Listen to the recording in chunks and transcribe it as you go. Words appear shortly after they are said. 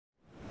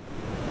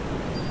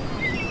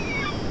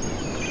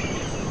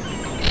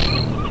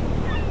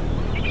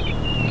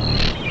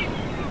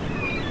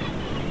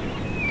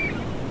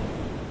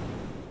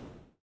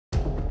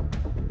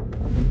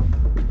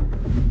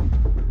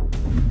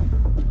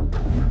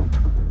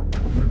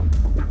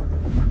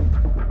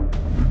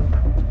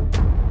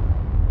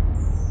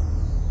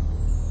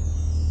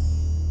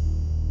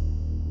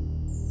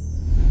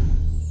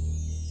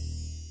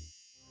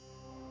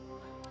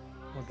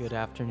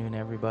afternoon,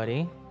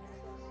 everybody.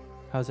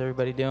 How's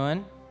everybody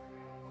doing?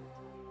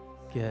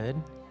 Good.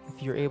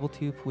 If you're able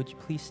to, would you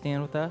please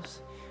stand with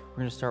us? We're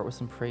going to start with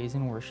some praise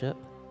and worship.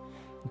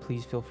 And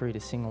please feel free to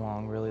sing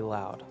along really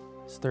loud.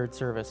 It's third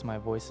service. My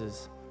voice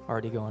is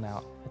already going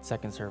out at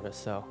second service,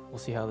 so we'll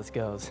see how this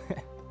goes.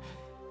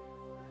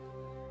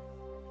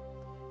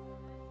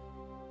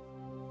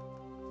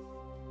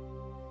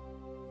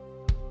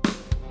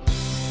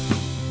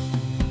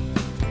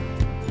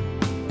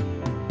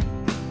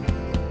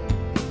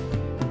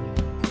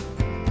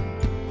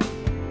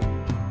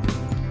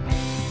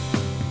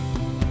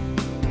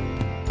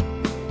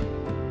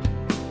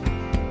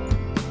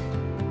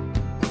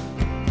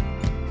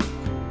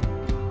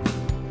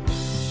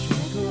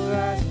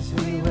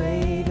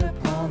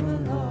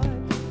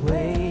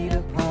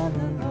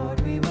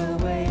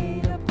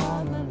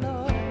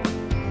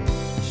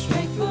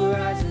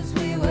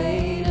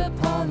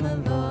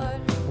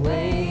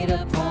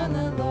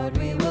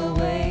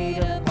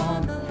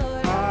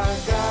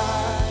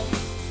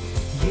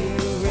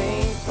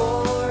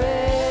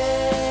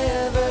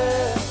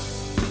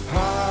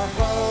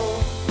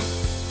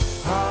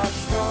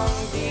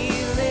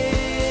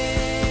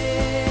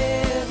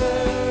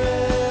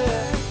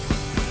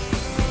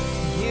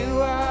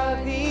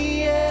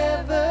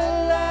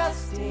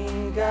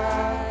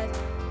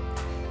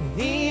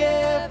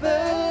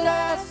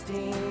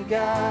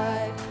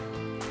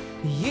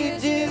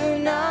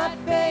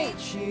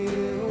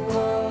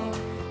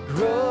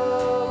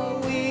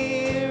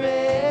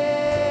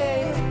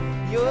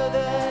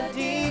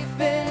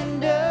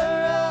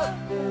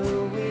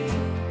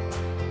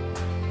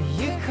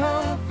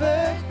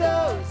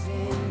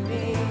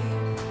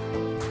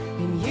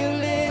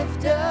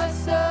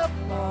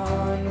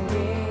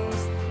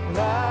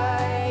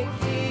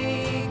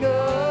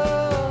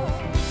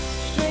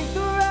 Strength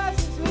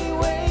arises, we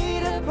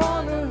wait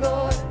upon the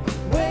Lord,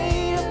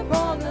 wait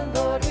upon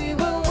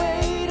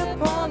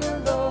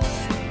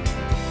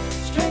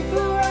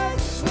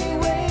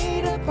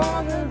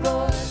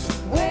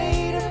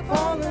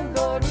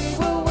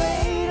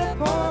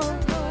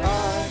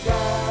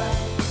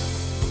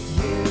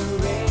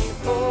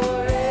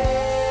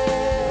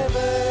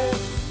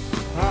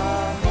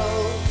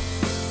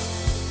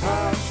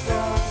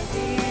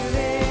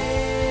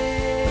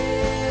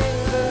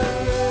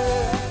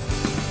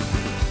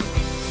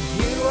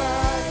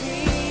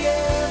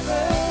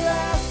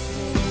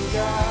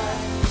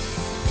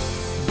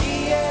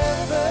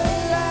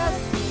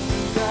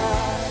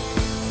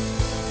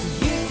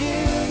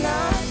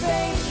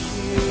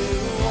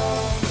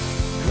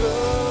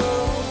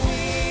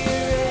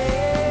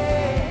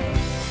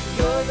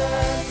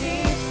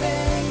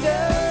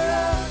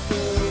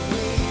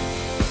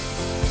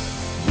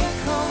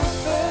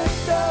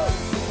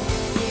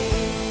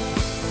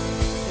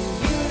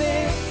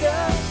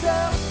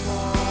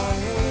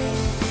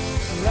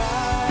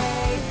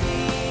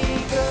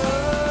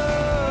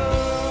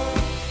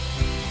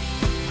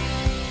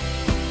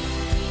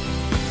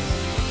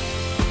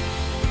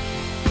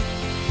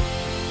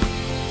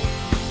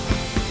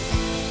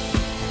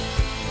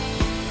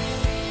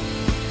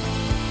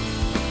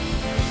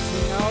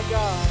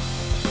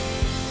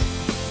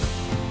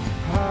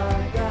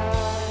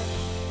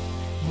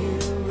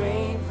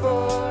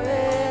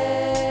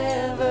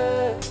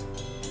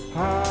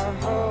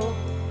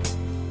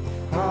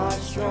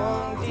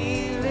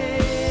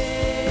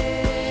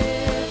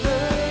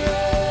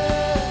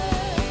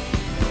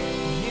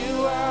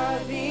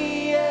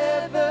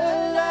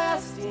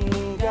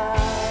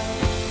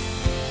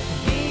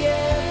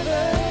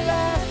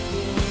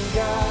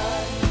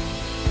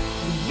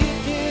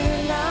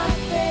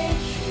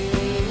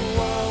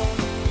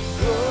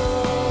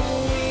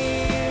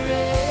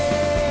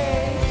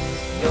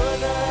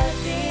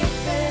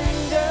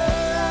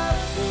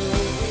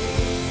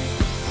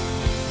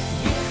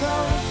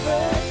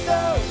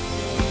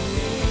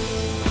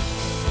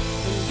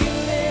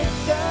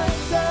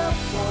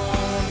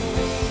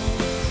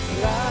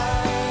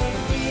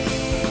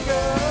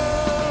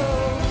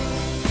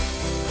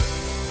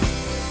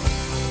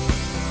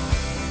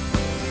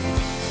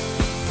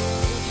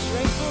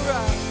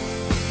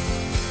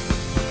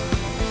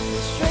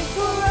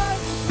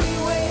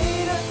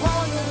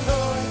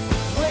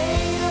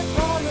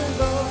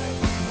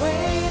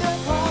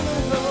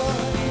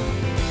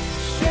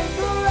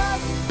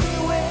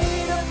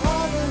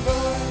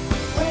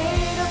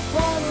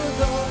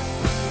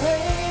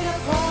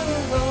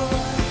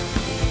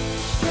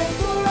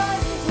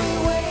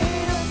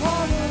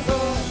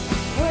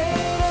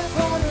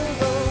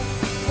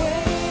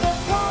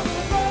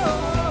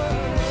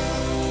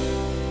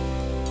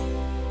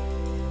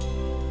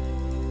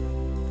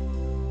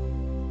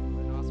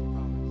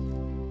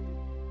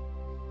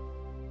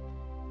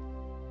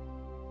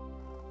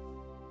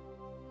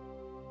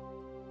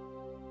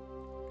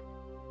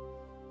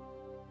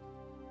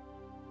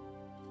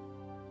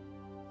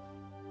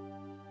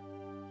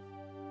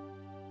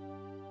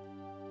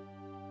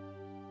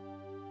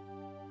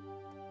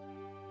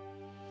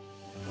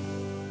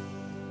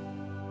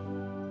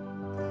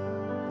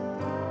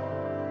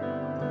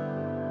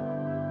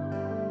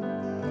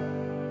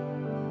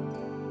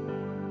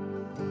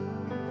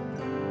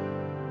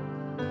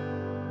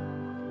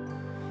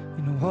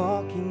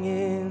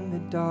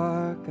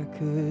dark I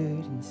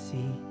couldn't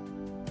see.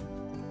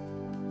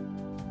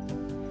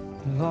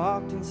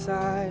 Locked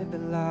inside the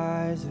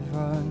lies of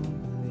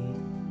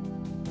unbelief.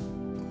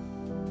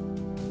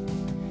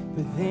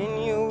 But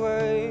then your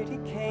word,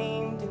 it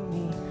came to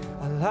me,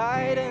 a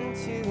light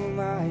unto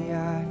my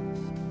eyes.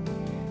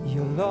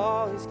 Your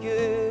law is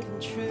good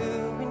and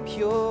true and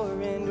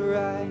pure and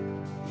right,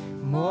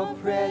 more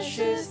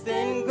precious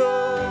than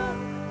gold,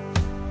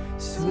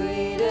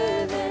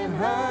 sweeter than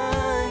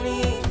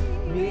honey,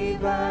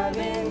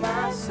 reviving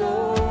my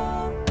soul.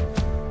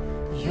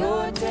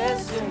 Your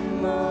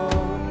testimony,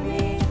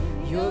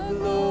 your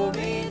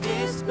glory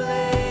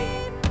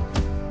displayed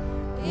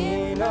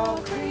in all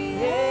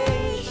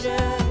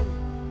creation,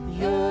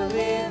 your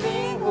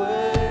living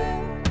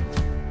word,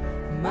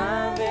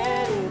 my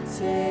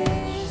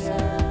meditation.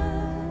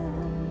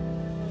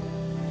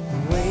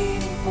 I'm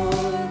waiting for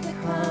the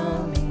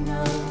coming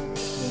of the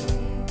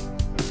King,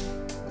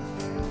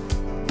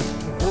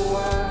 the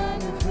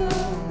one of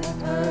whom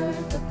I've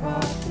heard the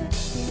prophets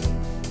speak.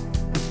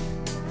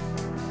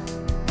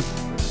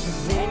 And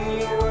then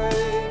your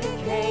word, it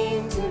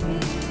came to me,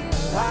 a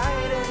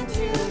light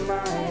unto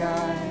my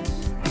eyes,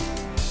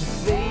 the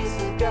face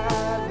of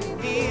God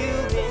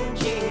revealed in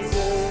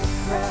Jesus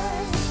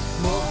Christ,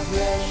 more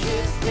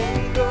precious than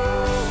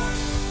gold,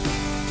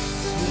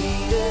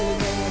 sweeter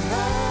than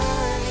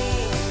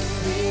honey,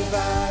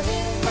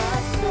 reviving my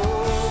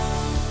soul.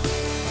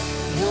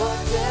 Your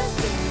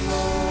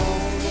testimony,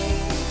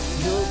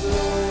 your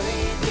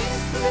glory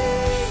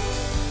displayed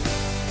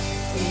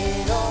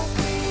in all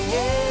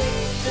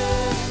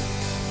creation,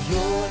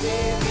 your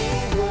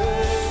living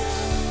word,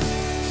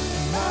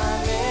 my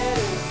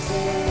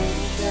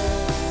meditation.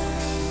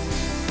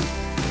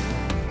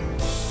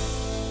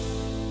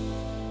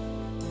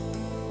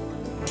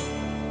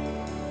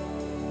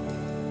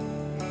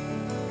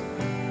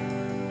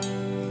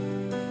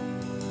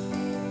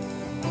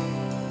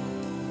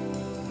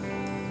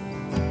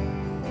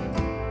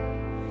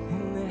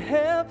 And the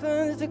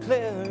heavens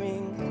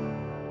declaring,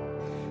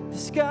 the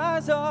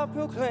skies are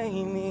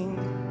proclaiming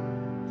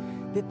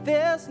that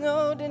there's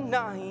no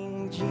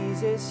denying,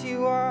 Jesus,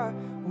 you are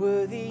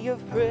worthy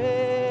of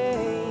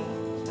praise.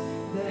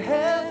 The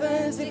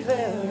heavens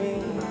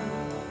declaring,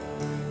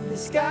 the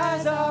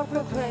skies are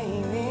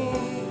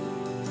proclaiming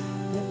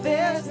that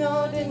there's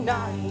no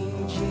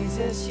denying,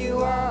 Jesus,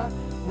 you are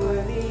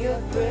worthy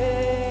of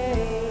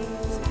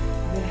praise.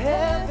 The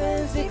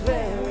heavens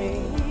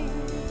declaring,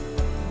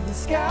 the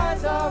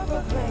skies are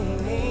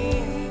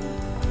proclaiming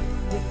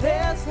that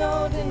there's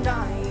no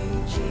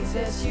denying,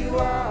 Jesus, you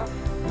are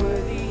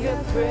worthy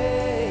of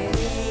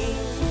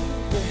praise.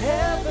 The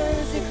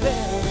heavens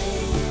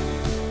declaring,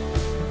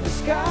 the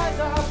skies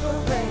are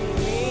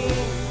proclaiming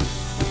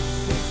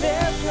that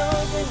there's no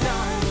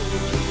denying,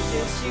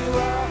 Jesus, you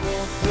are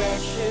more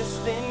precious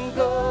than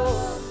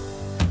gold,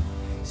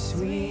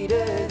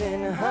 sweeter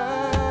than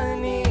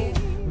honey,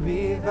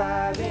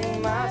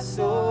 reviving my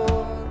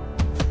soul.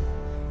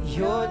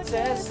 Your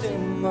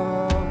testimony,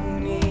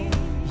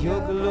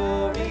 your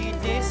glory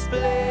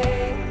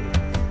displayed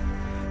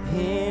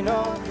in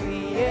all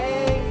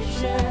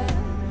creation,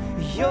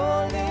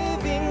 your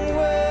living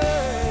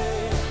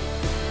word,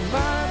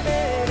 my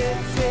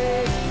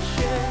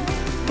meditation,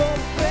 more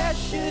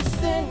precious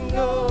than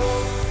gold,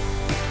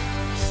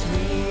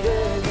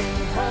 sweeter than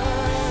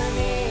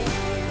honey,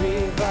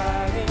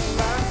 reviving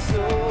my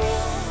soul.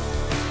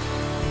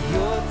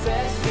 Your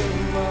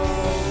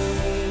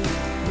testimony,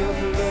 your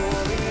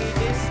glory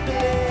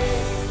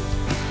displayed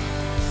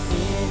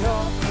in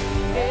all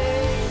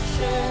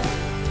creation,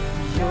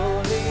 your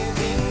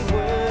living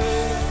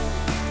word,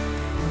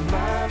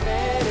 my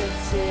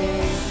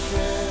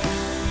meditation.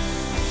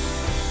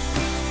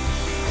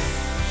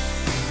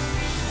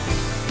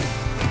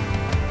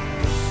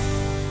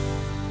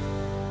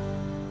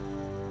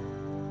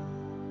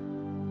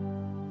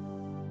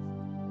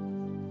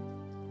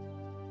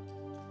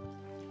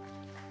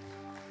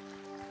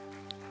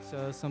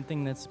 So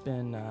something that's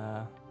been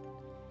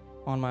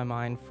on my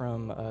mind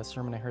from a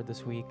sermon I heard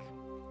this week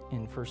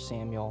in 1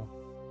 Samuel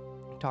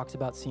talks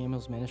about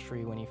Samuel's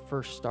ministry when he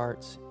first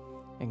starts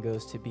and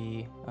goes to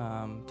be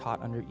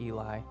taught under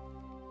Eli.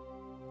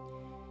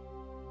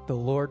 The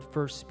Lord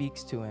first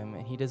speaks to him,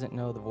 and he doesn't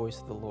know the voice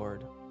of the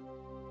Lord.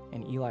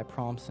 And Eli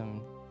prompts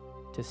him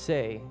to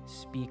say,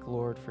 "Speak,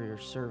 Lord, for your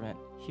servant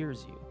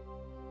hears you."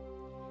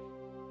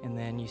 And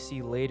then you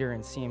see later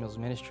in Samuel's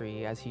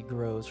ministry, as he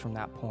grows from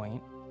that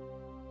point,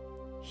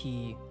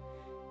 he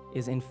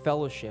is in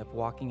fellowship,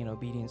 walking in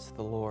obedience to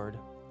the Lord.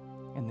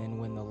 And then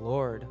when the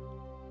Lord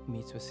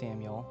meets with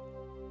Samuel,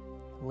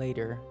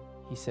 later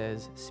he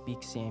says,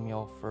 "Speak,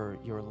 Samuel, for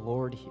your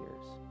Lord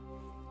hears."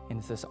 And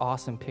it's this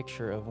awesome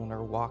picture of when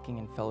we're walking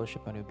in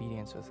fellowship and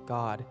obedience with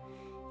God,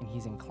 and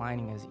he's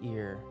inclining his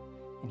ear,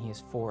 and he is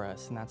for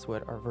us. And that's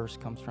what our verse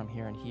comes from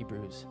here in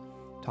Hebrews,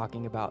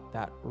 talking about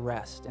that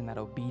rest and that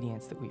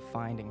obedience that we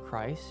find in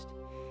Christ,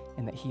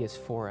 and that he is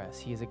for us.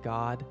 He is a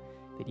God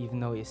that even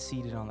though he is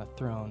seated on the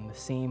throne, the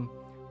same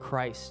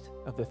Christ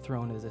of the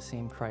throne is the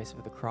same Christ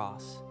of the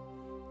cross.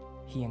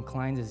 He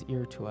inclines his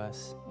ear to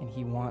us, and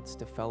he wants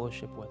to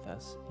fellowship with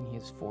us, and he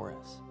is for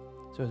us.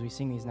 So as we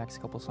sing these next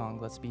couple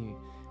songs, let's be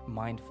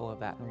mindful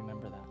of that and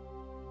remember that.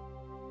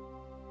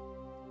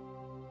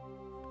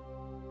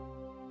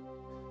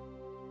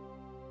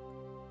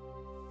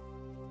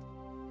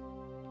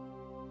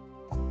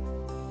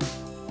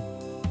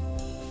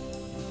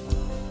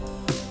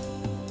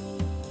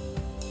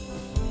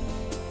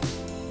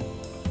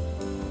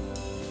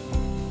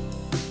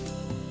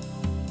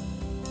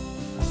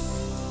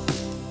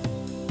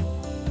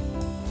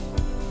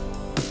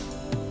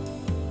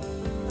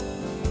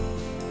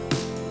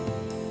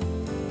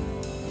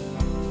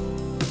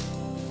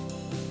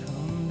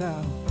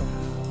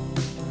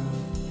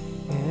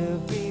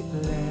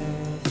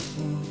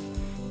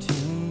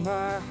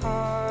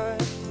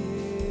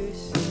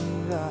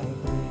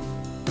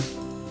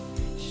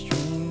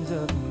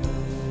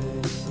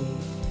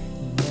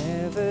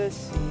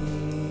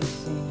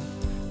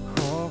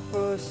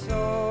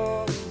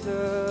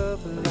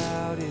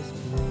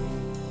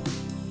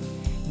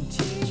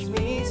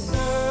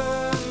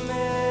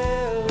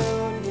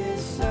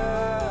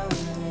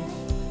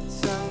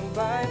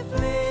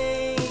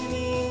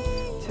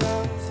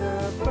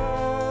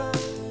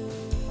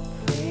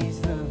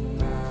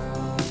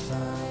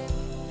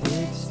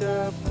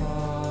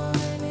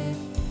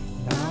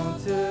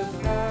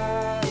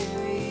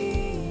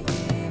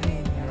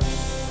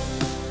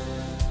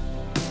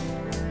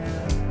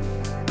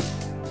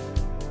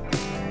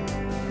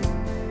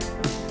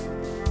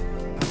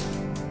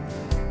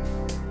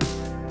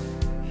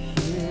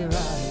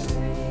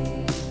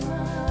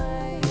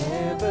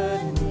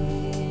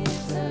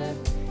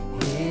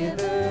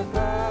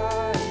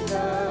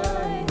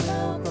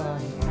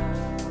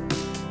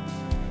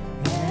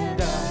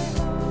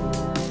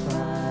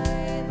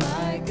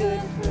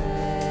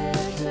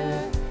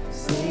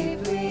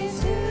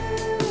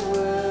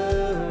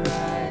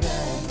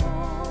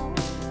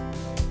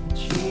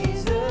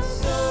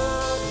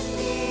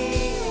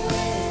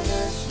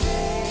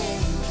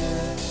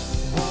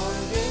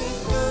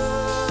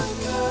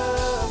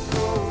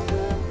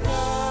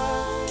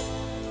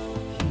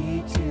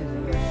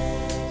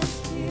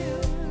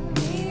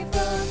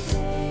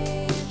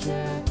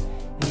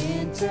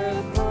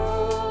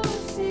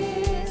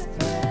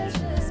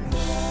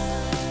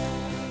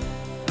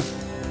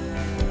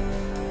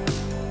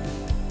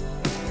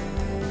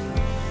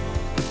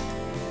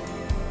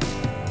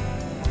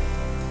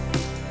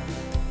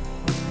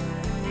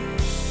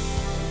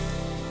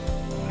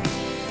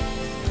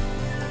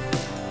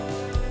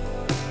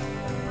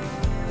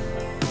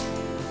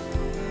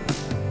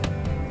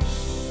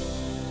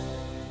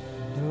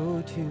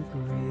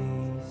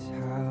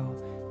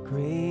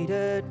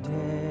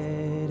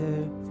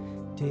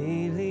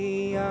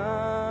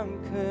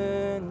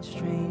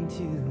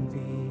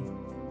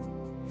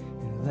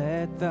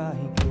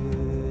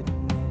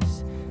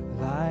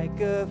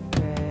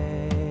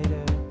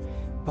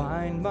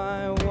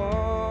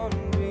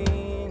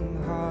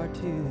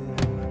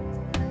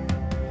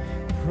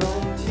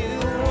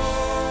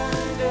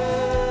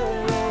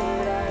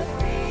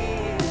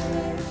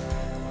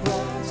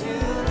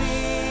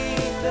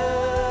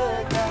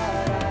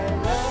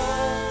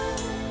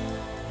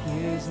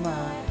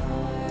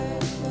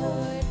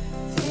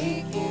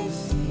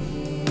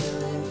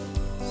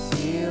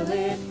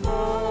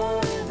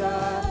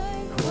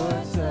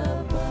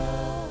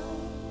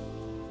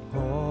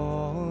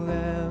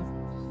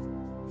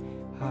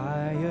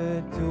 I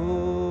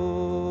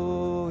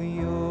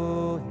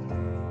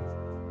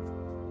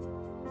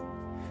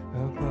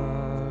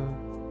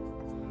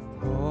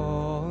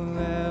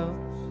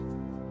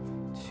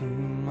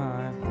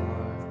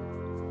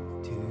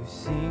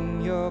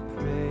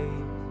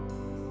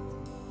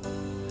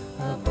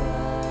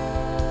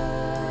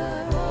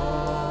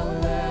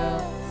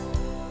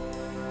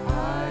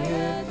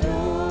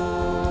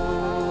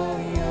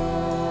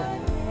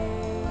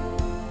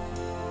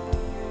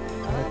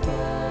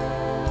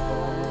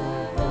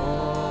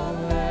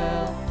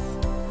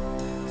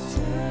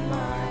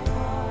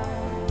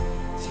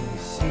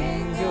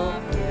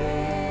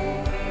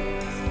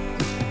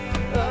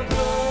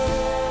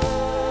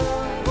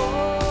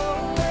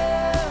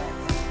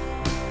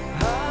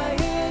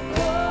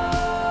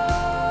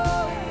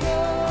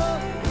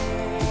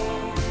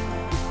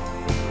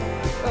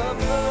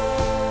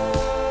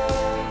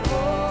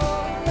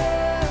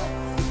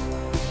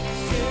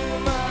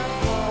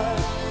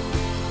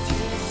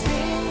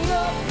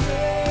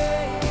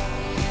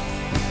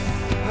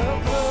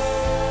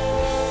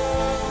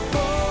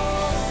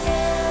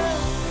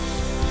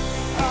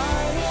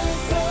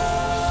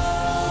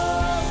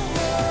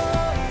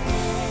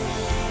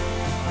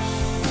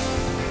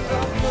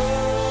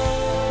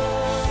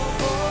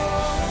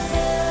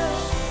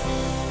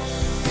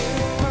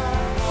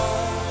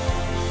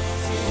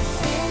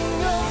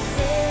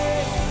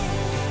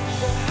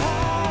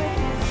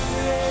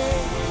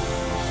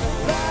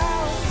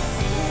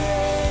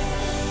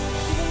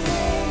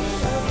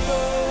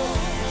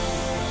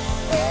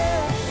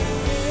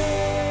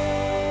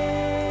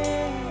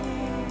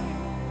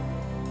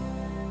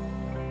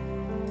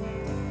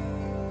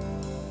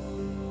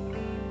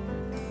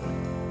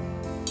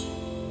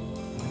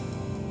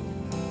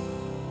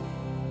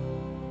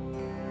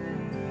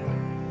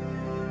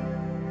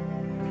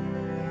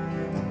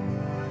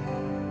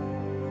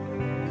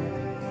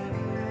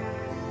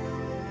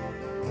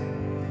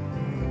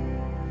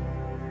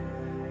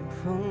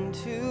prone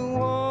to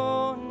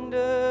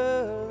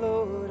wander,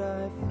 Lord,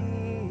 I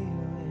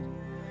feel it,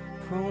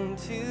 prone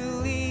to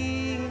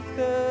leave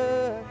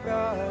the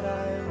God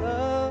I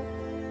love.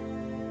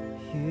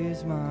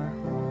 Here's my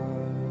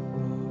heart,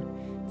 Lord,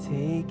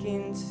 take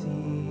and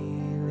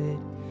seal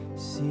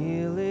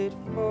it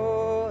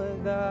for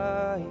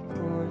thy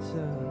courts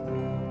above.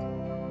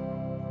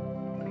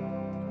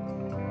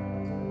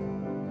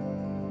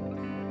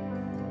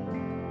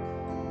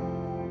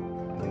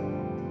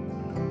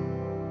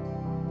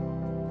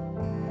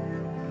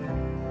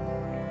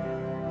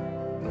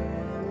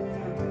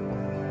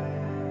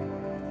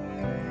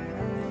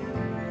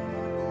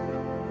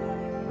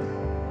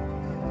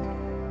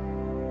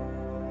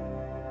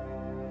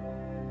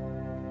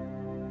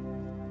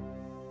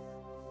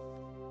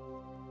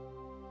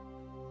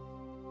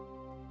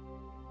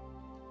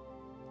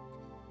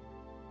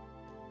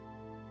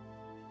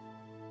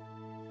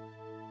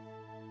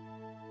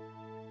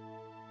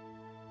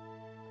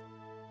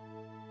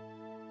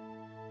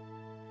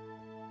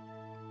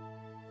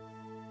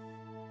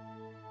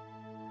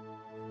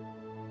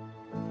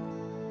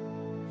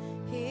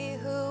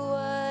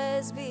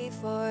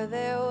 Before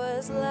there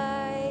was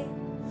light,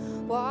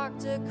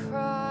 walked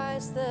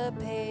across the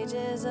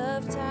pages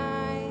of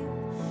time.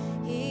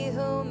 He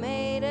who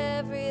made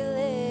every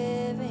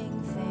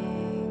living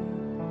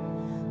thing,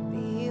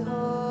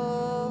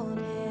 behold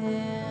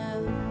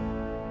him.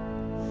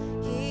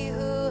 He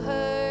who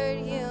heard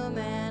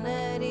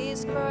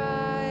humanity's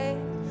cry,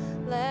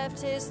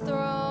 left his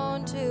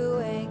throne to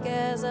wake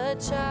as a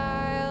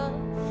child.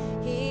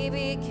 He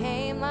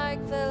became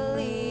like the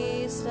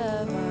least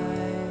of us.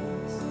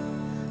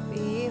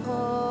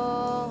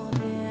 Behold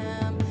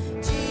him,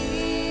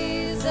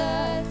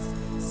 Jesus,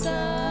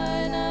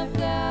 Son of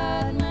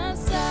God,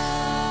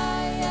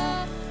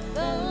 Messiah,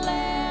 the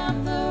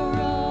Lamb, the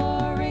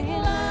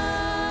roaring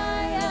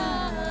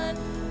Lion.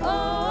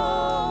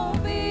 Oh,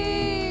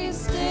 be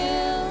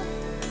still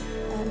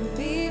and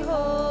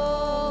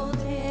behold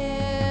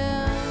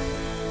him.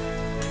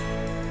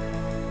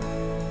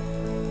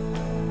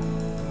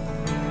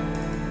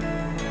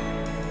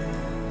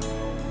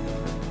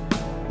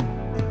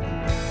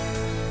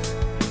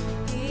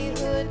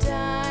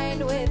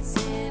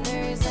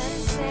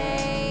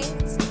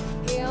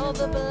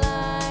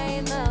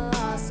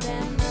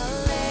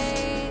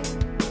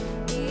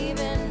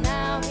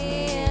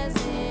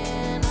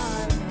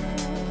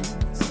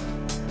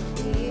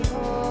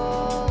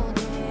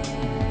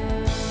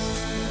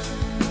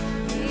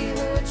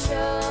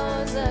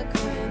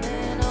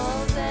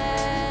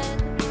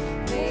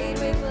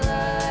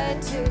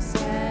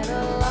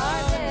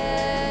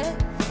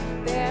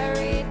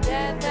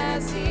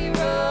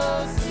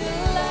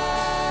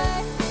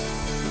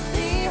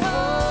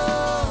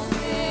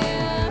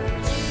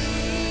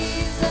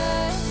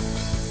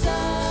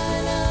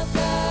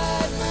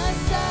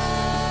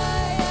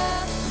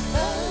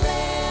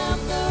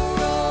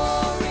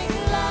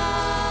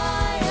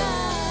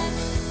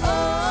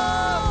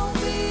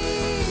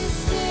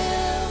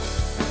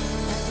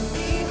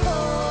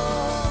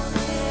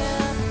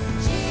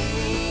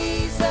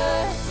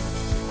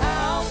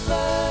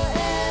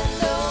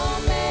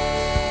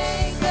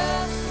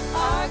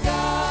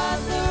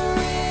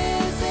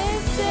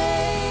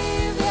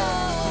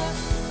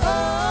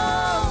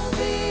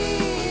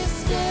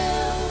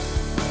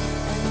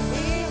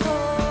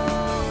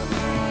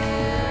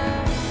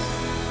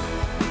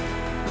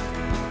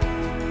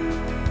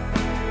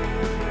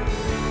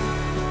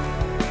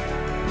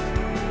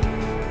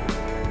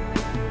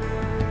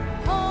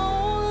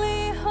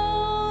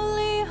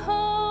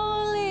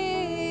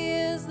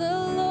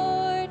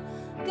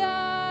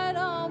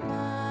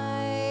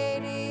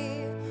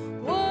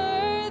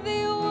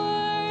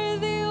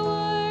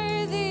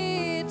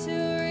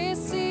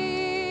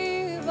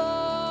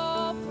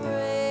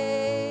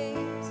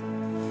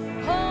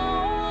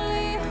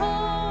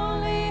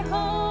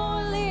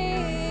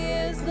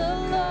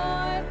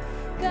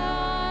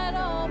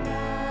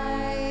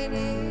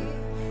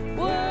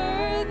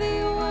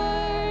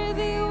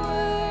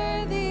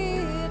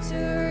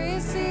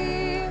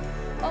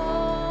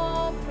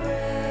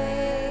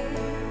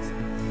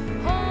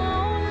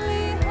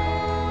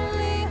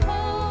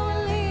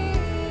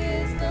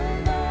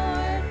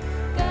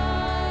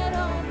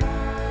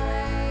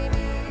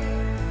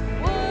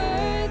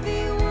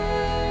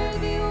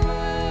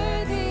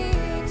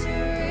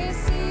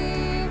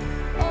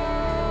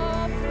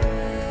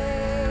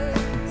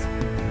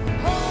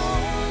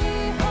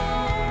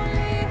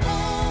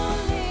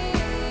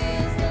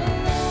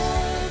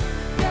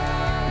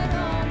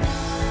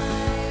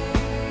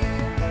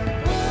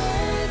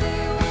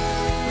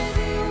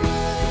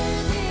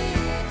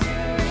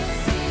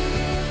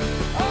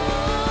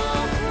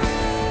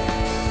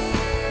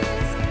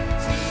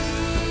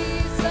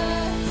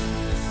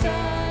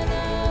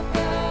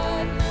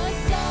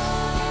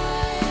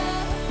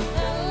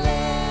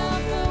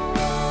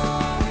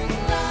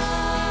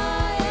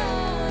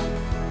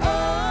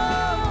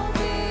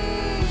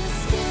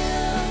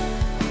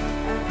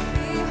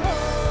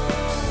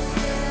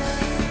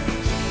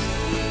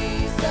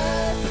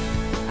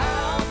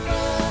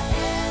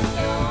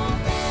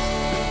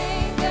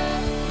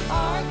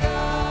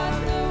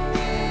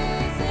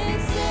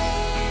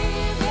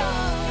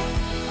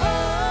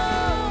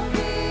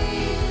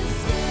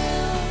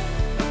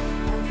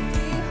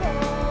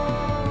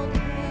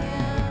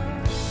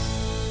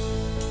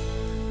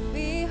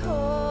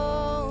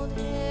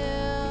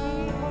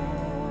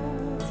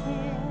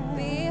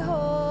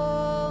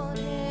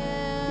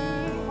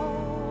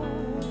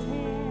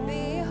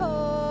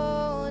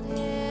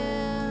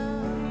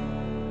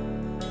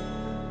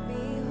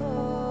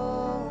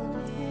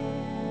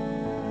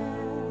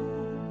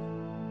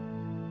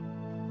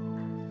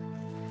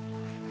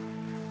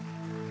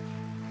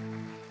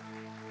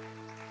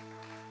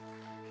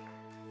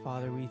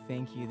 Father, we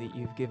thank you that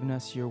you've given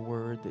us your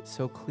word that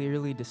so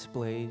clearly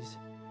displays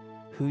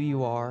who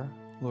you are,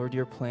 Lord,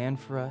 your plan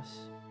for us,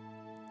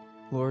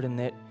 Lord, and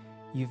that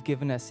you've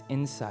given us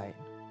insight,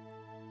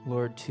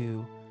 Lord,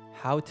 to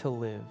how to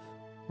live,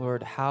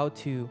 Lord, how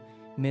to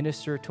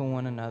minister to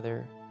one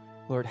another,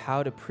 Lord,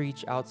 how to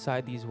preach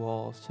outside these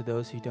walls to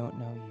those who don't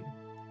know you.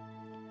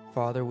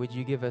 Father, would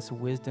you give us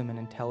wisdom and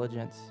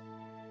intelligence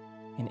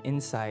and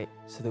insight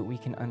so that we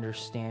can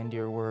understand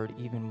your word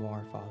even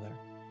more, Father?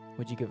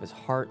 Would you give us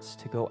hearts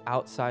to go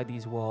outside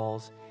these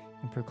walls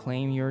and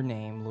proclaim your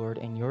name, Lord,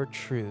 and your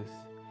truth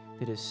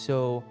that is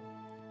so,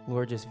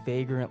 Lord, just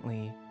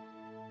vagrantly,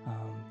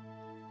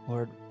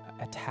 Lord,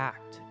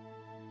 attacked.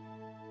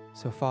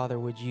 So, Father,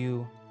 would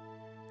you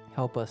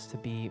help us to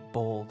be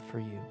bold for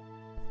you?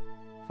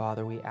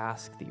 Father, we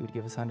ask that you would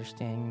give us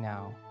understanding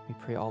now. We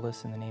pray all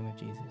this in the name of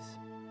Jesus.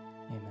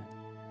 Amen.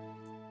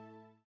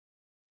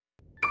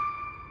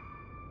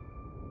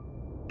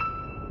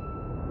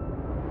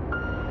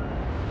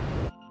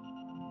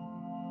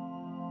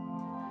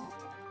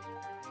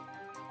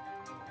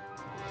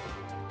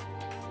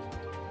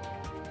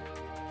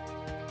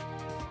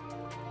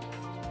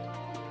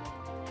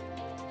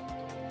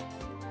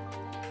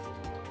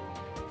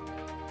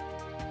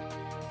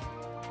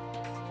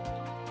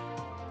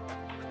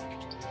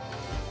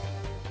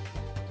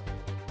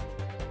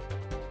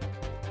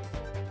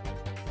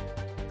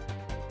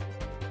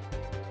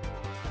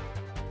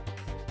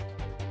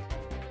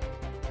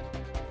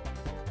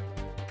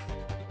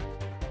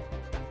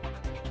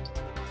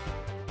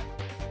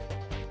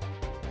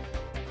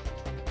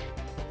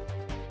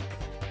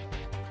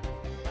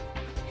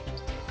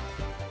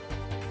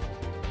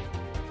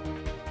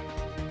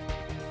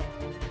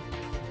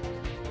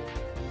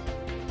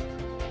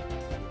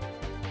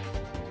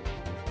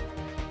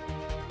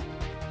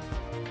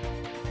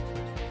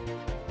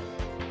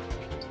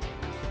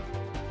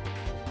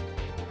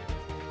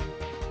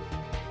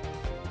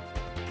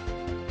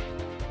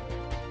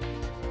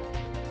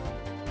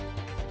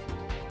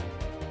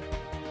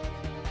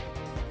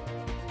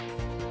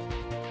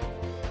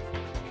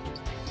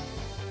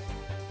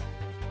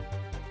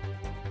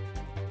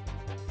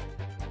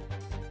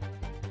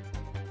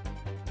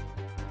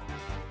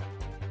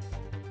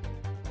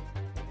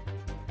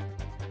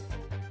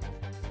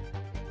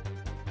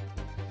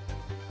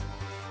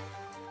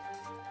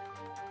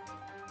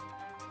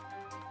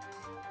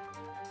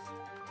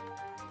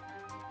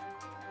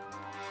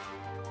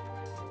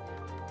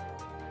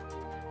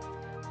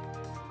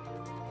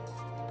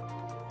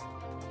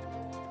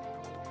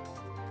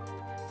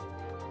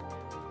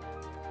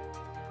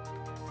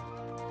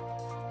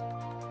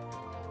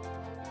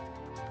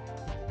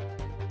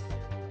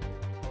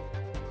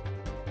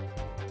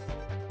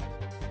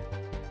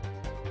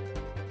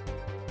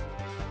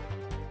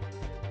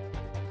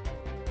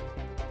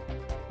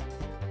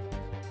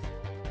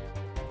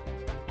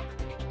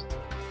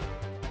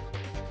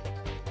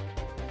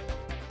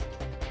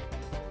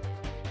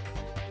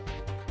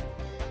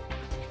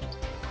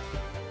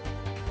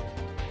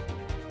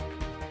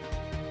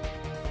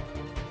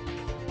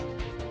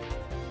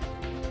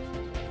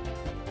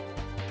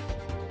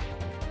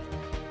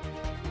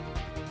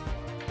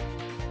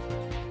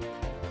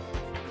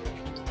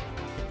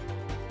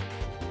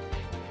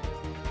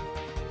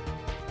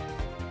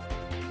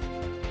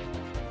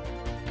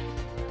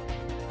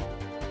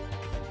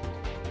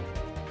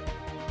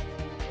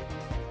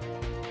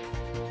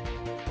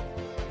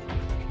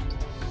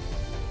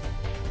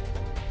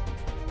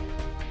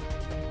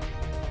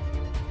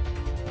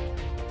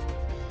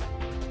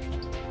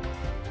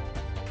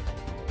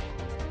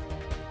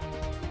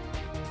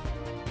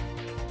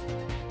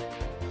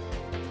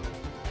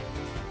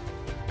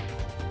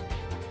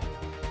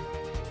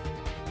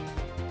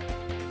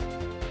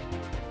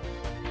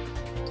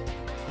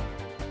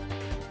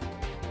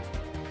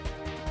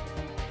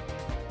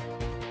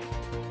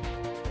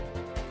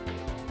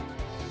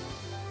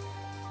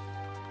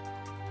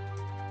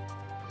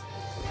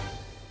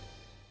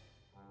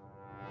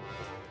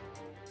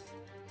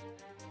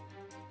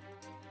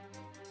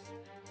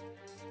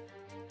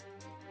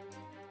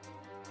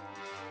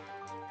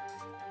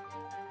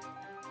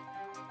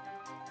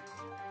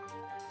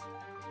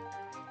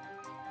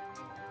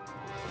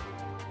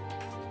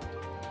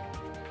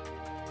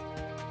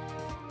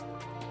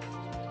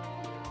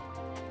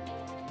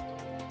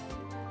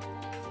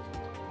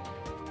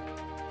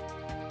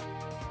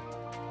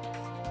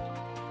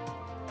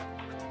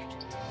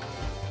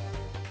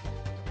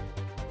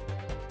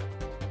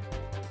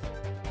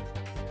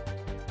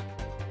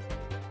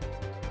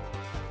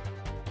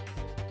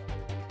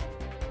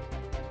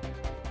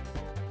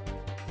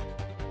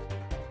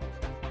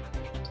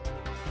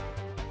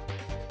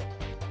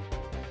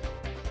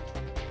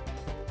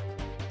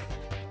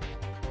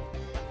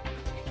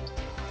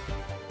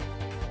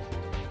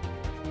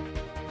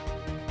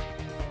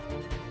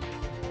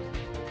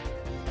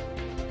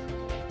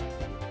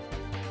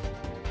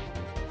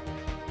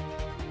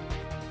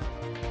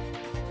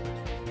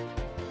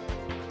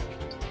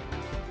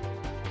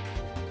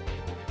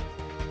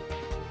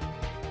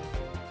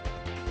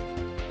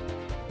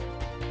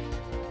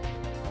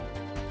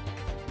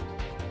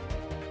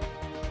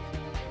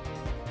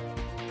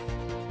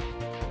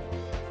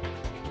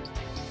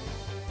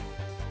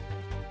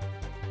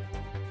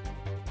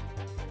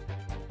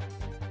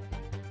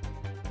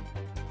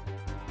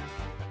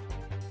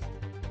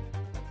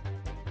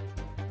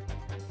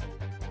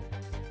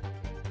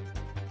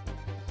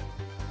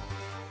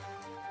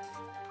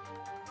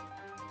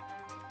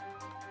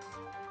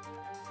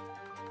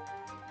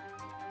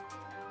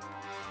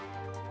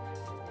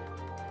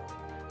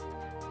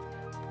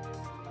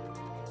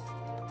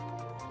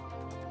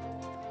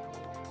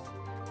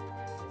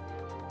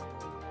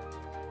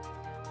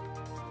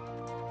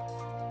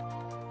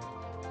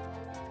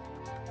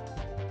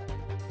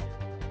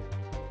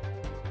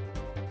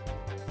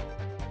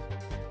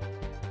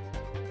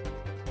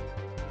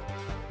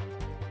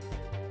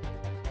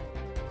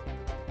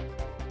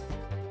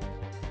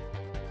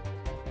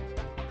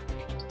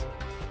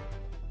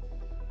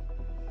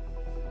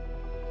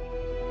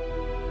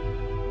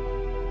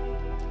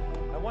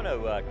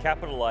 to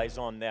capitalize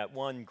on that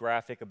one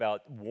graphic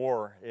about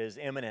war is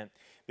imminent,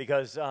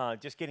 because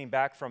just getting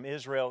back from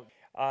Israel,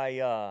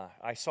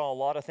 I saw a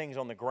lot of things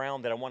on the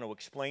ground that I want to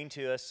explain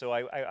to us. So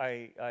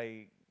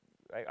I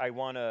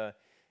want to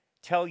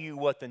tell you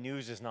what the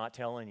news is not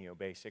telling you,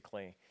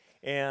 basically,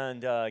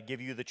 and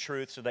give you the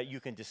truth so that you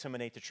can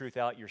disseminate the truth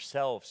out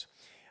yourselves.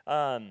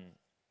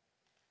 Some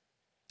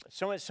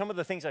of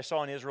the things I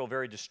saw in Israel,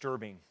 very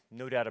disturbing,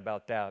 no doubt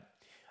about that.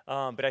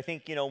 But I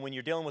think, when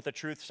you're dealing with the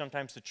truth,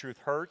 sometimes the truth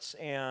hurts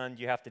and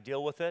you have to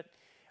deal with it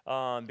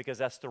because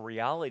that's the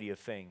reality of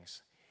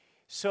things.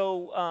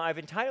 So I've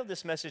entitled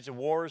this message, "The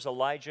Wars,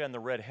 Elijah, and the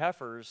Red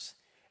Heifers."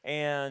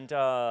 And,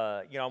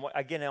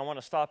 again, I want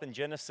to stop in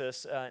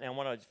Genesis and I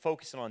want to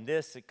focus on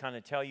this to kind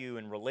of tell you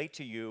and relate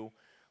to you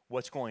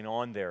what's going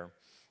on there.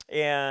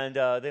 And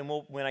then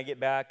when I get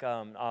back,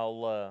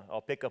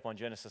 I'll pick up on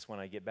Genesis when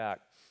I get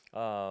back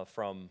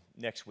from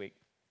next week.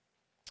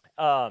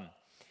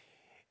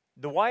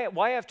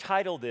 Why I've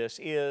titled this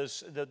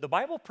is the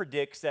Bible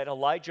predicts that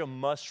Elijah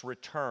must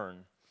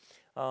return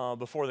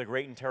before the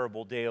great and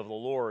terrible day of the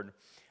Lord.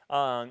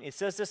 It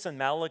says this in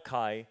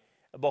Malachi,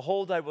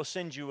 "Behold, I will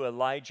send you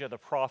Elijah the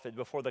prophet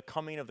before the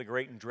coming of the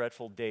great and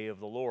dreadful day of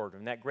the Lord."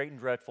 And that great and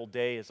dreadful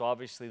day is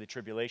obviously the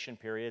tribulation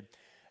period,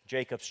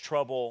 Jacob's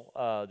trouble,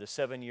 the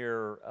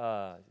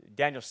 7-year,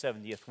 Daniel's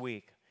 70th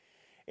week.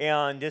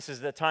 And this is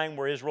the time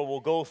where Israel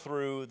will go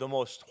through the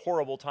most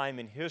horrible time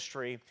in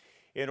history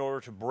in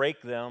order to break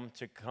them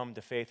to come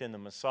to faith in the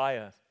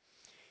Messiah.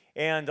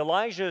 And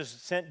Elijah is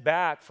sent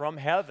back from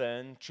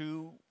heaven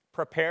to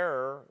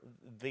prepare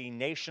the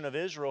nation of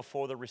Israel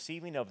for the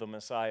receiving of the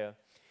Messiah.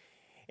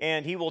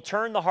 And he will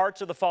turn the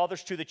hearts of the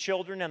fathers to the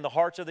children and the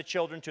hearts of the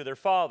children to their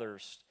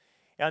fathers.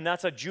 And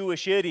that's a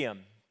Jewish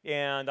idiom.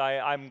 And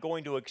I'm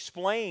going to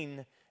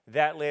explain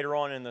that later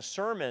on in the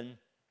sermon.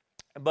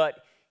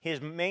 But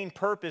his main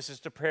purpose is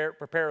to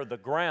prepare the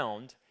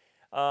ground.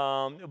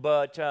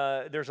 But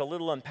there's a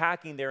little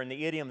unpacking there in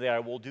the idiom that I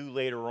will do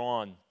later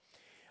on.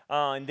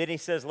 And then he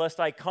says, "Lest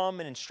I come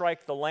and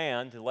strike the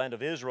land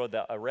of Israel,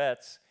 the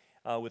Eretz,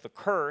 with a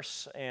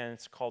curse," and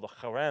it's called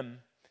a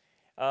harem,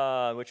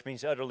 which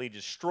means utterly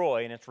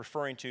destroy, and it's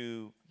referring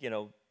to,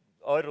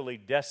 utterly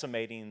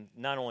decimating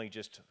not only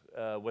just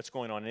what's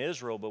going on in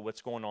Israel, but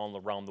what's going on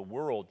around the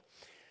world.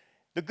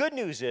 The good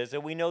news is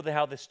that we know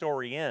how the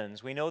story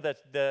ends. We know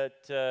that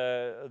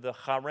the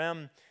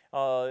harem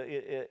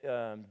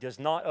does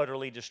not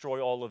utterly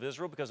destroy all of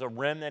Israel, because a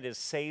remnant is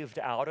saved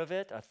out of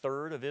it. A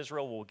third of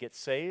Israel will get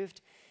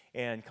saved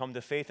and come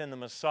to faith in the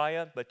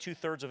Messiah, but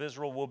 2/3 of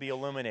Israel will be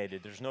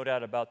eliminated. There's no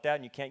doubt about that,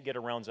 and you can't get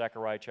around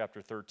Zechariah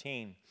chapter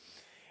 13.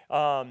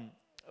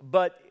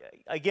 But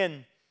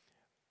again,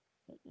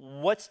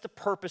 what's the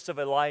purpose of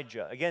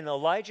Elijah? Again,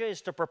 Elijah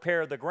is to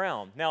prepare the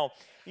ground. Now,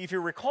 if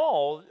you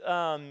recall,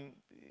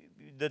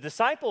 the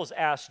disciples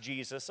asked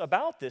Jesus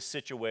about this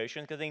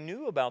situation because they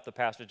knew about the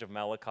passage of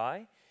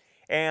Malachi.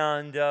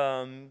 And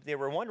they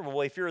were wondering,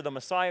 well, if you're the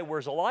Messiah,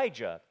 where's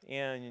Elijah?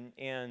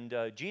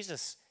 And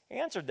Jesus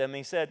answered them, and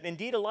he said,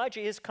 "Indeed,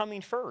 Elijah is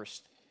coming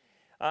first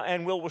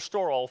and will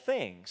restore all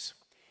things."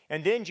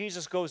 And then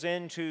Jesus goes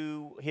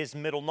into his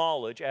middle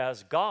knowledge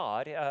as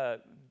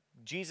God.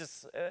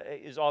 Jesus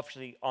is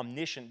obviously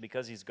omniscient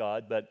because he's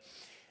God, but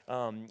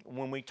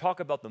when we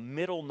talk about the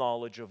middle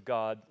knowledge of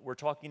God, we're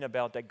talking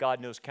about that God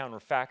knows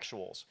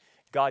counterfactuals,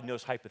 God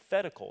knows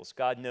hypotheticals,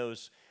 God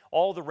knows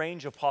all the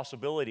range of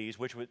possibilities,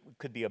 which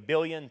could be a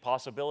billion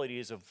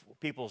possibilities of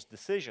people's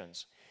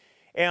decisions.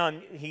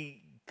 And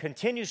he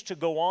continues to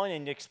go on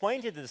and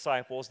explain to the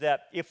disciples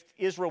that if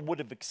Israel would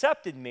have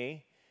accepted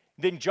me,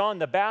 then John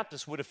the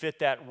Baptist would have fit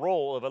that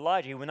role of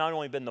Elijah. He would not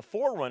only have been the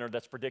forerunner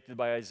that's predicted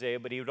by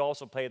Isaiah, but he would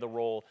also play the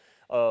role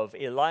of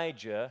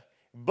Elijah.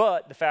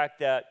 But the fact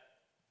that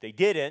they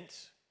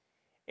didn't,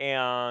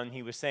 and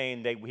he was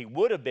saying that he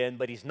would have been,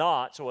 but he's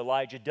not, so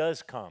Elijah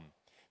does come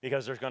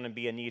because there's going to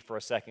be a need for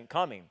a second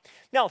coming.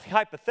 Now,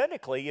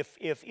 hypothetically,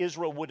 if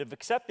Israel would have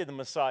accepted the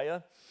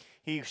Messiah,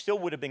 he still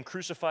would have been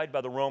crucified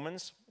by the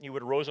Romans. He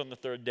would have rose on the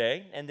third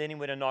day, and then he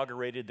would have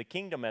inaugurated the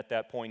kingdom at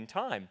that point in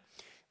time.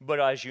 But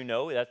as you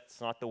know,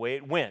 that's not the way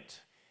it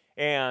went,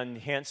 and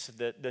hence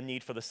the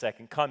need for the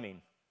second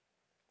coming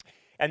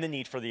and the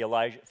need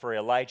for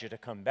Elijah to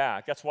come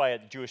back. That's why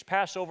at Jewish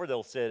Passover,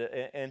 they'll sit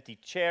an empty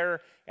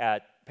chair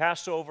at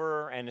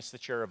Passover, and it's the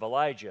chair of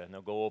Elijah, and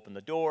they'll go open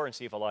the door and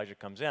see if Elijah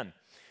comes in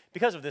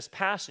because of this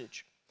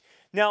passage.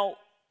 Now,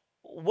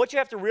 what you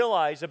have to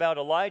realize about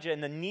Elijah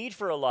and the need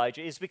for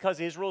Elijah is because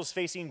Israel is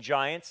facing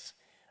giants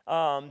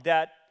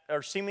that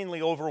are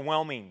seemingly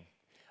overwhelming.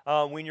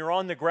 When you're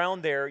on the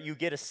ground there, you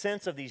get a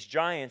sense of these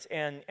giants,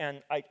 and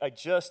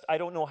I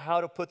don't know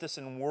how to put this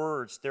in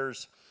words.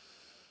 There's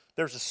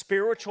a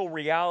spiritual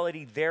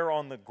reality there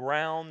on the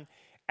ground,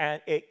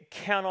 and it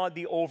cannot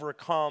be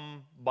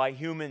overcome by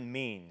human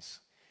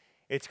means.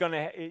 It's going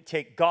to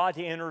take God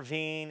to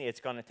intervene. It's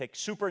going to take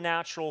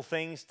supernatural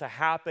things to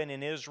happen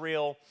in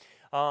Israel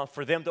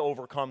for them to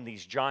overcome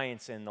these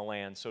giants in the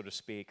land, so to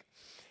speak.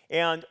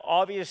 And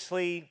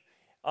obviously,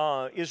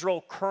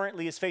 Israel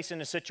currently is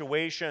facing a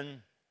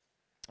situation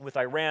with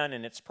Iran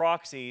and its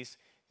proxies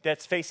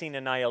that's facing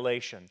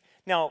annihilation.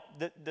 Now,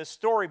 the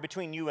story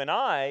between you and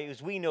I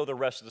is we know the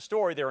rest of the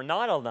story. They're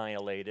not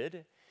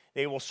annihilated.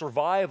 They will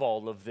survive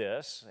all of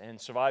this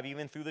and survive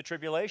even through the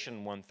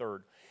tribulation,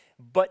 1/3.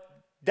 But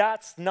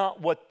that's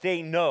not what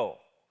they know.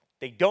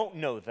 They don't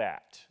know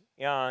that.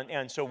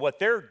 And so what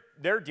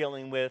they're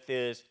dealing with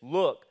is,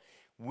 look,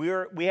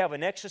 we have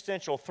an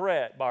existential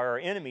threat by our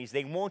enemies.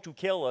 They want to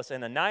kill us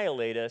and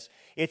annihilate us.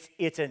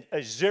 It's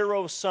a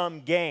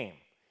zero-sum game.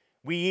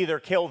 We either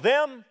kill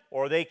them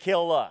or they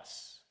kill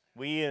us.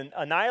 We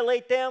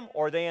annihilate them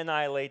or they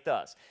annihilate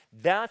us.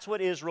 That's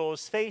what Israel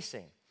is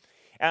facing.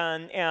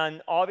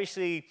 And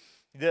obviously,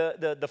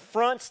 the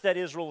fronts that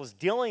Israel is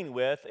dealing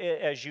with,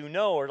 as you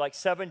know, are like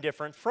 7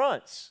 different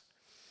fronts.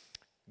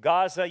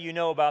 Gaza, you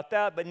know about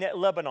that, but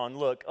Lebanon,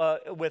 look,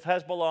 with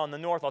Hezbollah on the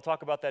north, I'll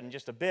talk about that in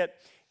just a bit,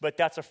 but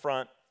that's a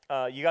front.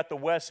 You got the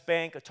West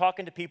Bank.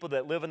 Talking to people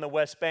that live in the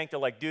West Bank, they're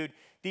like, dude,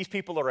 these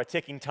people are a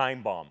ticking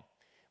time bomb.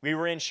 We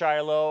were in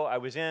Shiloh. I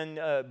was in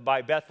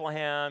by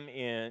Bethlehem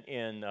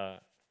in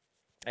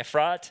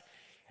Ephrat.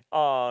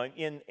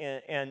 And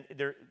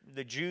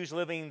the Jews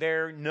living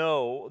there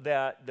know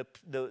that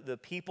the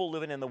people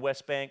living in the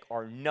West Bank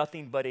are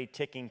nothing but a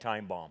ticking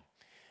time bomb.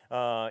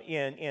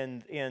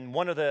 In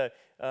one of the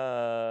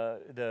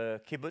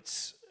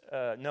kibbutz,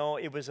 no,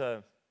 it was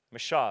a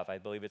Mashav, I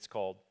believe it's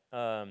called.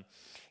 And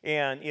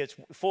it's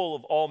full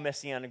of all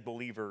Messianic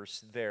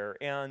believers there.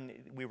 And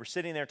we were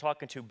sitting there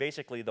talking to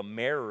basically the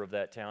mayor of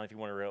that town, if you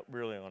want to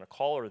really want to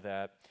call her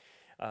that,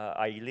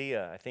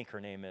 Ailea, I think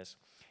her name is.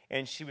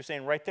 And she was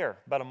saying right there,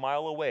 about a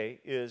mile away,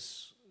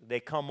 is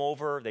they come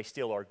over, they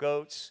steal our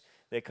goats,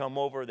 they come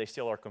over, they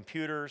steal our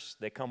computers,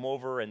 they come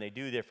over and they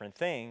do different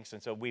things.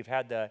 And so we've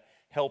had to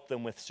help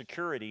them with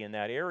security in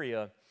that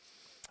area.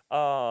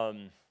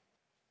 And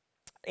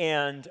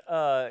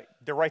they're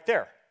right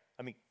there.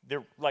 I mean,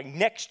 they're like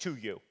next to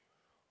you,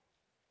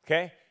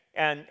 okay?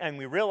 And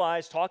we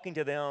realized, talking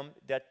to them,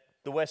 that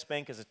the West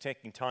Bank is a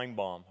ticking time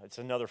bomb. It's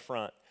another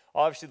front.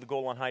 Obviously, the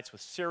Golan Heights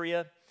with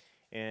Syria,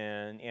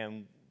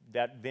 and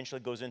that eventually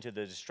goes into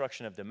the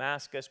destruction of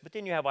Damascus. But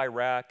then you have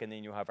Iraq, and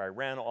then you have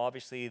Iran,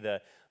 obviously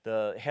the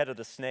head of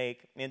the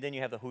snake, and then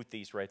you have the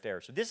Houthis right there.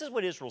 So this is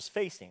what Israel's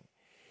facing.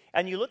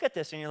 And you look at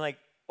this, and you're like,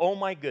 oh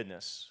my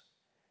goodness,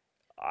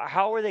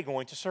 how are they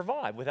going to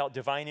survive without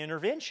divine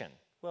intervention?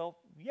 Well,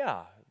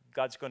 yeah,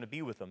 God's going to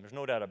be with them. There's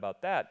no doubt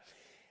about that.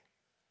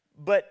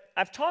 But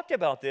I've talked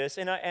about this,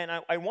 and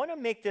I want to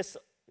make this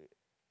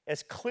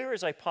as clear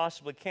as I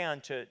possibly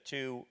can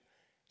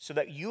so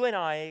that you and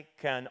I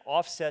can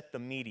offset the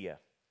media,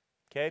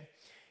 okay?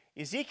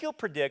 Ezekiel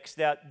predicts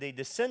that the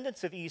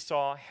descendants of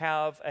Esau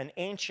have an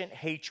ancient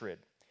hatred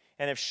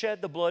and have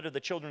shed the blood of the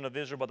children of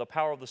Israel by the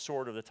power of the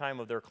sword of the time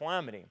of their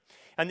calamity.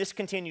 And this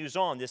continues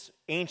on, this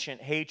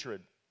ancient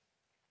hatred.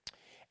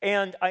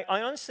 And I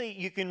honestly,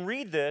 you can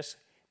read this,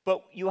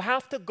 but you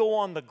have to go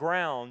on the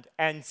ground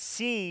and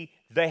see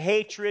the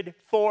hatred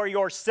for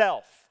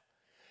yourself.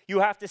 You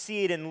have to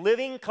see it in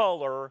living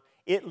color,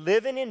 it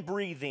living and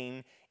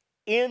breathing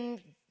in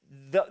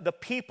the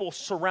people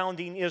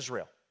surrounding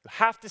Israel. You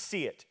have to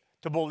see it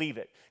to believe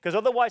it, because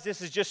otherwise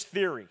this is just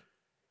theory.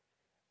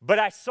 But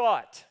I saw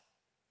it.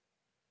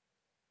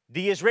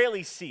 The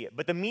Israelis see it,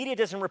 but the media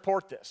doesn't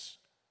report this.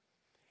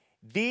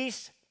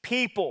 These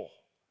people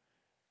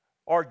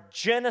are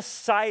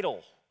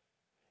genocidal.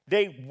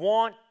 They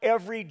want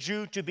every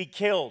Jew to be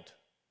killed,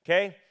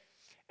 okay?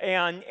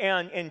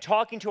 And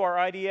talking to our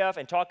IDF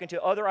and talking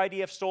to other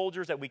IDF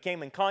soldiers that we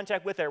came in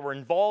contact with that were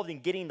involved in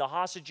getting the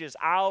hostages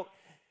out,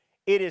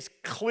 it is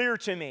clear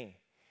to me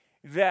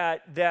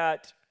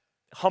that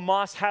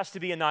Hamas has to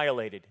be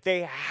annihilated.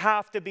 They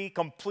have to be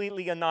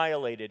completely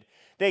annihilated.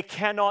 They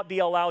cannot be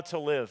allowed to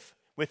live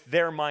with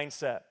their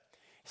mindset.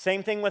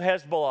 Same thing with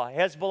Hezbollah.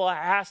 Hezbollah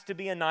has to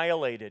be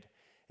annihilated.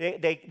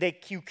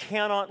 You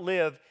cannot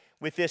live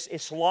with this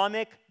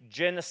Islamic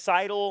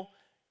genocidal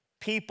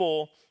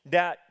people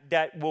that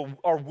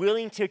are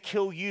willing to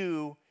kill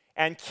you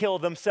and kill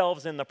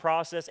themselves in the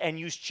process, and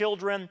use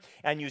children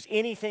and use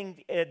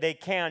anything they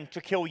can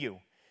to kill you.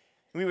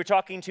 We were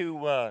talking to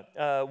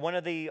one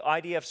of the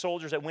IDF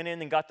soldiers that went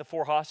in and got the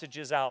 4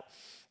 hostages out,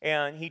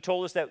 and he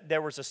told us that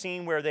there was a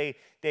scene where they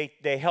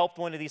helped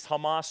one of these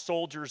Hamas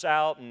soldiers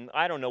out, and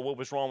I don't know what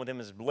was wrong with him.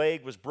 His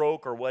leg was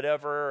broke or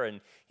whatever,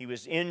 and he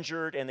was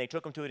injured, and they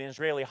took him to an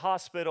Israeli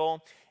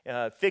hospital,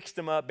 fixed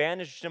him up,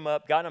 bandaged him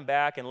up, got him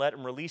back, and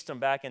released him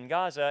back in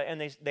Gaza. And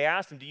they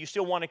asked him, do you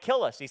still want to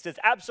kill us? He says,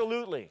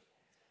 absolutely.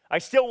 I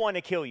still want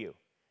to kill you.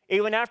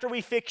 Even after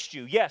we fixed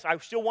you, yes, I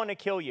still want to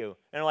kill you.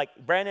 And I'm like,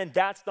 Brandon,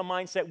 that's the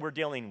mindset we're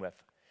dealing with.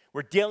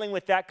 We're dealing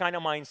with that kind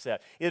of mindset.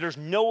 There's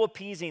no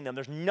appeasing them.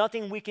 There's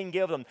nothing we can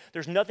give them.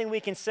 There's nothing we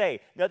can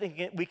say,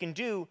 nothing we can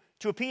do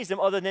to appease them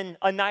other than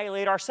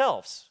annihilate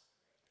ourselves.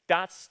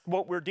 That's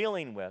what we're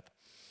dealing with.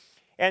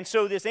 And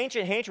so this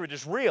ancient hatred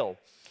is real.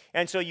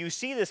 And so you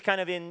see this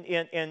kind of in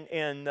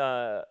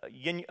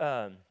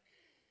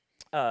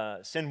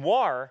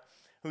Sinwar,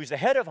 who's the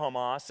head of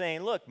Hamas,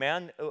 saying, look,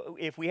 man,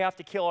 if we have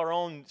to kill our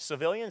own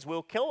civilians,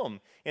 we'll kill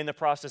them in the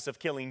process of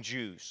killing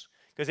Jews.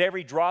 because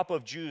every drop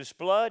of Jewish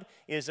blood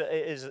is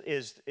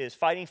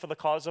fighting for the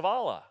cause of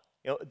Allah.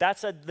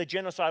 That's the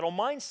genocidal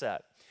mindset.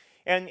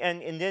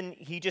 And then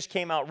he just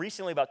came out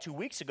recently, about 2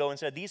 weeks ago, and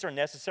said these are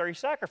necessary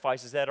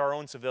sacrifices that our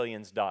own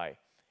civilians die.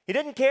 He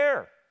didn't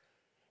care.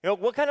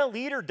 What kind of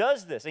leader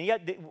does this? And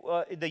yet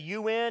the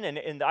UN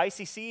and the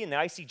ICC and the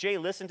ICJ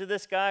listen to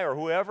this guy, or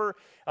whoever,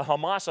 a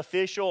Hamas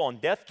official on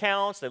death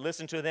counts. They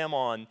listen to them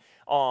on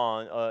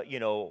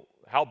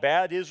how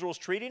bad Israel's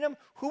treating him.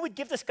 Who would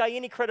give this guy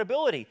any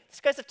credibility? This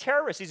guy's a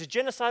terrorist. He's a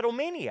genocidal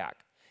maniac.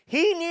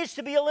 He needs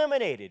to be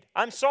eliminated.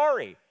 I'm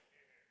sorry.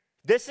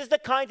 This is the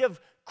kind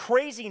of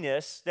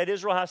craziness that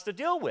Israel has to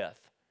deal with.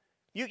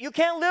 You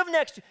can't live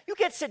next to, you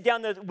can't sit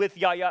down with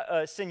Yahya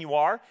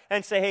Sinwar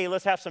and say, hey,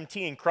 let's have some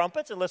tea and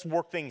crumpets and let's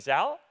work things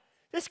out.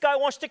 This guy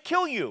wants to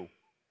kill you.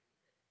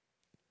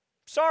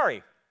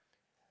 Sorry.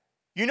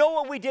 You know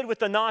what we did with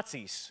the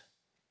Nazis?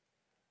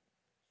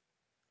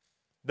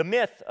 The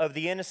myth of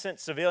the innocent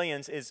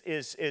civilians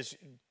is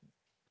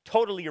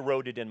totally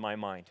eroded in my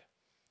mind.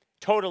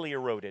 Totally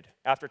eroded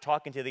after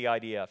talking to the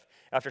IDF,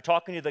 after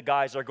talking to the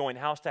guys that are going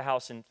house to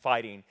house and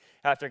fighting,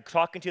 after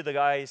talking to the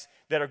guys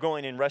that are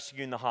going and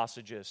rescuing the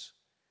hostages.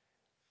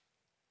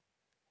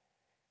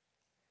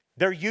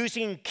 They're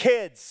using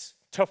kids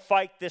to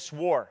fight this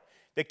war.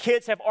 The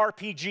kids have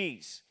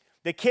RPGs.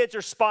 The kids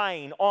are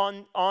spying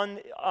on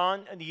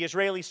the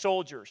Israeli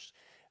soldiers.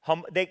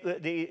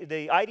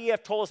 The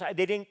IDF told us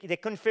they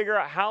couldn't figure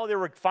out how they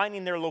were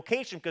finding their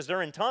location because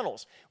they're in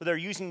tunnels. But they're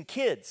using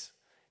kids.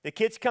 The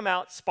kids come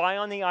out, spy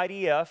on the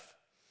IDF,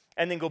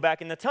 and then go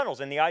back in the tunnels.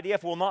 And the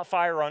IDF will not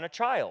fire on a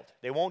child.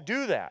 They won't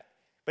do that.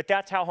 But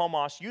that's how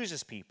Hamas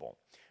uses people,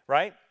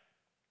 right?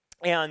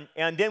 And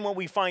then when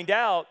we find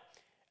out,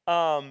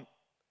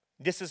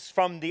 this is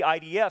from the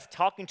IDF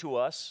talking to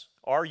us,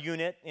 our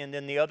unit, and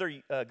then the other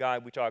guy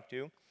we talked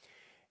to,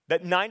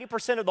 that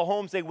 90% of the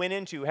homes they went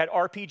into had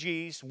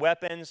RPGs,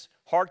 weapons,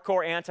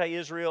 hardcore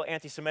anti-Israel,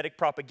 anti-Semitic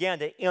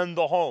propaganda in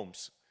the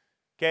homes,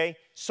 okay?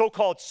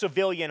 So-called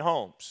civilian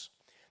homes.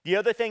 The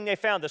other thing they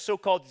found, the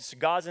so-called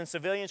Gazan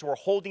civilians were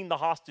holding the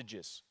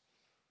hostages.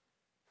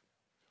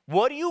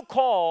 What do you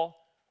call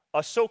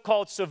a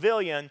so-called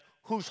civilian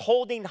who's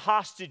holding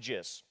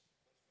hostages?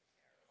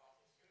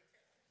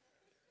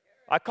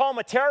 I call him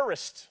a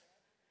terrorist.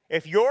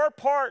 If you're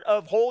part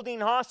of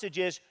holding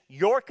hostages,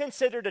 you're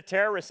considered a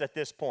terrorist at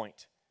this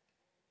point.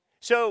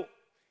 So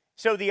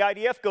the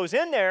IDF goes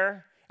in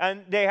there,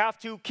 and they have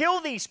to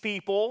kill these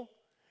people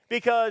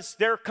because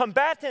they're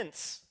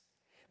combatants.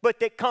 But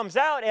that comes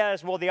out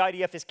as, well, the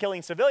IDF is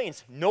killing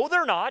civilians. No,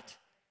 they're not.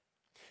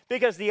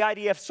 Because the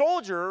IDF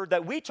soldier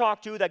that we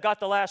talked to that got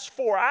the last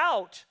 4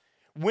 out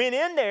went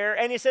in there,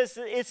 and he says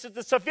it's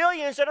the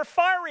civilians that are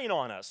firing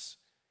on us.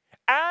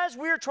 As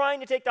we're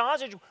trying to take the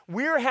hostage,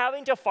 we're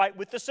having to fight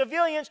with the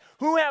civilians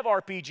who have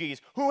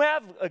RPGs, who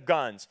have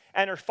guns,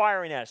 and are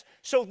firing at us.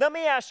 So let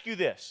me ask you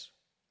this.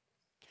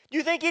 Do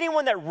you think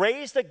anyone that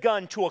raised a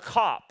gun to a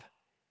cop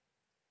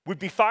would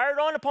be fired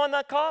on upon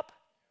that cop?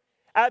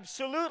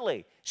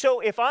 Absolutely.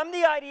 So if I'm the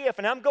IDF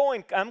and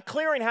I'm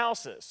clearing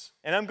houses,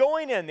 and I'm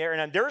going in there,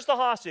 and there's the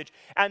hostage,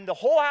 and the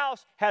whole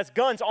house has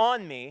guns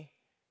on me,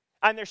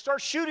 and they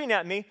start shooting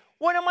at me,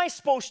 what am I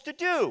supposed to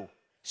do?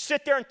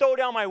 Sit there and throw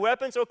down my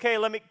weapons? Okay,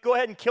 let me go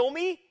ahead and kill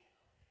me?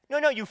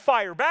 No, you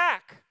fire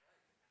back.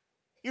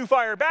 You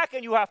fire back,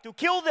 and you have to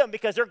kill them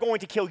because they're going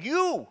to kill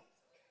you.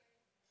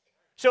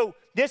 So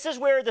this is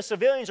where the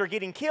civilians are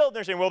getting killed.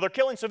 They're saying, well, they're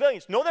killing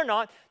civilians. No, they're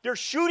not. They're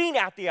shooting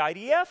at the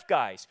IDF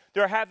guys.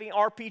 They're having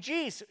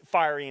RPGs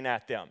firing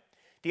at them.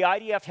 The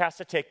IDF has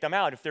to take them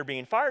out if they're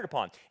being fired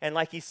upon. And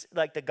like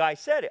the guy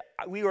said,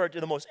 we are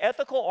the most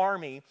ethical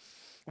army.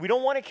 We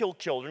don't want to kill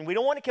children. We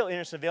don't want to kill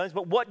innocent civilians.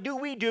 But what do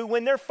we do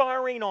when they're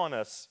firing on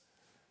us?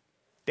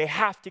 They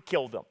have to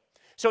kill them.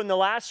 So in the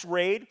last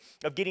raid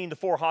of getting the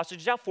 4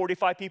 hostages out,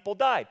 45 people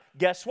died.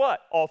 Guess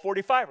what? All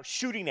 45 are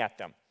shooting at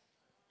them.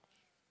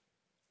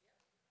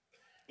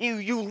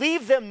 You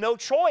leave them no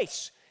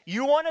choice.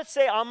 You want to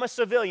say, I'm a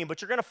civilian,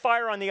 but you're going to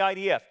fire on the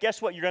IDF.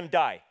 Guess what? You're going to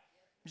die.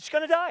 You're just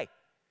going to die.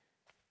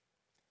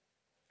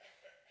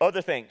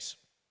 Other things.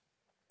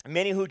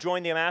 Many who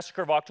joined the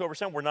massacre of October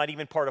 7th were not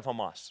even part of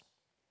Hamas.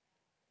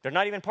 They're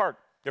not even part.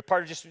 They're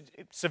part of just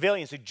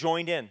civilians who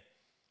joined in.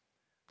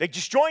 They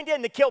just joined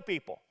in to kill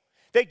people.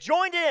 They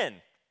joined in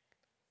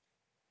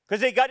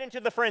because they got into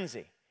the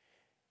frenzy.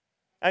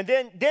 And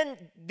then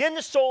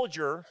the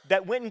soldier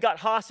that went and got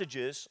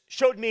hostages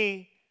showed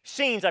me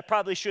scenes I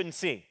probably shouldn't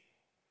see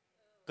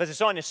because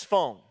it's on his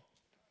phone.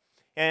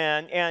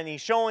 And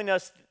he's showing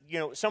us,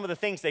 some of the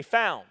things they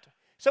found.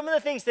 Some of the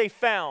things they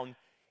found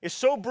is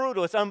so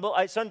brutal,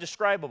 it's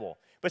undescribable.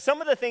 But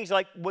some of the things,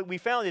 like what we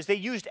found, is they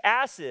used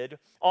acid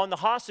on the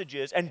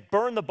hostages and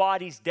burned the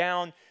bodies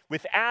down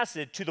with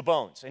acid to the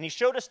bones. And he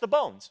showed us the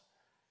bones.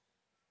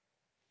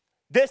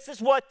 This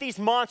is what these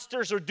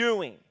monsters are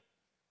doing,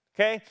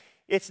 okay?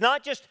 It's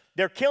not just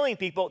they're killing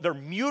people, they're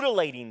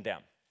mutilating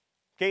them,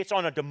 Okay, it's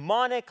on a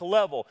demonic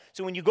level.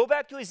 So when you go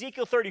back to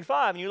Ezekiel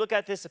 35 and you look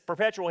at this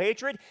perpetual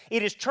hatred,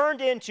 it is turned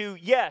into,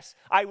 yes,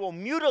 I will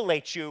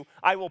mutilate you.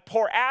 I will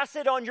pour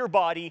acid on your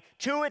body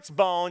to its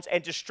bones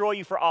and destroy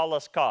you for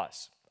Allah's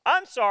cause.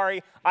 I'm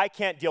sorry, I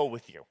can't deal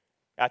with you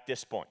at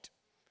this point.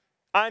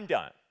 I'm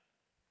done.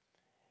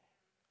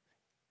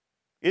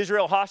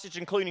 Israel hostage,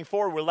 including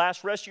 4, were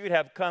last rescued,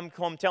 have come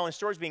home telling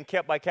stories being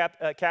kept by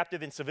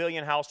captive in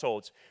civilian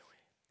households.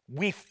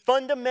 We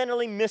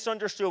fundamentally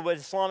misunderstood what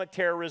Islamic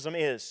terrorism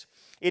is.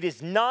 It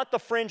is not the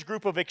fringe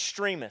group of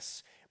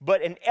extremists,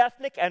 but an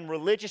ethnic and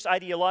religious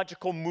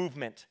ideological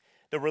movement.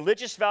 The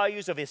religious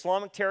values of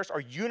Islamic terrorists are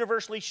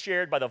universally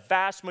shared by the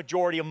vast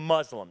majority of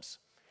Muslims.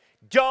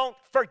 Don't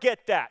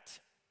forget that.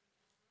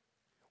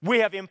 We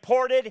have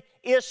imported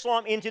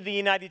Islam into the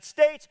United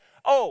States.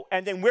 Oh,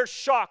 and then we're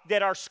shocked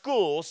that our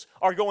schools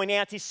are going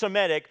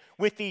anti-Semitic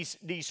with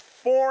these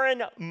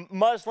foreign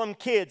Muslim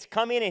kids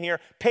coming in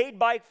here, paid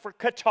by for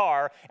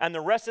Qatar and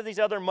the rest of these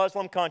other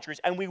Muslim countries,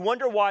 and we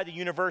wonder why the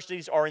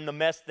universities are in the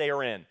mess they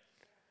are in.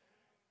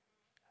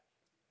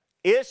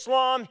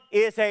 Islam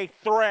is a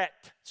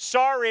threat.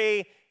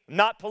 Sorry,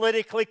 not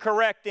politically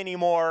correct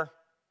anymore.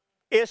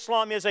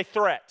 Islam is a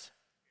threat.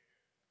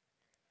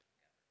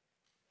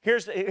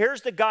 Here's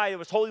the guy that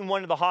was holding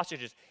one of the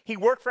hostages. He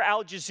worked for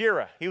Al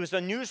Jazeera. He was a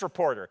news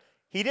reporter.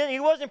 He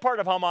wasn't part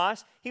of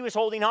Hamas. He was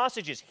holding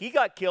hostages. He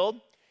got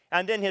killed.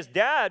 And then his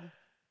dad,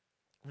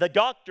 the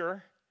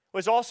doctor,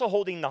 was also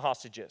holding the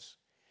hostages.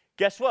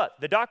 Guess what?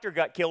 The doctor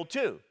got killed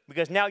too,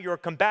 because now you're a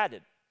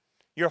combatant.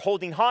 You're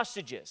holding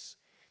hostages.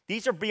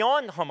 These are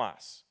beyond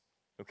Hamas,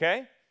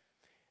 okay?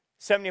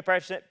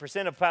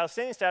 70% of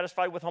Palestinians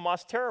satisfied with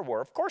Hamas terror war.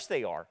 Of course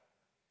they are.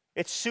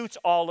 It suits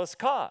Allah's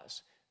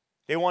cause.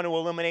 They want to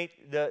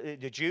eliminate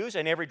the Jews,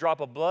 and every drop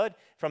of blood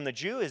from the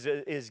Jew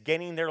is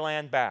gaining their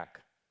land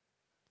back.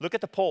 Look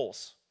at the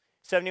polls.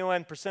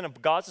 71%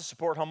 of Gaza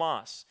support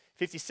Hamas.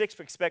 56%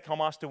 expect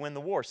Hamas to win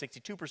the war.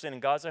 62% in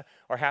Gaza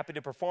are happy with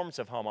the performance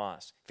of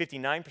Hamas.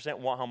 59%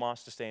 want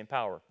Hamas to stay in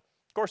power.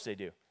 Of course they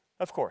do.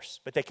 Of course,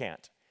 but they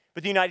can't.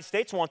 But the United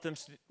States wants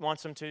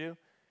them to do.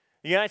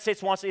 The United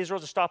States wants Israel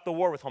to stop the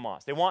war with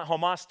Hamas. They want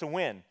Hamas to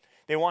win.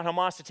 They want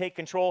Hamas to take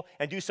control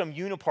and do some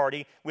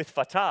uniparty with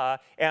Fatah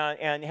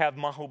and have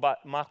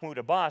Mahmoud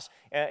Abbas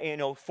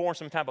form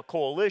some type of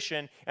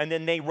coalition, and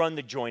then they run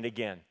the joint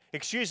again.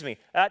 Excuse me,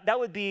 that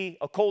would be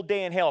a cold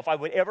day in hell if I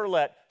would ever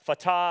let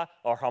Fatah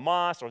or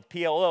Hamas or the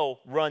PLO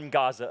run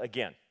Gaza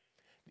again.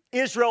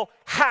 Israel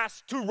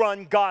has to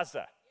run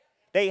Gaza.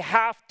 They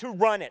have to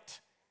run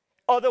it.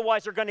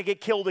 Otherwise, they're going to get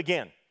killed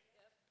again.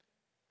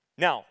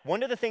 Now,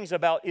 one of the things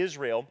about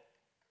Israel,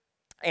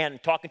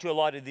 and talking to a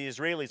lot of the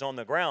Israelis on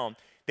the ground,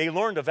 they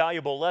learned a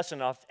valuable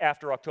lesson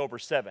after October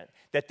 7th,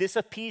 that this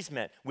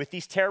appeasement with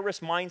these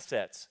terrorist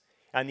mindsets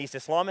and these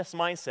Islamist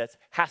mindsets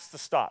has to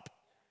stop.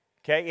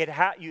 Okay,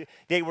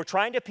 they were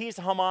trying to appease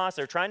Hamas,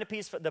 they're trying to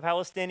appease the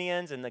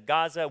Palestinians and the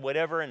Gaza,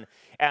 whatever,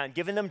 and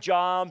giving them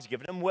jobs,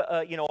 giving them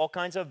all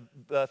kinds of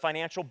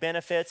financial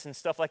benefits and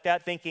stuff like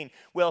that, thinking,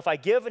 well, if I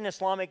give an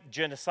Islamic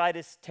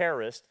genocidist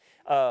terrorist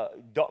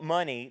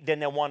money, then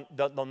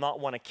they'll not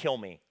want to kill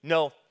me.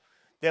 No,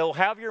 they'll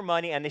have your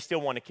money and they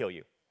still want to kill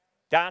you.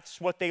 That's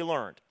what they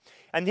learned.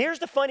 And here's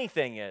the funny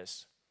thing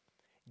is,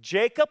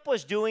 Jacob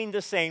was doing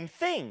the same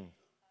thing.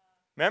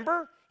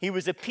 Remember? He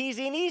was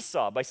appeasing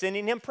Esau by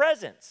sending him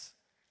presents.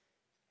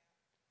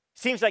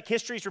 Seems like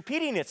history's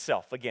repeating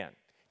itself again.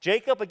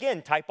 Jacob,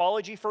 again,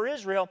 typology for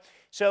Israel.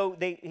 So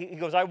he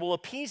goes, I will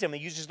appease him.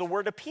 He uses the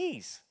word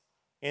appease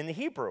in the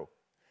Hebrew.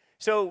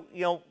 So,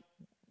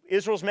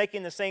 Israel's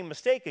making the same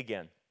mistake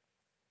again.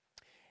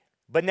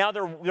 But now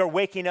they're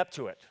waking up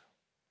to it.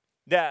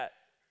 That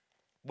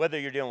whether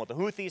you're dealing with the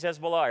Houthis,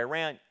 Hezbollah,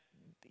 Iran,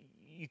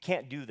 you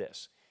can't do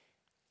this.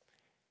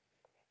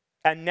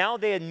 And now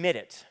they admit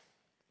it.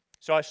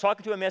 So I was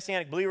talking to a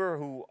Messianic believer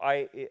who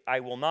I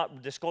will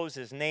not disclose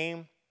his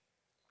name.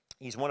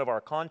 He's one of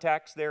our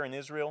contacts there in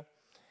Israel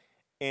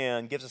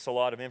and gives us a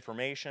lot of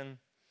information.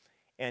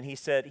 And he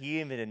said, he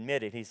even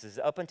admitted, he says,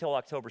 up until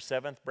October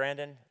 7th,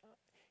 Brandon,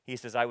 he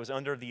says, I was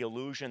under the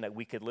illusion that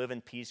we could live in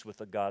peace with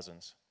the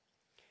Gazans.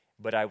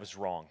 But I was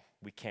wrong.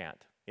 We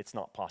can't. It's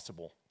not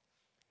possible.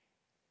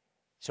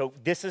 So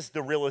this is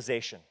the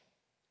realization.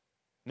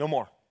 No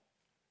more.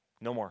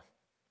 No more.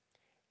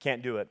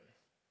 Can't do it.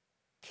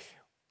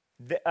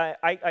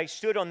 I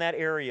stood on that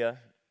area.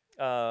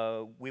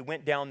 We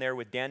went down there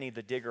with Danny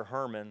the Digger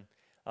Herman,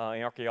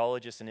 an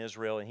archaeologist in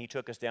Israel, and he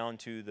took us down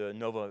to the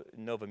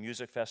Nova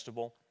Music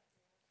Festival.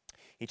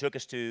 He took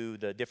us to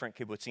the different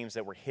kibbutzim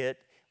that were hit.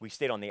 We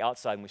stayed on the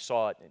outside and we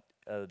saw it,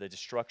 the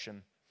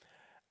destruction.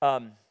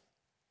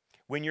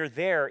 When you're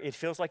there, it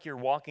feels like you're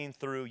walking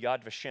through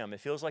Yad Vashem.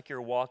 It feels like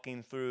you're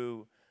walking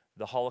through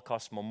the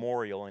Holocaust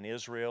Memorial in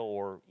Israel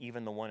or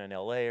even the one in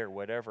LA or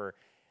whatever.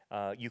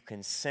 You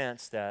can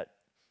sense that,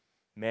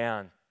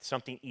 man,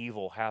 something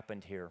evil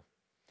happened here.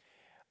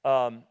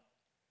 When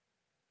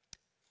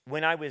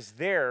I was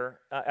there,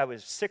 I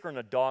was sicker than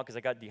a dog because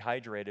I got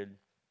dehydrated.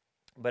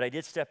 But I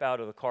did step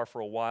out of the car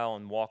for a while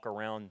and walk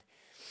around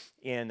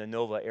in the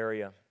Nova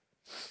area.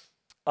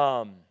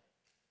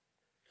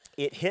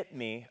 it hit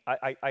me.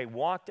 I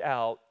walked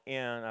out,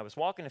 and I was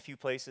walking a few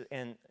places,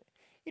 and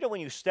you know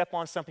when you step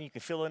on something, you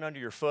can feel it under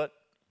your foot?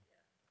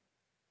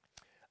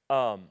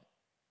 I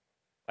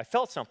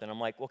felt something. I'm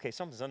like, okay,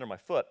 something's under my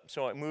foot.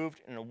 So I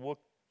moved, and I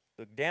looked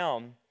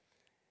down,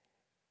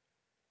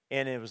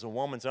 and it was a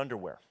woman's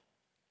underwear.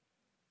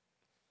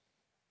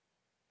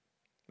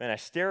 And I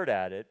stared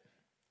at it,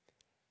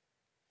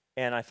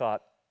 and I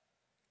thought,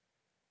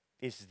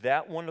 is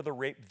that one of the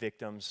rape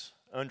victims'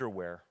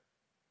 underwear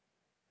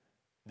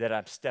that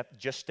I've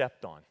just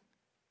stepped on?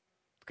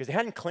 Because they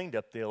hadn't cleaned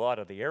up a lot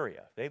of the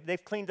area.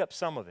 They've cleaned up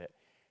some of it.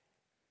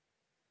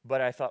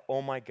 But I thought,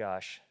 oh my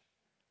gosh,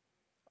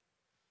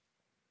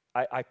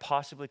 I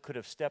possibly could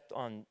have stepped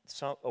on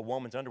a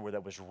woman's underwear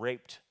that was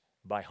raped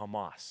by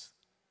Hamas.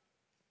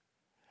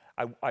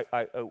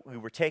 We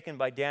were taken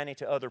by Danny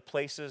to other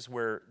places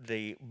where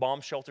the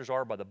bomb shelters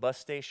are by the bus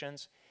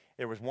stations.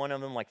 There was one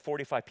of them, like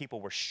 45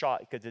 people were shot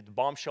because the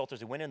bomb shelters,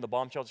 they went into the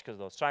bomb shelters because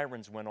the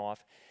sirens went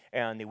off,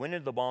 and they went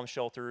into the bomb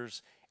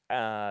shelters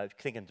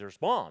thinking there's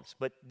bombs.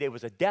 But there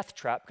was a death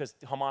trap because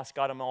Hamas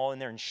got them all in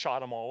there and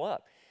shot them all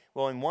up.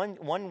 Well, in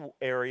one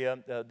area,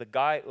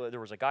 there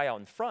was a guy out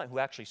in front who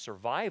actually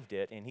survived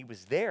it, and he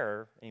was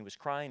there, and he was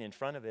crying in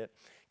front of it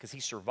because he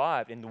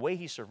survived. And the way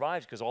he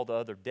survived is because all the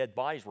other dead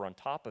bodies were on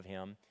top of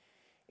him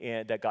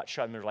and that got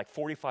shot. And there were like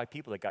 45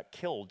 people that got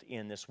killed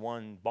in this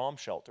one bomb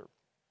shelter.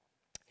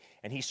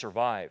 And he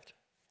survived.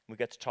 We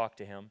got to talk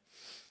to him.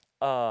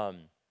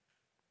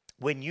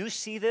 When you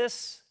see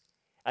this,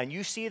 and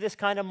you see this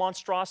kind of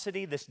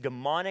monstrosity, this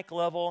demonic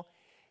level,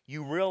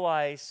 you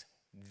realize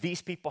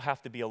these people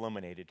have to be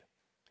eliminated.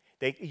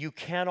 You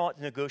cannot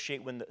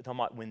negotiate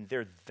when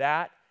they're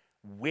that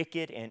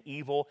wicked and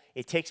evil.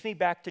 It takes me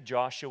back to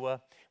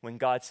Joshua when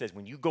God says,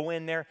 when you go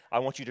in there, I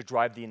want you to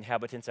drive the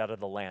inhabitants out of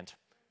the land.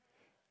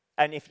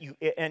 And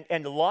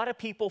a lot of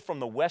people from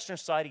the Western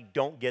society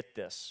don't get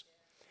this.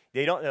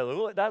 They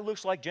don't, that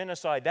looks like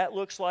genocide. That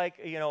looks like,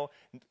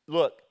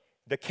 look,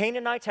 the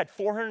Canaanites had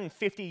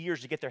 450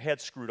 years to get their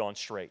heads screwed on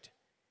straight.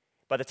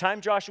 By the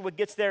time Joshua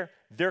gets there,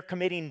 they're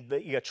committing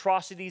the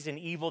atrocities and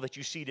evil that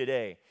you see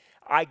today.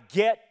 I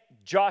get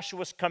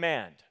Joshua's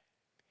command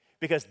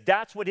because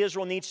that's what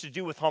Israel needs to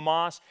do with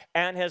Hamas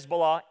and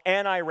Hezbollah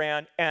and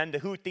Iran and the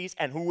Houthis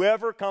and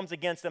whoever comes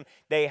against them.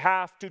 They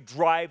have to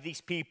drive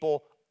these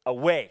people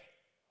away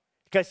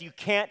because you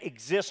can't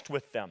exist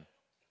with them.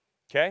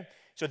 Okay?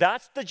 So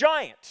that's the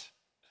giant.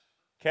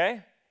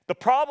 Okay? The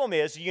problem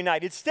is the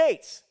United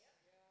States.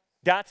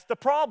 That's the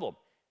problem.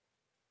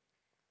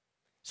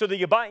 So the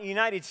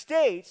United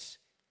States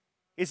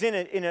is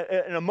in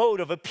a mode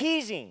of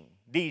appeasing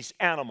these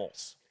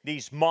animals,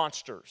 these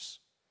monsters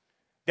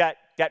that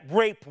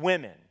rape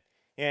women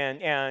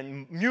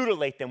and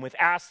mutilate them with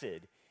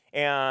acid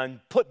and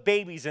put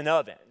babies in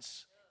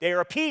ovens. They are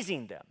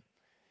appeasing them.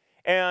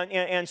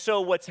 And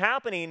so what's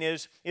happening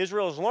is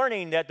Israel is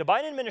learning that the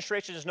Biden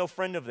administration is no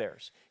friend of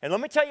theirs. And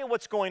let me tell you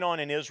what's going on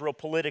in Israel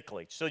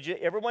politically so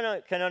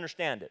everyone can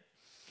understand it.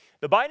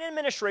 The Biden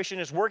administration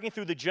is working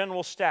through the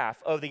general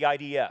staff of the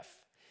IDF.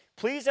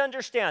 Please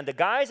understand, the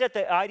guys at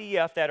the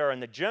IDF that are in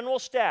the general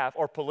staff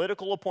are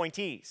political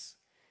appointees.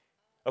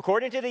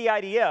 According to the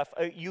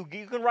IDF, you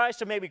can rise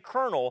to maybe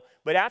colonel,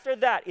 but after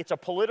that, it's a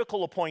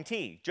political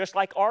appointee, just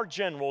like our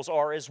generals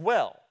are as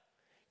well.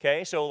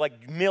 Okay, so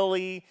like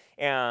Milley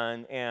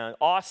and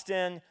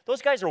Austin,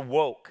 those guys are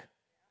woke,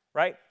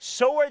 right?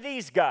 So are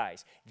these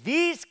guys.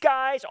 These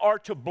guys are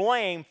to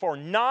blame for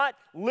not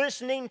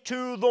listening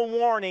to the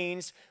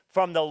warnings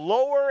from the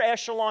lower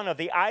echelon of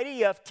the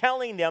IDF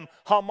telling them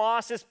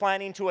Hamas is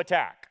planning to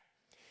attack.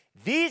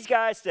 These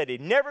guys said it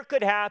never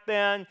could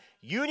happen.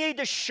 You need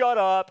to shut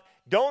up.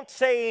 Don't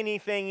say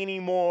anything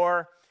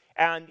anymore.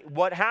 And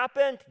what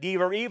happened? They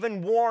were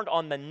even warned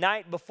on the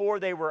night before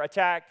they were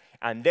attacked,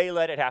 and they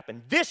let it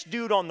happen. This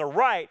dude on the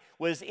right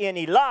was in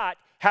Eilat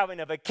having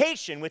a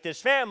vacation with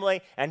his family,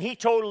 and he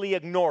totally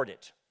ignored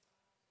it.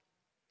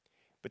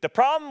 But the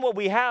problem what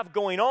we have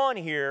going on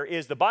here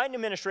is the Biden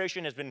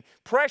administration has been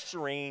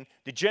pressuring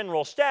the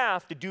general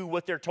staff to do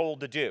what they're told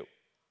to do.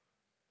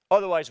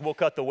 Otherwise, we'll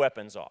cut the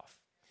weapons off.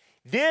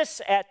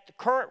 This, at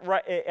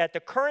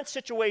the current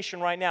situation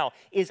right now,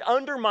 is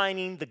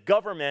undermining the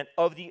government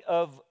of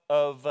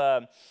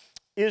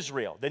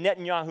Israel, the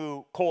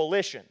Netanyahu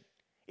coalition.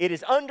 It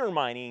is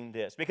undermining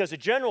this because the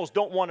generals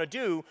don't want to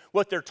do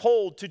what they're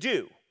told to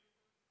do.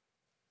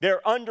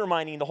 They're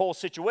undermining the whole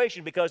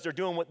situation because they're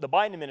doing what the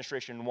Biden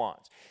administration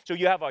wants. So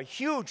you have a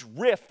huge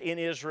rift in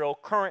Israel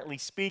currently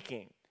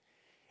speaking.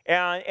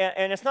 And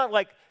it's not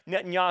like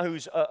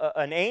Netanyahu's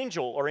an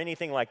angel or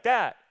anything like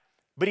that,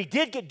 but he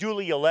did get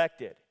duly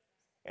elected.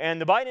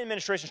 And the Biden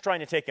administration is trying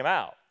to take him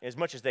out as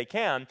much as they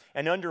can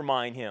and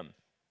undermine him.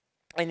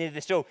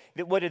 And so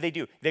what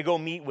do? They go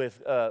meet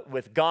with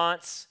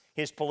Gantz,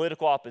 his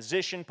political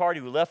opposition party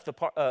who left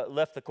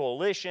the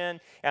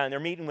coalition, and they're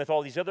meeting with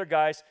all these other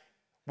guys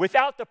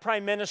without the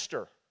prime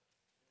minister.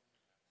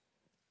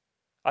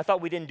 I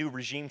thought we didn't do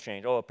regime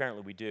change. Oh,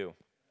 apparently we do.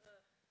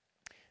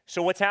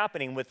 So what's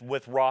happening with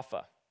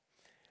Rafah?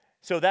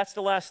 So that's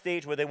the last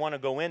stage where they want to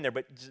go in there.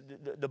 But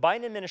the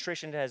Biden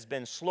administration has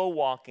been slow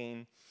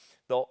walking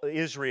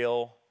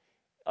Israel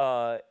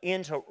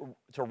into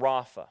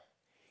Rafah.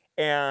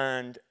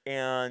 And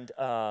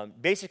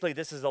basically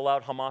this has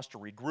allowed Hamas to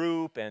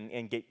regroup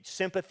and get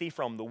sympathy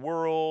from the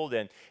world,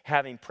 and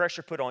having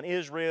pressure put on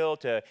Israel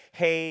to,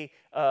 hey,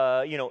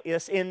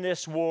 it's in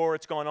this war,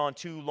 it's gone on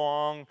too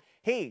long.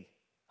 Hey,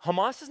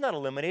 Hamas is not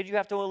eliminated. You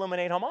have to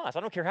eliminate Hamas. I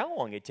don't care how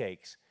long it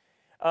takes.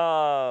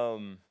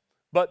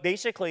 But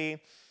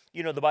basically,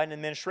 the Biden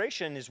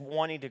administration is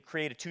wanting to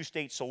create a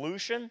two-state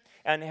solution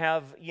and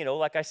have,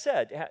 like I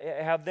said,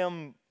 have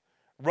them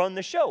run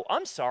the show.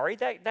 I'm sorry,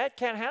 that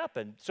can't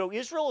happen. So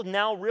Israel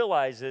now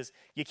realizes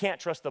you can't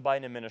trust the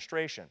Biden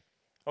administration.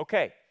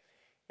 Okay.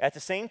 At the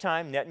same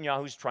time,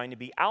 Netanyahu's trying to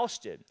be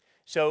ousted.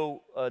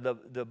 So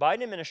the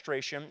Biden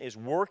administration is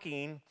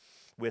working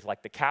with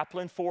like the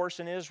Kaplan force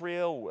in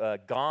Israel,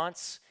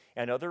 Gantz,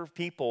 and other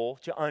people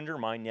to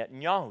undermine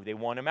Netanyahu. They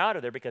want him out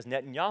of there because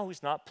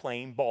Netanyahu's not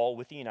playing ball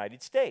with the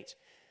United States.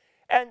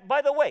 And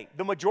by the way,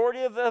 the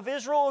majority of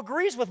Israel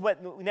agrees with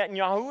what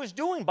Netanyahu is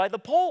doing by the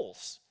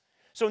polls.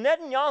 So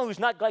Netanyahu's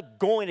not like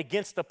going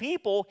against the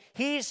people.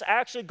 He's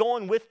actually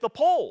going with the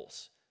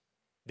polls.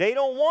 They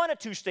don't want a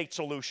two-state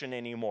solution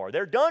anymore.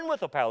 They're done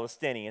with the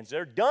Palestinians.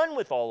 They're done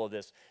with all of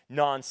this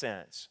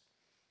nonsense.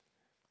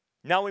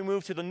 Now we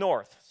move to the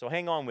north. So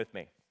hang on with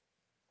me.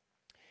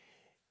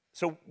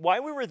 So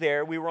while we were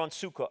there, we were on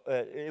Sukkot.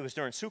 It was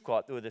during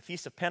Sukkot, the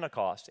Feast of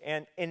Pentecost.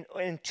 And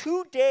in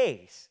 2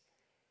 days,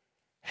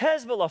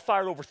 Hezbollah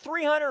fired over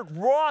 300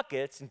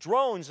 rockets and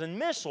drones and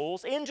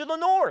missiles into the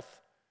north.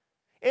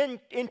 In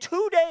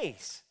 2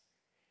 days.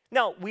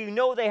 Now, we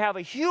know they have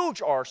a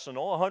huge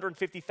arsenal,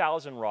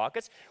 150,000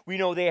 rockets. We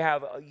know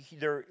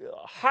they're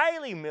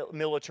highly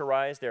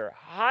militarized. They're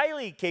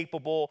highly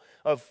capable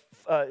of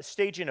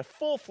staging a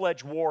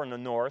full-fledged war in the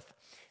north.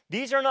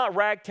 These are not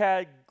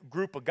ragtag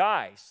group of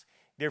guys.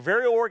 They're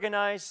very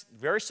organized,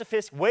 very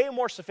way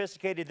more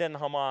sophisticated than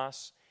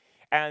Hamas,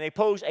 and they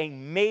pose a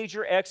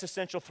major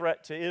existential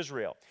threat to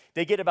Israel.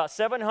 They get about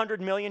 $700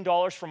 million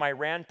from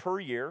Iran per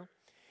year.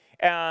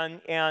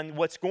 And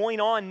what's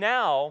going on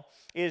now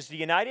is the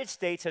United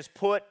States has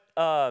put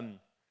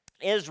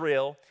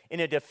Israel in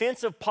a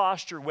defensive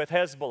posture with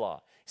Hezbollah,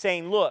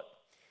 saying, look,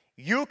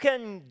 you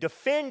can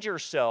defend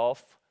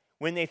yourself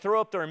when they throw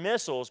up their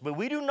missiles, but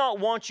we do not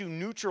want you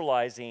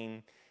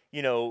neutralizing,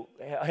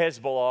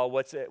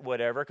 Hezbollah,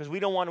 whatever, because we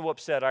don't want to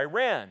upset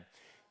Iran.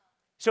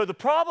 So the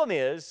problem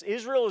is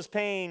Israel is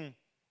paying,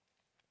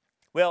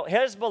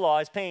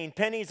 Hezbollah is paying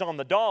pennies on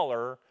the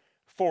dollar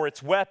for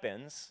its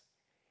weapons,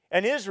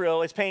 and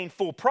Israel is paying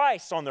full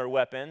price on their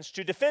weapons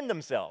to defend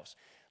themselves.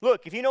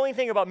 Look, if you know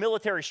anything about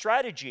military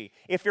strategy,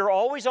 if you're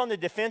always on the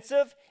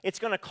defensive, it's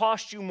going to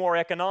cost you more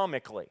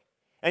economically.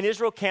 And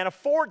Israel can't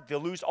afford to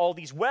lose all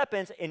these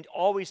weapons and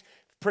always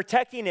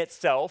protecting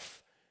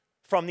itself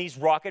from these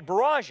rocket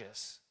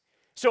barrages.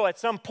 So at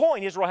some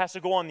point, Israel has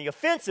to go on the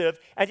offensive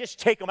and just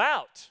take them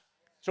out.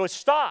 So it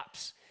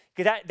stops.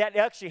 Because that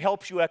actually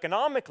helps you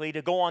economically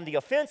to go on the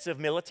offensive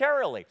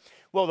militarily.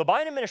 Well, the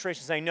Biden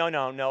administration is saying,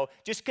 no.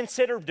 Just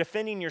consider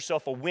defending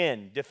yourself a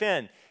win.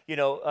 Defend.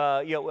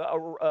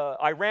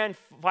 Iran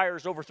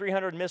fires over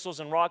 300 missiles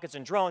and rockets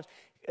and drones.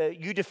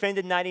 You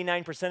defended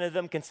 99% of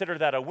them. Consider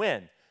that a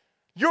win.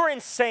 You're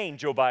insane,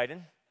 Joe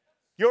Biden.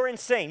 You're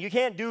insane. You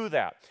can't do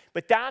that.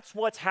 But that's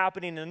what's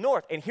happening in the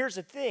north. And here's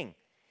the thing.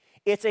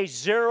 It's a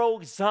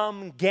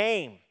zero-sum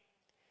game.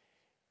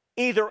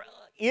 Either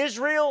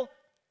Israel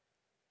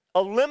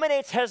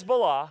eliminates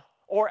Hezbollah,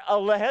 or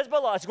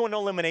Hezbollah is going to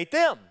eliminate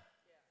them.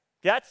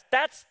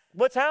 That's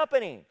what's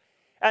happening.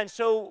 And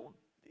so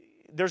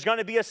there's going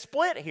to be a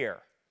split here.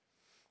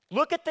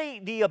 Look at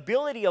the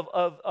ability of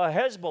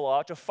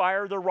Hezbollah to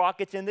fire the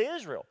rockets into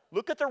Israel.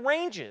 Look at the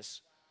ranges.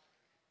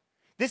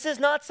 This is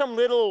not some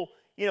little,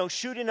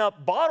 shooting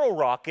up bottle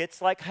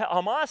rockets like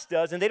Hamas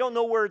does, and they don't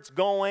know where it's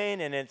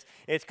going, and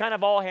it's kind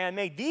of all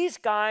handmade. These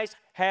guys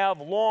have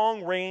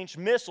long-range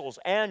missiles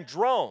and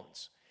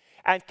drones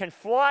and can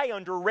fly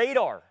under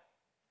radar.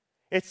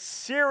 It's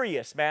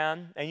serious,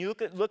 man. And you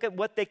look at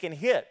what they can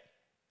hit.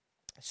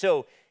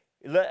 So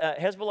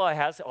Hezbollah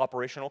has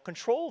operational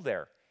control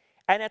there.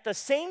 And at the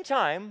same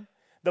time,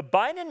 the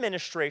Biden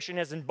administration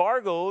has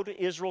embargoed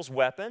Israel's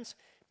weapons,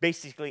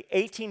 basically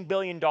 $18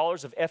 billion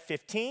of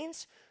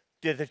F-15s,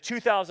 the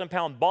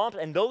 2,000-pound bombs,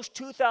 and those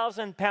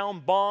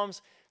 2,000-pound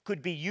bombs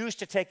could be used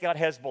to take out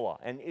Hezbollah.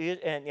 And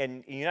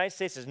the United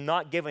States is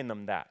not giving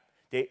them that.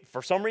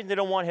 For some reason, they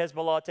don't want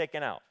Hezbollah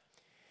taken out.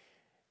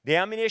 The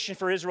ammunition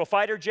for Israel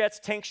fighter jets,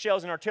 tank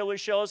shells, and artillery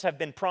shells have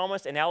been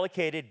promised and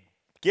allocated,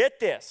 get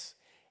this,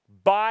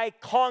 by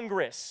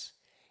Congress.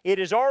 It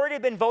has already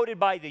been voted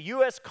by the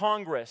U.S.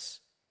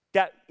 Congress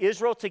that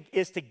Israel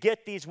is to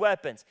get these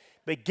weapons.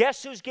 But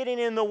guess who's getting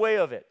in the way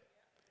of it?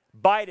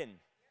 Biden.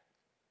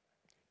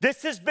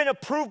 This has been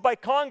approved by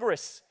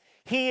Congress.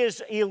 He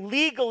is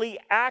illegally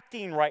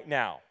acting right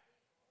now.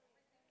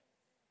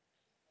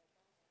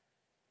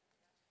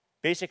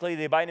 Basically,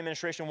 the Biden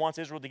administration wants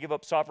Israel to give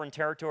up sovereign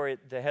territory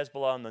to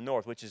Hezbollah in the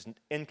north, which is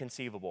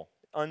inconceivable.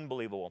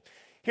 Unbelievable.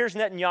 Here's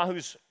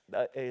Netanyahu's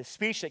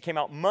speech that came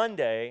out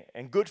Monday,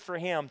 and good for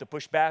him to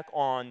push back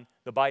on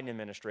the Biden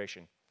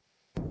administration.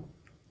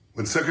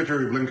 When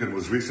Secretary Blinken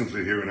was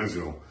recently here in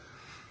Israel,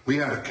 we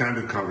had a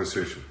candid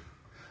conversation.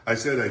 I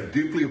said I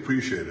deeply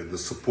appreciated the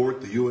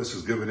support the U.S.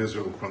 has given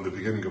Israel from the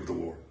beginning of the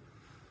war.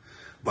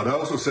 But I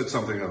also said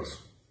something else.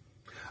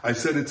 I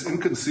said it's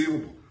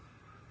inconceivable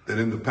that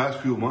in the past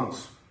few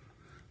months,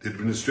 the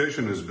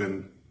administration has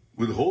been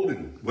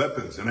withholding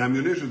weapons and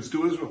ammunition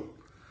to Israel.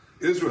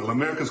 Israel,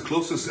 America's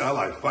closest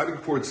ally, fighting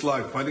for its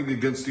life, fighting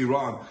against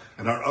Iran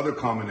and our other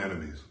common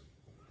enemies.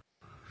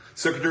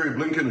 Secretary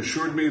Blinken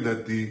assured me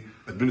that the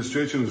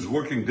administration is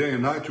working day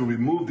and night to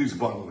remove these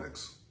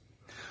bottlenecks.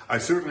 I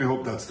certainly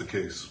hope that's the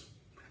case.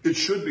 It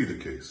should be the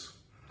case.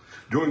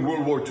 During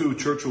World War II,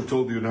 Churchill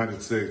told the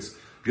United States,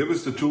 "Give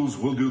us the tools,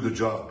 we'll do the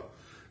job."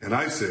 And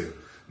I say,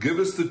 give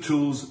us the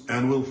tools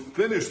and we'll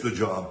finish the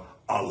job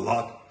a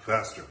lot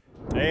faster.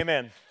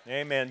 Amen.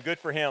 Amen. Good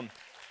for him.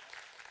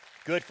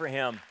 Good for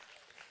him.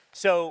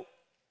 So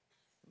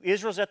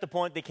Israel's at the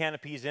point they can't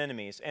appease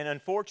enemies. And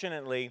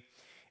unfortunately,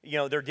 you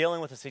know, they're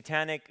dealing with a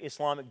satanic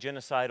Islamic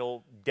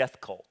genocidal death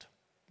cult.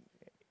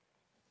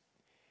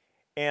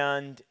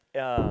 And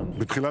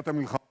let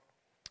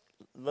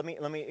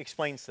me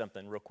explain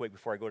something real quick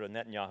before I go to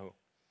Netanyahu.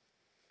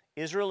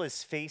 Israel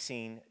is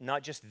facing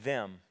not just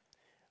them,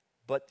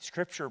 but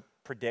Scripture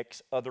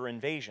predicts other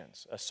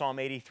invasions, a Psalm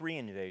 83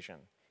 invasion.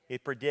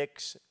 It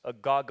predicts a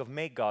Gog of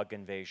Magog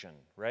invasion,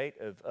 right,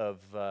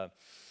 of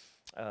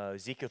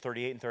Ezekiel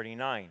 38 and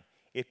 39.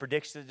 It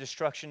predicts the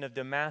destruction of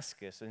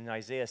Damascus in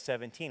Isaiah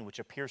 17, which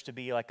appears to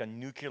be like a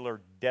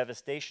nuclear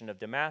devastation of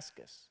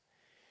Damascus.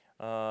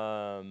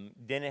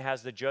 Then it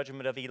has the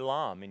judgment of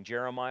Elam in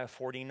Jeremiah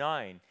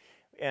 49.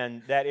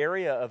 And that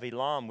area of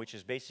Elam, which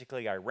is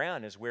basically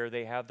Iran, is where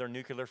they have their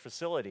nuclear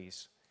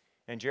facilities.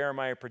 And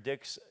Jeremiah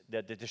predicts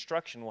that the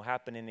destruction will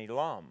happen in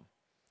Elam.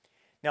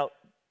 Now,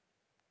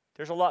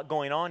 there's a lot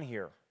going on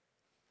here.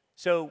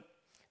 So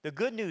the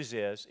good news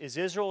is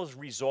Israel is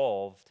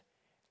resolved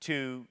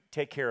to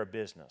take care of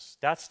business.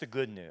 That's the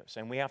good news,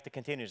 and we have to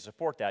continue to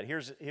support that.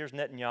 Here's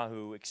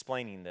Netanyahu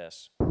explaining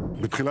this.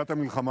 בתחילת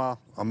המלחמה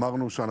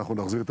אמרנו שאנחנו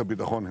נחזיר את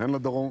הביטחון הן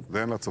לדרום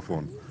והן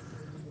לצפון.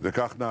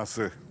 וכך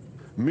נעשה.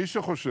 מי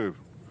שחושב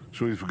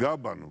שהוא יפגע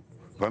בנו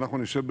ואנחנו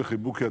נשב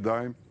בחיבוק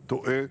ידיים,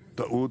 טועה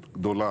טעות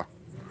גדולה.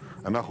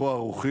 אנחנו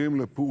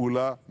ערוכים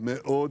לפעולה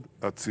מאוד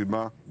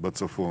עצימה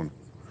בצפון.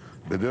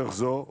 בדרך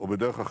זו או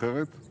בדרך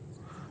אחרת,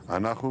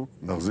 אנחנו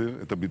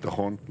נחזיר את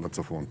הביטחון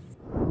לצפון.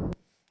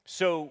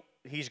 So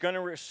he's going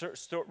to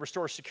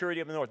restore security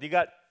up in the north. You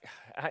got,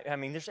 I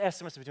mean, there's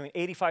estimates of between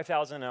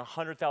 85,000 and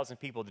 100,000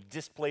 people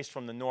displaced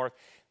from the north,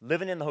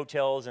 living in the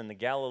hotels in the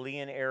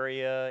Galilean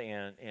area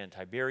and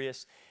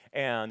Tiberias,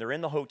 and they're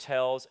in the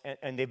hotels,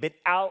 and they've been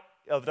out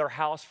of their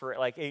house for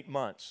like 8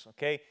 months,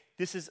 okay?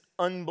 This is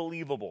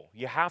unbelievable.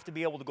 You have to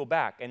be able to go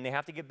back, and they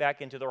have to get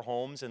back into their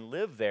homes and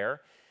live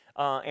there.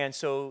 And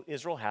so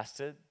Israel has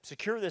to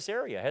secure this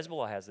area.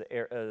 Hezbollah has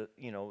the,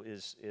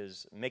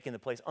 is making the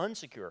place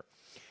unsecure.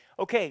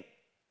 Okay,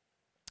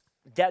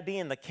 that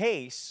being the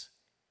case,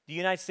 the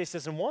United States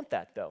doesn't want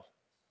that, though.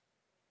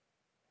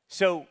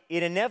 So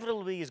it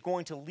inevitably is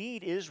going to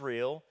lead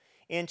Israel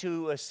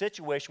into a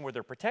situation where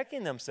they're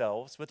protecting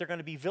themselves, but they're going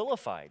to be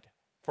vilified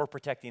for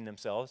protecting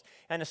themselves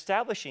and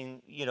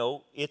establishing,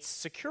 its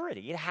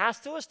security. It has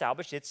to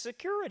establish its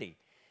security.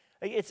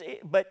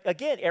 But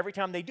again, every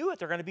time they do it,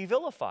 they're going to be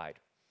vilified.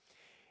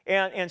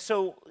 And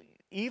so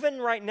even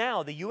right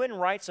now, the UN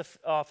Rights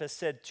Office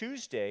said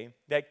Tuesday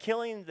that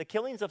the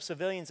killings of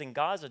civilians in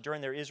Gaza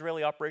during their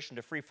Israeli operation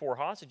to free 4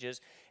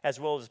 hostages, as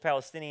well as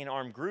Palestinian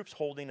armed groups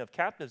holding of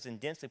captives in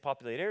densely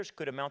populated areas,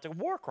 could amount to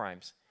war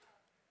crimes.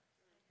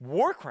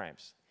 War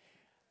crimes.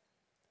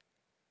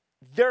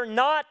 They're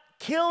not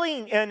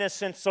killing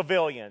innocent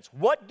civilians.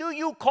 What do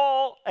you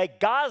call a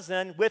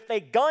Gazan with a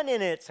gun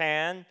in its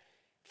hand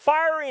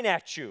firing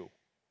at you?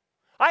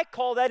 I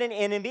call that an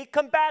enemy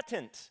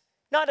combatant,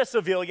 not a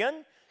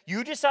civilian.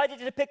 You decided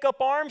to pick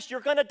up arms, you're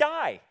going to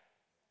die.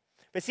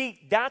 But see,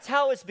 that's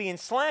how it's being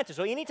slanted.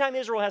 So anytime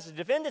Israel has to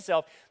defend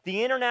itself,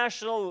 the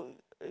International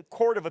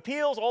Court of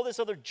Appeals, all this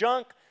other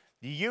junk,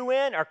 the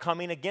UN are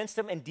coming against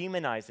them and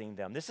demonizing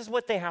them. This is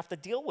what they have to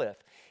deal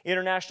with.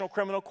 International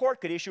Criminal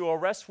Court could issue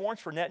arrest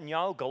warrants for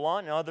Netanyahu,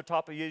 Gallant, and other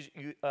top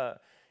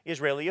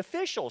Israeli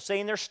officials,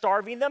 saying they're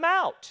starving them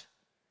out.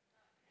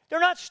 They're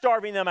not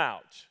starving them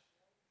out.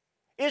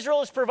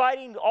 Israel is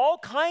providing all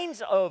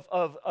kinds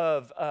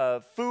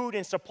of food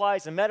and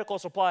supplies and medical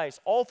supplies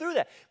all through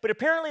that. But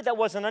apparently that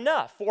wasn't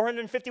enough.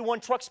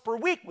 451 trucks per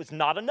week was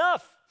not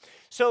enough.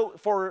 So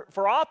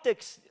for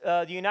optics,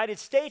 the United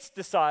States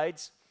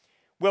decides,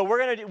 well,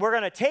 we're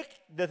going to take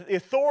the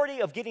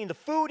authority of getting the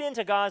food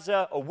into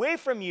Gaza away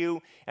from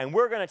you, and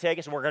we're going to take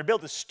it, and we're going to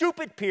build a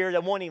stupid pier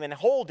that won't even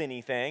hold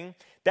anything.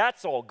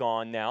 That's all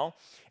gone now.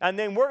 And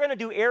then we're going to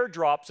do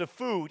airdrops of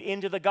food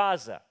into the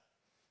Gaza.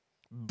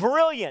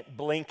 Brilliant,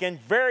 Blinken,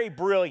 very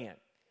brilliant.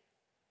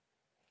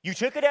 You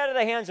took it out of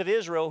the hands of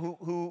Israel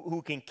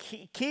who can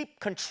keep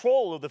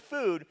control of the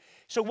food.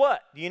 So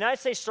what? The United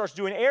States starts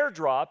doing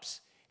airdrops.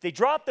 They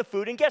drop the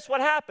food, and guess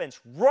what happens?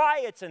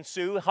 Riots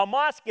ensue.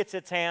 Hamas gets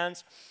its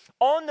hands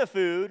on the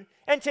food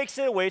and takes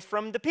it away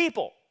from the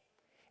people.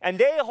 And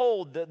they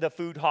hold the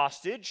food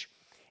hostage,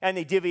 and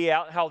they divvy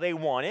out how they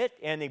want it,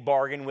 and they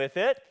bargain with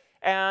it.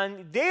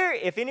 And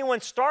if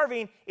anyone's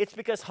starving, it's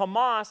because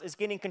Hamas is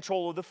getting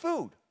control of the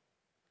food.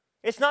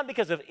 It's not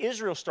because of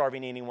Israel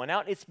starving anyone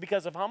out. It's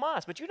because of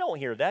Hamas. But you don't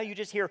hear that. You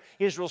just hear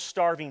Israel's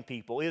starving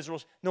people.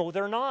 No,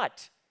 they're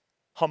not.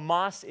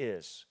 Hamas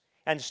is.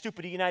 And the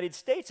stupid United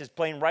States is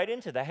playing right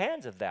into the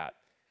hands of that.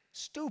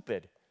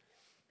 Stupid.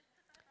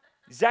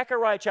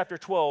 Zechariah chapter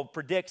 12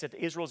 predicts that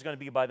Israel is going to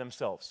be by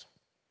themselves.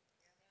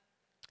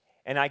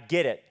 And I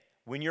get it.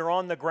 When you're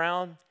on the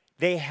ground,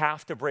 they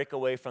have to break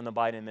away from the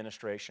Biden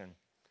administration.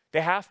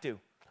 They have to.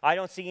 I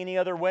don't see any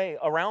other way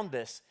around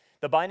this.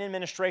 The Biden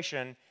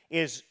administration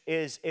is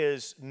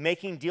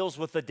making deals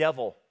with the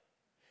devil.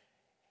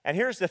 And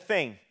here's the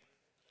thing.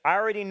 I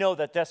already know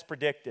that that's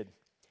predicted.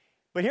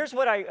 But here's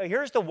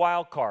the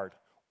wild card.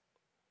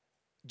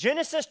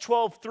 Genesis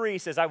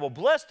 12:3 says, I will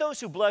bless those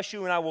who bless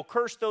you, and I will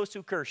curse those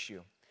who curse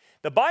you.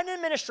 The Biden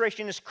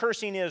administration is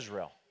cursing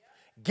Israel.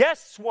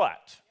 Guess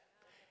what?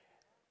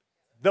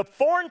 The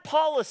foreign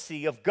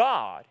policy of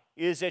God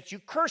is that you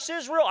curse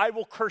Israel, I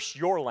will curse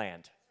your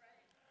land.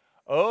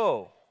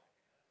 Oh,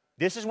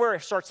 this is where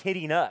it starts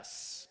hitting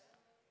us.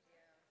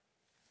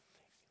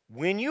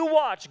 When you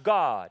watch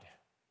God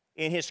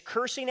in his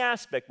cursing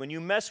aspect, when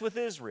you mess with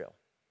Israel,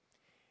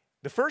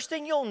 the first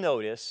thing you'll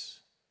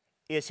notice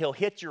is he'll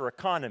hit your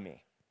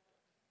economy.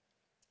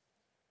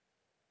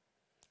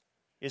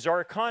 Is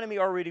our economy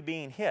already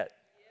being hit?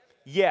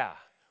 Yeah.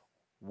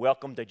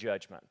 Welcome to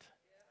judgment.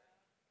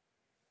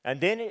 And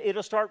then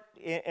it'll start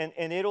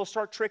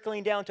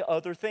trickling down to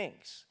other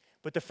things.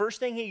 But the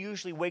first thing he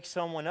usually wakes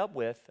someone up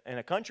with, and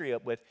a country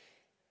up with,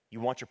 you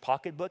want your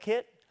pocketbook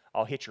hit?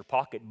 I'll hit your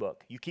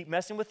pocketbook. You keep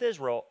messing with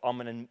Israel, I'm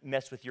going to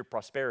mess with your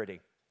prosperity.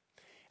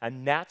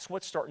 And that's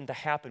what's starting to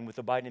happen with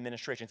the Biden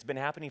administration. It's been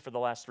happening for the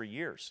last 3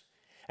 years.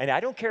 And I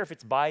don't care if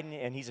it's Biden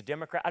and he's a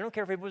Democrat. I don't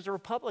care if it was a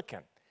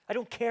Republican. I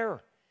don't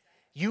care.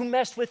 You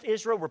mess with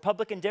Israel,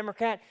 Republican,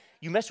 Democrat,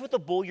 you mess with the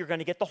bull, you're going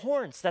to get the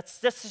horns. That's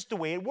just the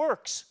way it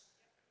works.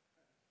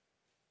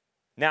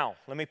 Now,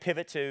 let me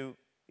pivot to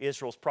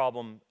Israel's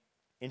problem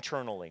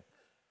internally.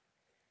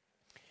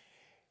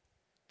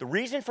 The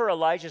reason for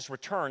Elijah's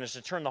return is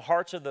to turn the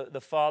hearts of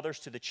the fathers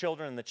to the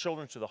children and the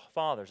children to the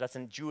fathers. That's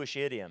a Jewish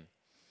idiom.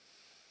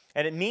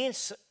 And it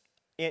means,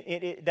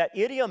 that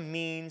idiom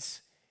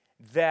means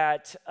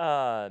that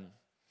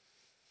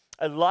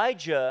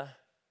Elijah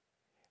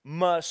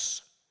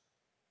must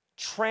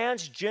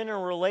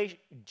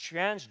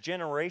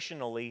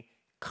transgenerationally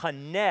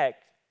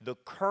connect the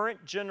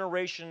current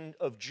generation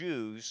of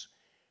Jews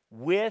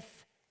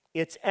with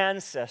its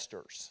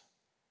ancestors.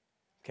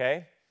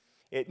 Okay?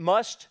 It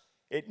must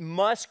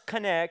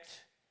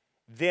connect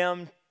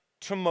them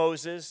to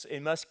Moses.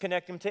 It must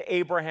connect them to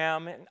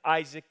Abraham and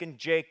Isaac and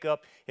Jacob.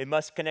 It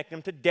must connect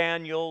them to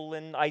Daniel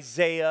and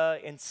Isaiah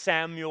and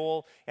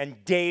Samuel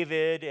and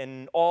David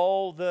and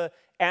all the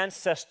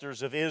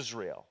ancestors of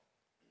Israel.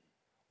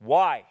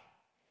 Why?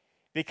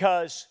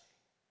 Because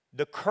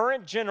the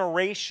current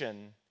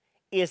generation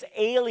is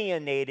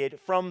alienated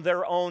from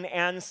their own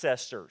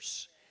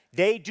ancestors.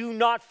 They do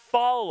not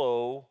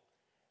follow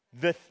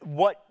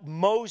what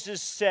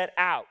Moses set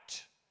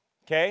out.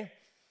 Okay?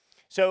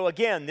 So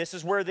again, this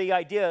is where the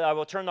idea, I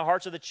will turn the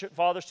hearts of the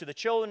fathers to the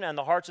children and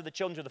the hearts of the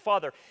children to the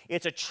father.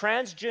 It's a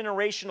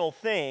transgenerational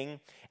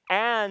thing,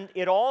 and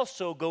it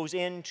also goes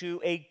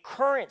into a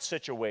current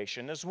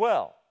situation as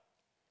well.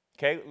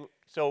 Okay?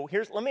 So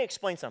let me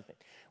explain something.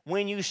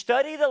 When you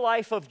study the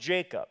life of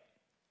Jacob,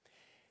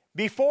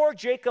 before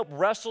Jacob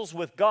wrestles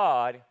with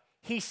God,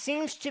 he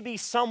seems to be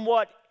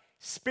somewhat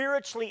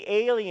spiritually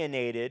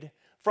alienated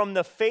from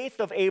the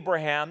faith of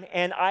Abraham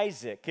and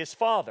Isaac, his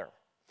father.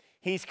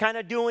 He's kind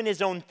of doing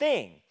his own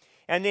thing.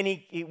 And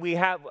then we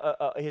have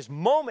his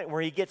moment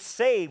where he gets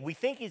saved. We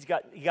think he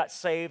got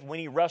saved when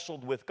he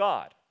wrestled with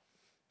God.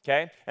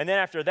 Okay? And then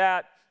after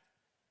that,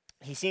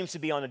 he seems to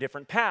be on a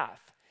different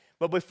path.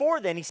 But before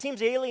then, he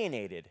seems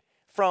alienated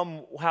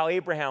from how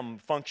Abraham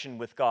functioned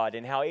with God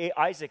and how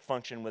Isaac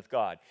functioned with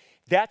God.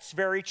 That's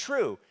very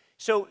true.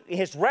 So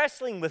his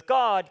wrestling with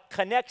God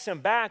connects him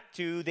back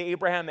to the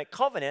Abrahamic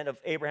covenant of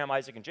Abraham,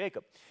 Isaac, and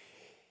Jacob.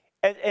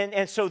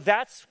 And so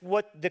that's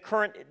what the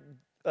current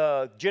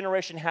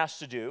generation has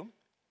to do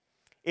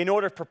in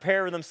order to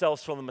prepare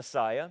themselves for the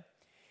Messiah.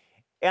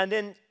 And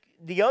then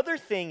the other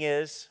thing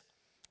is,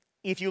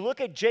 if you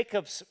look at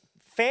Jacob's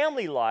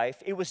family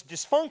life, it was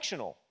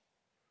dysfunctional.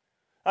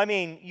 I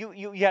mean,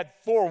 you had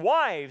 4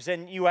 wives,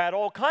 and you had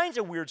all kinds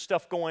of weird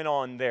stuff going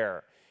on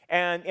there.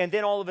 And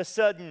then all of a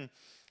sudden,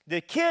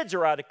 the kids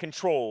are out of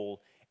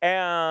control.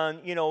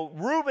 And,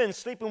 Reuben's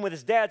sleeping with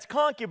his dad's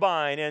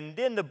concubine. And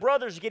then the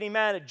brothers are getting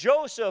mad at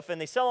Joseph,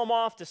 and they sell him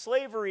off to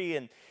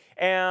slavery.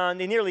 and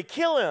they nearly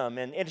kill him,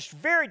 and it's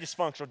very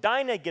dysfunctional.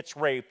 Dinah gets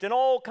raped and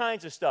all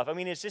kinds of stuff. I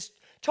mean, it's just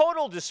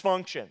total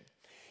dysfunction.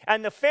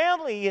 And the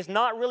family is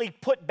not really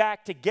put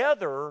back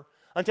together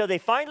until they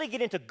finally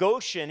get into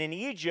Goshen in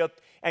Egypt,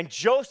 and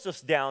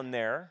Joseph's down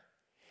there.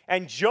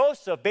 And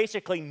Joseph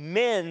basically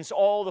mends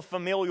all the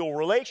familial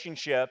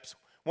relationships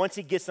once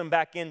he gets them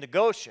back into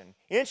Goshen.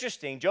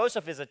 Interesting,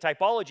 Joseph is a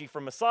typology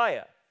for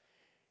Messiah.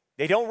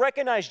 They don't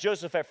recognize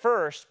Joseph at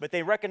first, but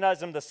they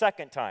recognize him the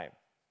second time.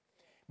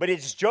 But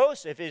it's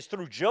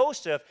through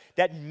Joseph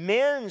that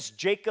mends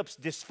Jacob's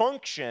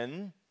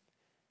dysfunction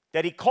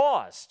that he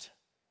caused.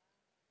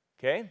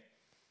 Okay?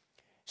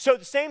 So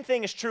the same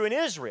thing is true in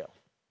Israel.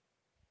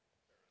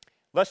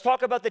 Let's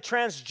talk about the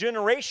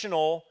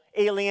transgenerational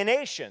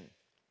alienation.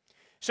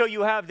 So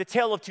you have the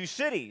tale of two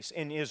cities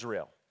in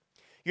Israel.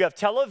 You have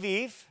Tel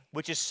Aviv,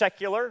 which is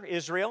secular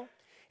Israel,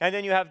 and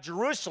then you have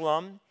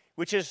Jerusalem,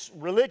 which is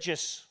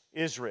religious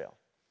Israel.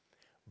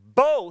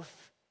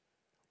 Both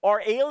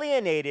are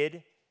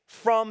alienated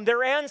from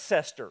their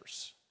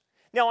ancestors.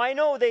 Now, I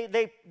know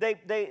they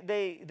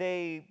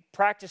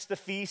practice the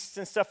feasts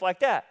and stuff like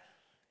that.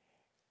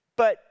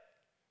 But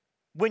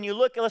when you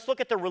look, let's look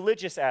at the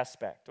religious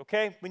aspect,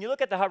 okay? When you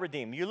look at the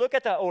Haredim, you look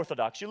at the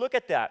Orthodox, you look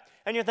at that,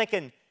 and you're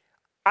thinking,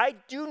 I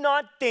do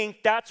not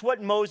think that's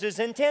what Moses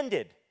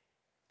intended.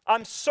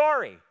 I'm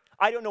sorry.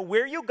 I don't know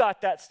where you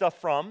got that stuff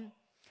from.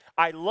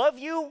 I love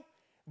you,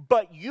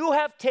 but you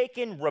have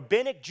taken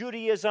rabbinic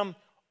Judaism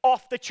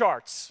off the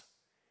charts.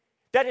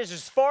 That is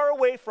as far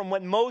away from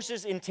what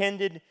Moses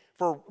intended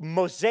for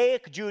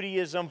Mosaic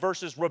Judaism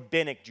versus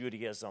rabbinic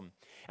Judaism.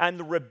 And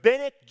the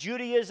rabbinic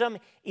Judaism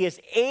is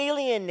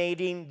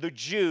alienating the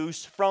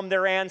Jews from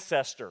their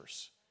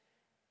ancestors.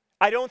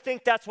 I don't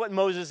think that's what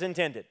Moses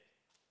intended.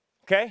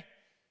 Okay?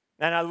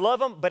 And I love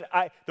them, but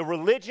the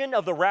religion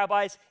of the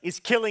rabbis is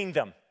killing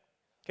them.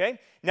 Okay?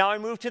 Now I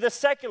move to the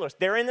secularists.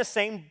 They're in the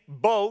same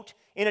boat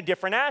in a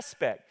different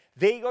aspect.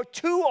 They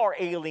too are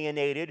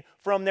alienated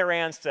from their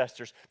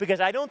ancestors, because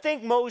I don't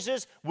think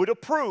Moses would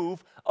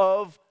approve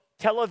of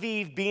Tel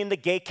Aviv being the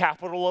gay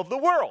capital of the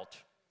world.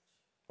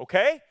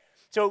 Okay?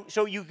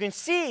 So you can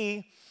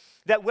see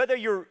that whether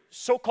you're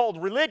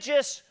so-called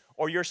religious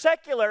or you're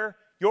secular,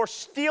 you're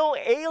still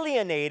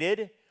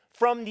alienated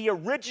from the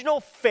original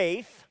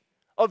faith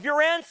of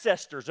your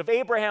ancestors, of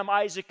Abraham,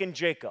 Isaac, and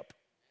Jacob.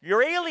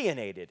 You're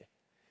alienated.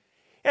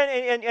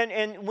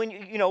 And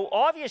when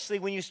obviously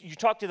when you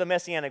talk to the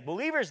Messianic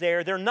believers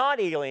there, they're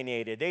not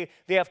alienated.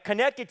 They have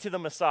connected to the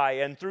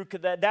Messiah, and through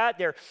that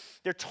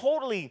they're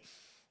totally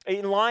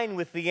in line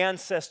with the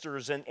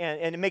ancestors, and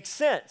it makes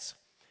sense.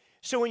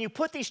 So when you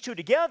put these two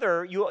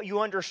together, you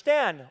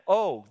understand,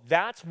 oh,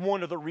 that's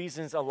one of the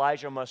reasons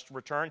Elijah must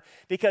return,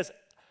 because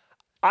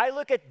I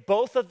look at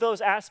both of those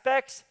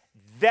aspects,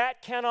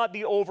 that cannot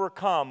be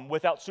overcome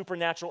without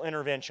supernatural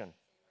intervention.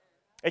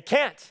 It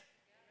can't.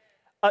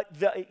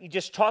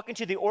 Just talking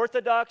to the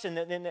Orthodox, and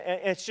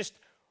it's just,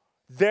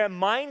 their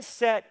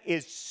mindset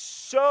is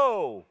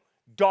so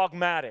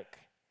dogmatic.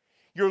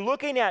 You're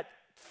looking at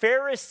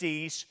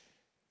Pharisees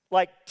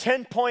like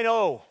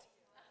 10.0.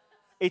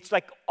 It's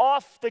like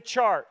off the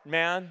chart,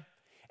 man.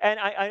 And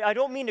I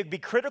don't mean to be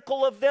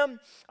critical of them.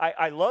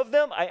 I love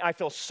them. I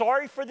feel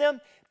sorry for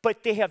them.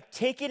 But they have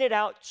taken it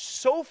out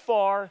so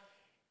far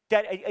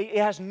that it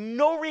has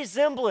no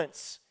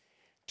resemblance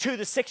to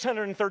the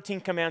 613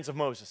 commands of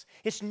Moses.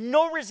 It's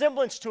no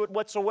resemblance to it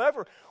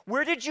whatsoever.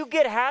 Where did you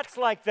get hats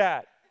like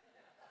that?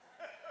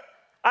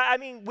 I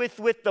mean,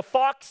 with the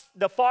fox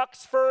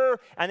fur,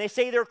 and they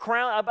say they're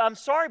crown. I'm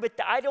sorry, but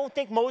I don't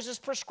think Moses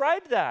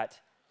prescribed that.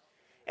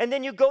 And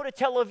then you go to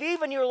Tel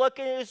Aviv, and you're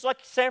looking, it's like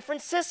San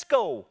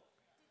Francisco.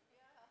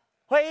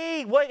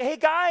 Hey, hey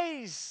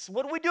guys,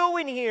 what are we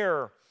doing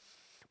here?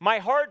 My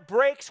heart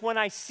breaks when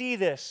I see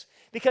this,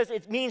 because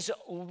it means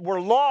we're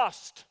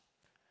lost.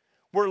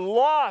 We're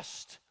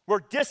lost. We're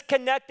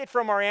disconnected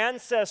from our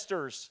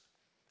ancestors,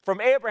 from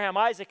Abraham,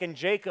 Isaac, and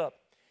Jacob.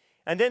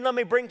 And then let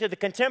me bring to the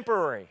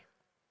contemporary.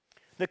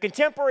 The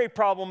contemporary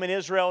problem in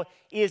Israel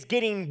is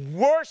getting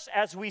worse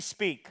as we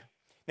speak.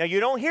 Now, you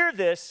don't hear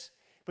this,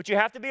 but you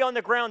have to be on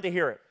the ground to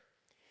hear it.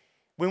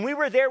 When we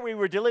were there, we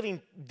were delivering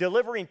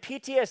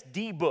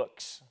PTSD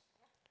books,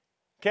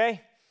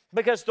 okay?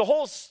 Because the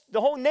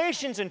whole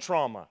nation's in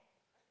trauma.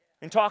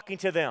 And talking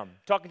to them,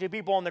 talking to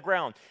people on the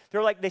ground,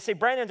 they say,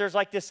 Brandon, there's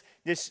like this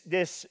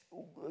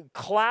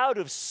cloud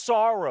of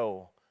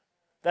sorrow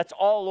that's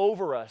all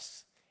over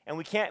us, and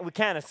we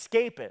can't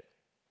escape it.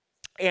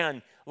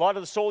 And a lot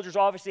of the soldiers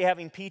obviously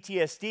having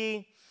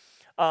PTSD.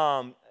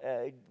 I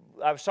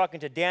was talking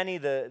to Danny,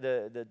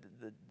 the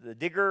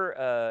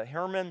digger,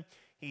 Herman.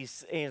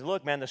 He's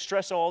look, man, the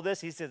stress of all this.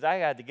 He says, I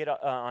had to get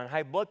on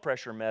high blood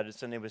pressure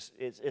medicine.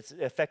 It's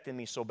affecting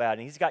me so bad.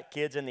 And he's got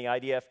kids in the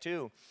IDF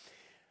too.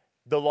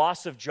 The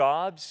loss of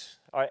jobs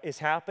is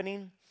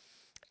happening,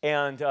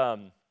 and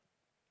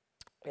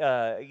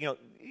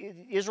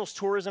Israel's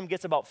tourism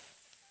gets about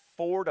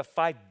 $4 to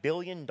 $5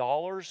 billion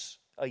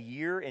a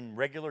year in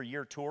regular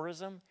year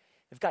tourism.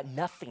 They've got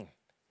nothing.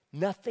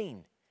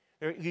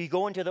 You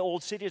go into the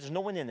old city, there's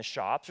no one in the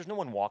shops. There's no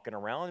one walking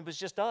around. It was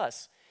just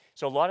us.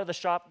 So a lot of the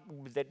shop,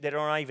 they're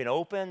not even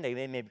open.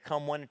 They may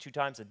come 1 or 2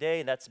 times a day.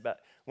 And that's about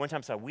 1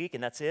 time a week,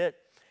 and that's it.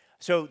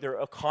 So their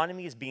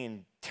economy is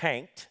being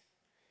tanked,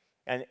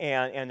 and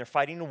they're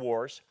fighting the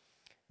wars.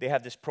 They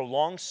have this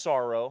prolonged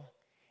sorrow.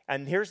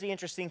 And here's the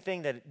interesting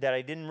thing that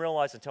I didn't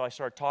realize until I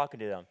started talking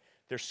to them.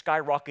 They're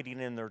skyrocketing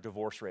in their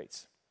divorce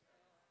rates,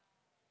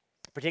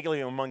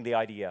 particularly among the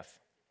IDF.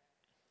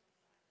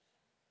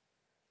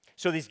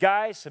 So these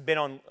guys have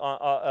been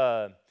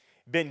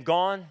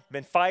gone,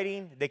 been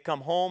fighting. They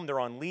come home, they're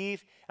on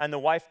leave, and the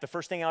wife, the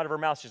first thing out of her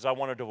mouth is, "I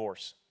want a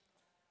divorce."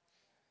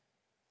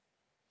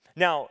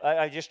 Now,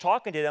 I just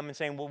talking to them and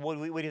saying, "Well, what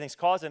do you think's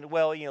causing it?"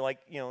 Well,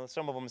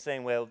 some of them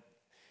saying, well,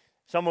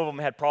 some of them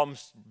had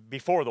problems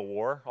before the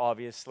war,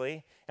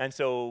 obviously, and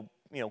so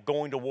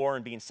going to war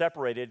and being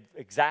separated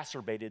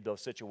exacerbated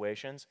those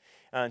situations.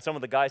 And some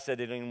of the guys said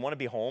they didn't even want to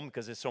be home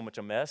because it's so much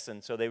a mess,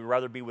 and so they would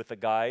rather be with the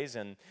guys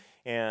and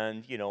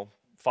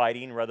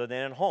fighting rather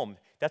than at home.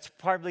 That's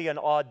probably an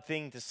odd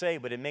thing to say,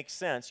 but it makes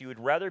sense. You would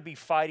rather be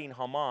fighting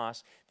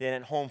Hamas than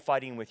at home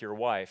fighting with your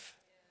wife.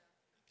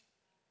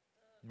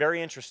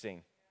 Very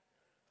interesting.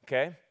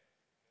 Okay?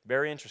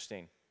 Very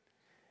interesting.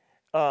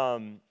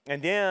 And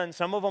then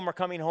some of them are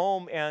coming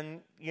home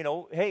and,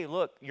 hey,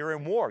 look, you're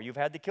in war. You've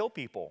had to kill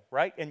people,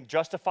 right? And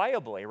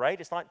justifiably, right?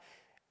 It's not,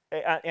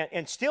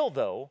 and still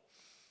though,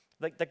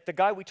 like the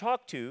guy we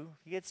talked to,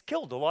 he gets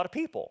killed a lot of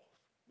people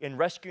in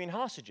rescuing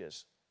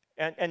hostages.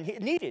 And he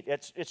needed,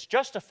 it's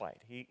justified.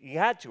 He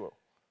had to,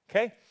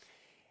 okay?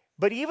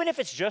 But even if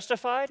it's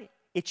justified,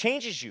 it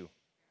changes you.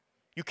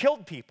 You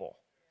killed people.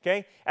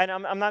 Okay, and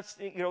I'm not,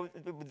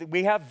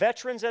 we have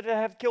veterans that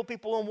have killed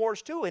people in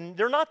wars too, and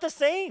they're not the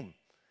same.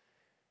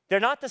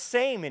 They're not the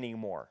same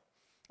anymore.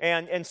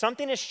 And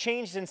something has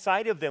changed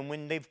inside of them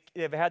when they've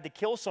had to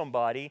kill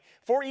somebody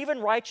for even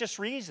righteous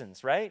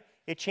reasons, right?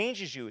 It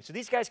changes you. So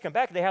these guys come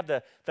back, they have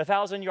the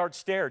 1,000-yard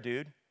stare,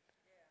 dude.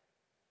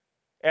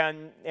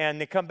 And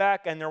they come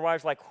back and their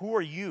wife's like, "Who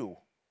are you?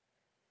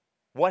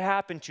 What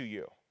happened to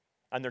you?"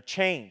 And they're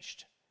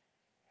changed.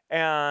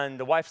 And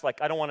the wife's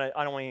like, I don't want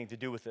anything to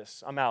do with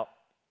this. I'm out.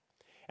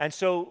 And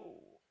so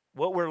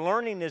what we're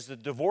learning is the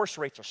divorce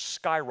rates are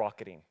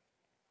skyrocketing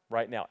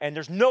right now. And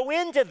there's no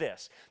end to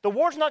this. The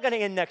war's not going to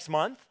end next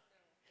month.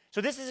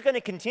 So this is going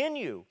to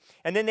continue.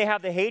 And then they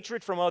have the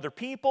hatred from other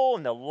people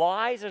and the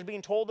lies that are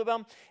being told of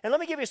them. And let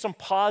me give you some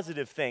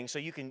positive things so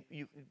you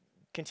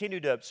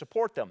continue to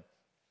support them.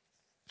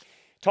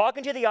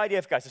 Talking to the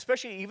IDF guys,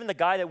 especially even the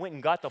guy that went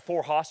and got the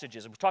 4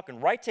 hostages, we're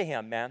talking right to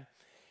him, man.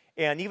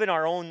 And even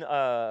our own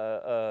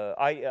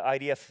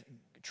IDF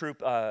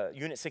troop,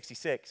 Unit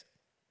 66,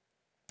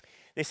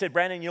 they said,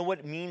 "Brandon, you know what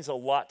it means a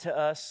lot to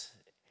us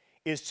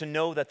is to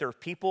know that there are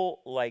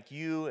people like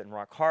you and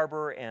Rock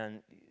Harbor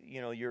and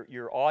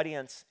your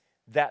audience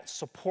that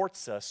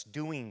supports us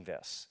doing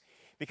this.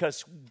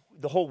 Because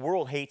the whole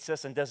world hates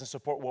us and doesn't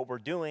support what we're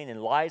doing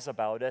and lies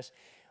about us,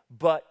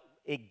 but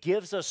it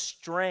gives us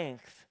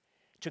strength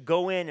to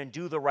go in and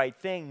do the right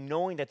thing,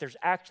 knowing that there's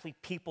actually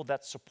people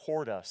that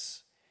support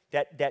us.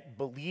 That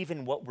believe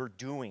in what we're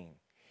doing."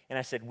 And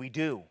I said, we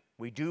do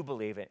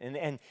believe it.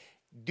 And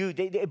dude,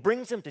 it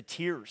brings them to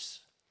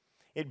tears.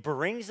 It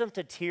brings them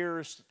to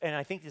tears, and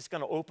I think it's going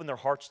to open their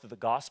hearts to the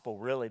gospel,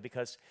 really,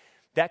 because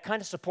that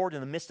kind of support in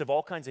the midst of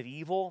all kinds of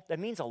evil, that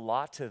means a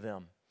lot to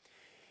them.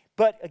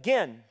 But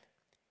again,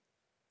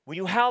 when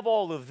you have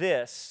all of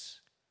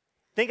this,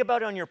 think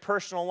about it on your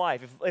personal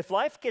life. If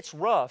life gets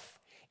rough,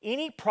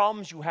 any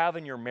problems you have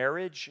in your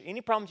marriage,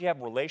 any problems you have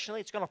relationally,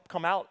 it's going to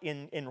come out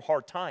in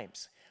hard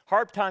times.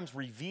 Hard times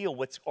reveal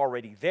what's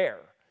already there.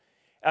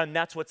 And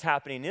that's what's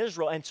happening in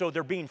Israel. And so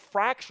they're being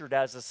fractured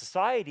as a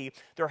society.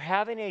 They're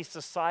having a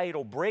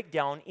societal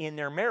breakdown in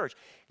their marriage.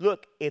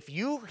 Look, if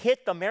you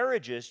hit the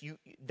marriages,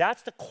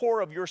 that's the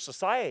core of your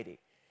society.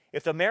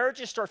 If the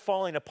marriages start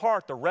falling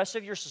apart, the rest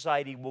of your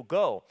society will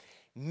go.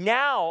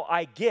 Now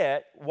I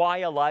get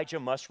why Elijah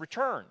must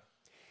return.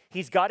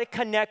 He's got to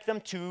connect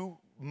them to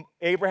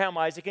Abraham,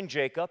 Isaac, and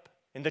Jacob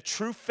in the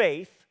true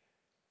faith.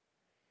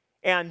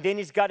 And then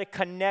he's got to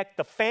connect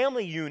the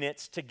family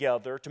units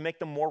together to make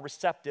them more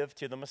receptive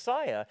to the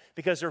Messiah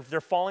because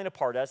they're falling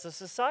apart as a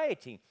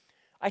society.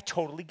 I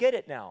totally get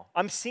it now.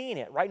 I'm seeing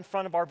it right in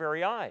front of our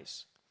very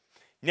eyes.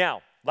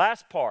 Now,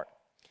 last part.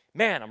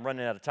 Man, I'm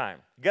running out of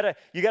time.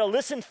 You gotta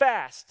listen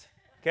fast,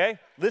 okay?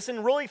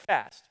 Listen really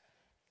fast.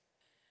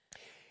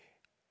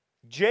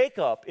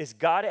 Jacob has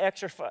got to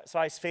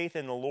exercise faith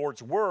in the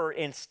Lord's word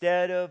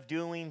instead of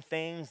doing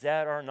things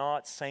that are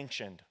not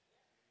sanctioned,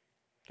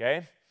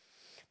 okay?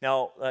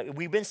 Now,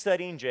 we've been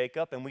studying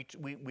Jacob, and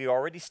we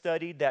already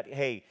studied that,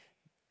 hey,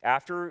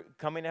 after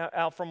coming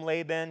out from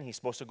Laban, he's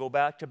supposed to go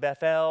back to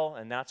Bethel,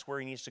 and that's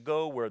where he needs to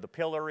go, where the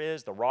pillar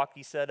is, the rock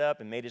he set up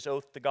and made his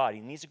oath to God. He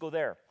needs to go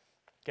there,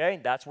 okay?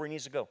 That's where he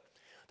needs to go.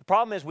 The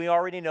problem is we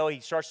already know he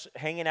starts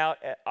hanging out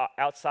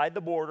outside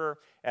the border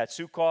at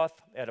Sukkoth,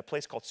 at a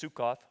place called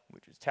Sukkoth,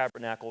 which is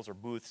tabernacles or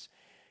booths,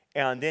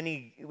 and then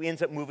he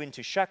ends up moving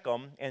to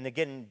Shechem, and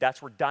again,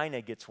 that's where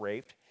Dinah gets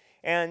raped.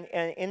 And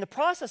in the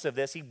process of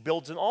this, he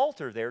builds an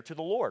altar there to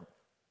the Lord.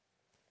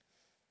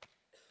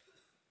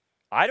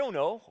 I don't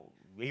know.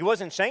 He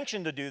wasn't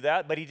sanctioned to do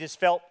that, but he just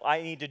felt,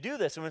 I need to do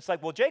this. And it's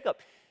like, well, Jacob,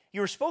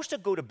 you were supposed to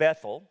go to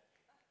Bethel.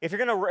 If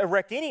you're going to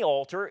erect any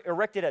altar,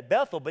 erect it at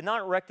Bethel, but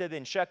not erect it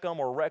in Shechem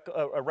or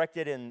erect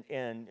it in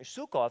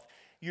Sukkoth.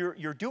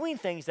 You're doing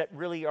things that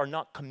really are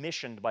not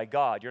commissioned by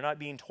God. You're not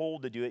being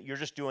told to do it. You're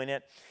just doing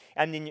it.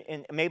 And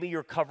maybe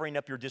you're covering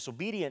up your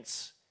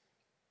disobedience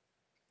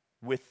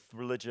with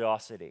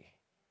religiosity.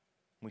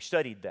 We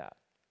studied that.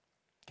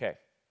 Okay.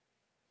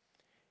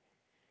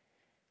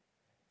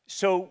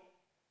 So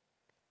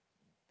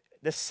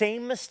the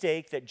same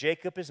mistake that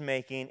Jacob is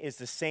making is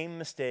the same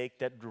mistake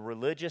that the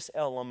religious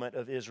element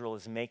of Israel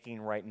is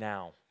making right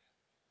now.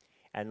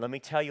 And let me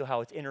tell you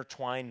how it's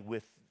intertwined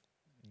with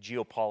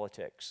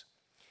geopolitics.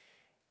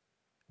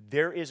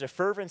 There is a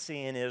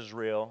fervency in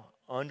Israel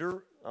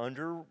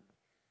underground,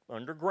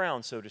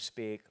 so to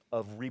speak,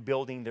 of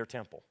rebuilding their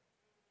temple.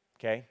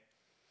 Okay?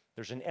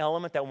 There's an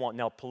element that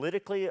now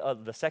politically,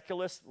 the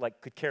secularists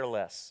could care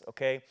less.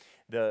 Okay?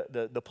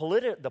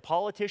 The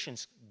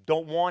politicians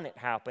don't want it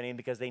happening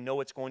because they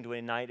know it's going to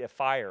ignite a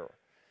fire.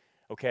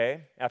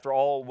 Okay? After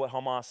all what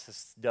Hamas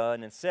has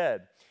done and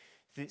said.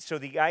 So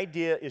the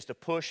idea is to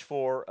push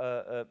for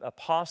a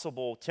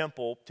possible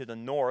temple to the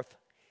north.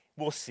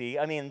 We'll see.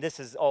 I mean, this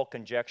is all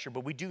conjecture,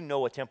 but we do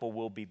know a temple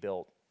will be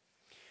built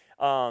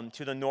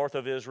to the north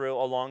of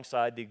Israel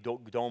alongside the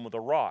Dome of the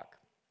Rock.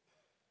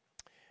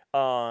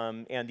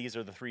 And these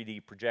are the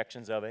 3D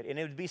projections of it. And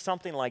it would be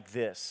something like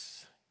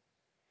this.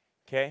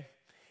 Okay?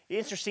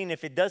 Interesting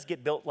if it does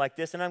get built like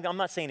this, and I'm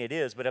not saying it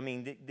is, but I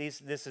mean,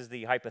 this is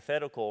the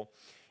hypothetical.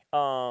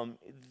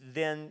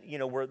 Then,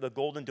 where the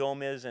Golden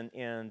Dome is and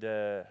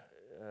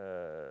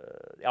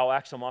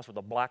Al-Aqsa Mosque, where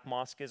the Black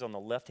Mosque is on the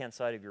left-hand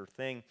side of your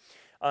thing,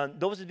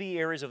 those would be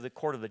areas of the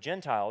court of the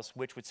Gentiles,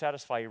 which would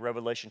satisfy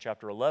Revelation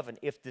chapter 11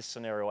 if this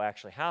scenario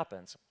actually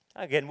happens.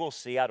 Again, we'll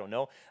see. I don't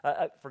know.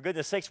 For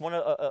goodness sakes,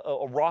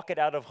 a rocket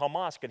out of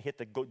Hamas could hit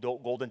the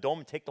Golden Dome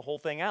and take the whole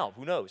thing out.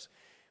 Who knows?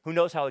 Who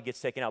knows how it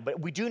gets taken out? But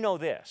we do know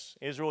this.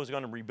 Israel is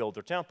going to rebuild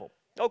their temple.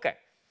 Okay.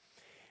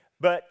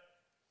 But,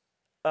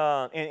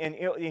 and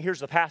here's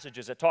the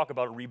passages that talk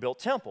about a rebuilt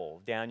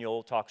temple.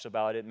 Daniel talks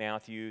about it,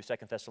 Matthew, 2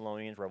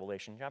 Thessalonians,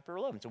 Revelation chapter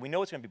 11. So we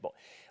know it's going to be built.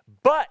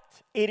 But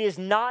it is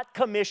not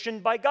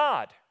commissioned by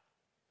God.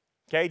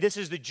 Okay? This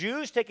is the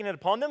Jews taking it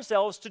upon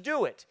themselves to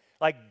do it.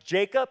 Like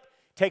Jacob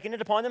taking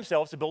it upon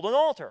themselves to build an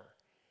altar.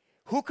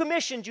 Who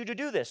commissioned you to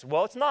do this?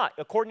 Well, it's not.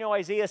 According to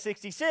Isaiah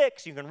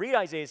 66, you can read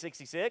Isaiah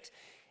 66,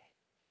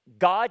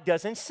 God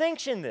doesn't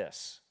sanction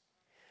this.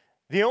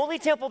 The only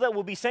temple that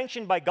will be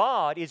sanctioned by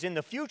God is in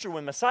the future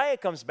when Messiah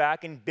comes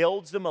back and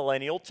builds the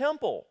millennial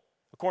temple.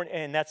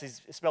 And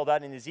that's spelled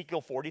out in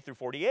Ezekiel 40 through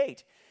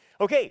 48.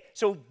 Okay,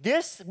 so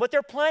what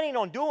they're planning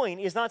on doing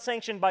is not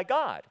sanctioned by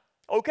God.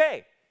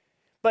 Okay,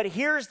 but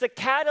here's the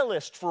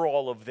catalyst for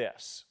all of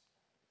this.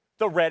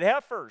 The red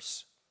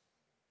heifers.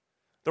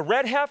 The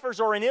red heifers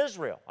are in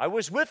Israel. I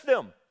was with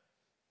them.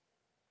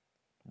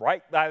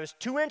 Right? I was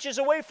 2 inches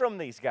away from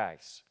these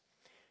guys.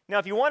 Now,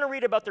 if you want to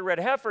read about the red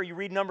heifer, you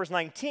read Numbers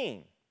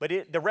 19. But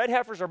the red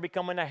heifers are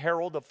becoming a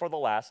herald for the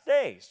last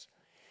days.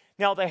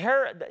 Now,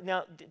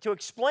 to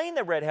explain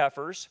the red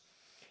heifers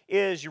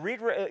is you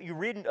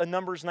read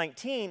Numbers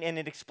 19, and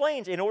it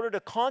explains in order to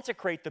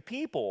consecrate the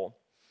people,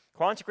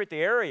 consecrate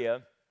the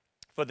area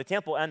for the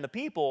temple and the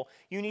people,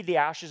 you need the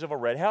ashes of a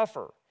red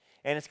heifer.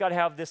 And it's got to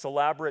have this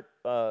elaborate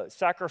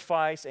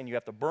sacrifice, and you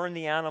have to burn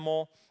the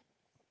animal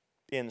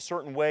in a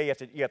certain way.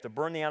 You have to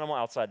burn the animal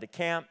outside the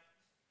camp.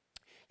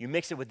 You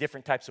mix it with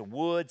different types of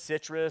wood,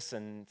 citrus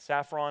and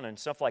saffron and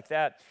stuff like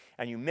that,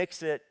 and you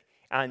mix it,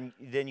 and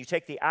then you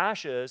take the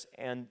ashes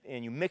and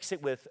you mix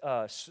it with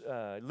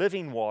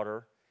living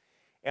water,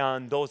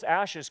 and those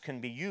ashes can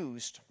be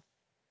used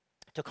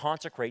to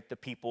consecrate the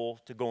people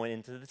to go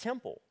into the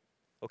temple.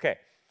 Okay.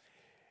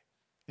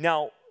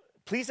 Now,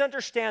 please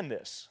understand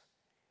this.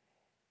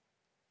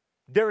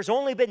 There's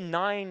only been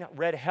 9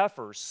 red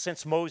heifers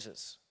since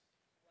Moses.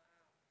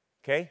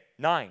 Okay?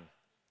 9.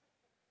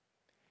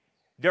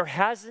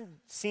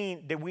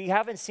 We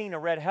haven't seen a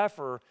red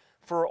heifer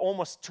for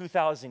almost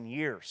 2,000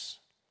 years.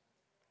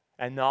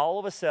 And now all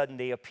of a sudden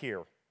they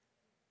appear.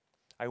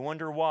 I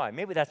wonder why.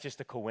 Maybe that's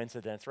just a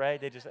coincidence,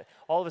 right?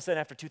 All of a sudden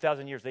after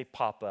 2,000 years they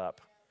pop up.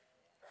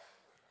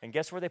 And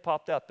guess where they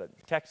popped up? In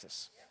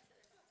Texas.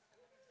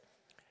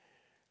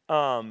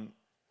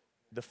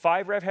 The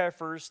 5 red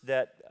heifers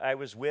that I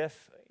was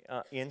with,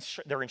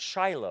 they're in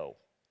Shiloh.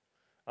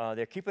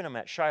 They're keeping them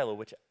at Shiloh,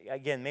 which,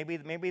 again, maybe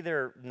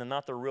they're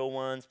not the real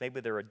ones.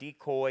 Maybe they're a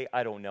decoy.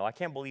 I don't know. I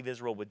can't believe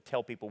Israel would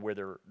tell people where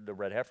the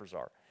red heifers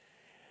are.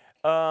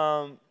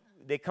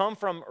 They come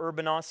from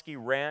Urbanowski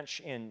Ranch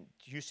in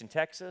Houston,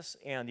 Texas,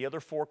 and the other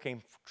 4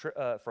 came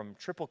from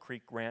Triple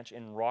Creek Ranch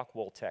in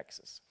Rockwell,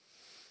 Texas.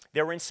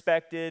 They were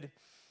inspected,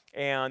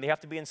 and they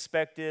have to be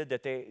inspected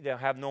that they'll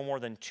have no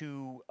more than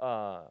 2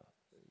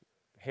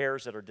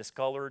 hairs that are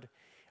discolored.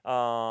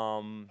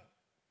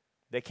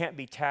 They can't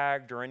be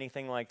tagged or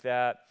anything like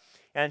that.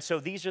 And so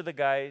these are the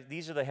guys,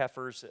 these are the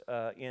heifers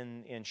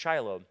in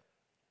Shiloh.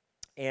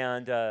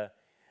 And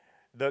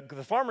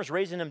the farmers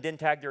raising them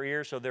didn't tag their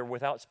ears, so they're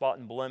without spot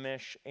and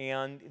blemish.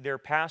 And they're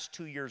past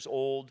 2 years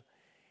old.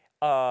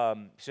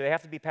 So they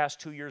have to be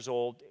past 2 years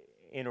old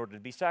in order to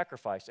be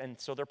sacrificed. And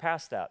so they're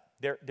past that.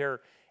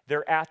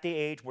 They're at the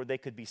age where they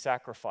could be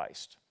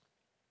sacrificed.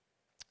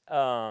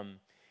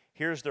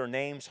 Here's their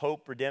names: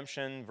 hope,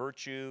 redemption,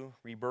 virtue,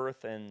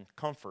 rebirth, and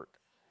comfort.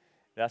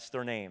 That's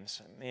their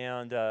names.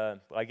 And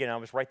again, I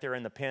was right there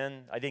in the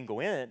pen. I didn't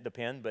go in the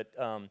pen, but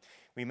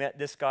we met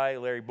this guy,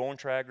 Larry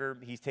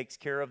Bontrager. He takes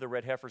care of the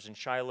red heifers in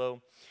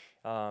Shiloh,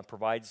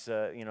 provides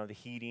the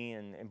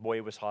heating, and boy,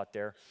 it was hot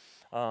there,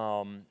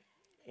 and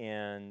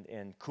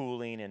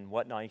cooling and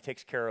whatnot. He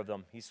takes care of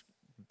them. He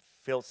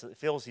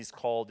feels he's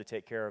called to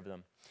take care of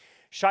them.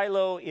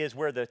 Shiloh is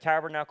where the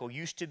tabernacle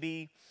used to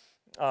be.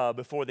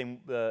 Before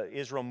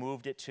Israel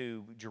moved it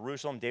to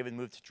Jerusalem, David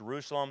moved to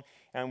Jerusalem,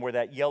 and where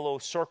that yellow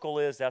circle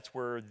is, that's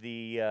where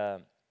the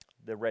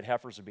red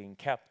heifers are being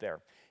kept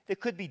there. They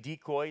could be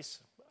decoys,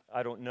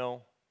 I don't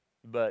know,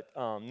 but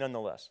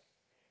nonetheless.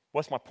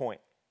 What's my point?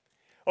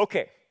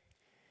 Okay,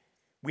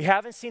 we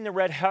haven't seen the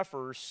red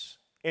heifers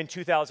in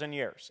 2,000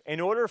 years. In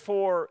order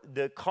for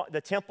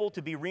the temple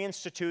to be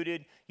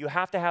reinstituted, you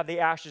have to have the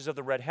ashes of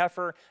the red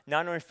heifer,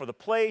 not only for the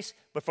place,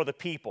 but for the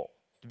people,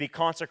 to be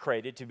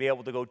consecrated, to be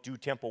able to go do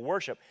temple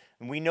worship.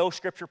 And we know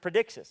Scripture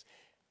predicts this.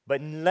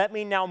 But let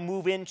me now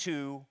move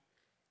into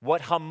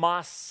what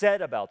Hamas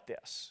said about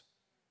this.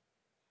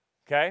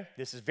 Okay?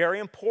 This is very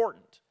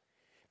important.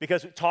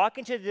 Because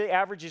talking to the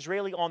average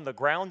Israeli on the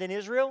ground in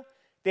Israel,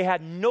 they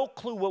had no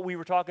clue what we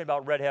were talking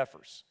about red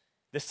heifers.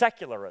 The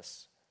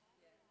secularists.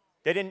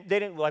 They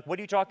didn't like, what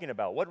are you talking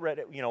about? What red,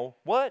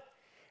 what?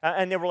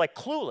 And they were like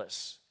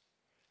clueless.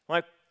 I'm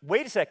like,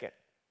 wait a second.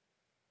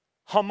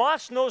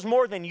 Hamas knows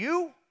more than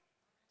you?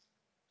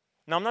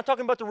 Now, I'm not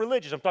talking about the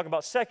religious. I'm talking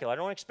about secular. I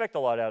don't expect a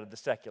lot out of the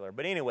secular.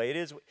 But anyway, it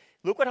is.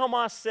 Look what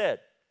Hamas said.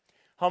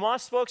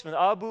 Hamas spokesman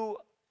Abu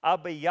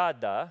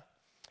Abayada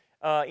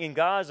in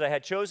Gaza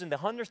had chosen the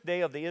 100th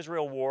day of the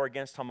Israel war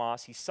against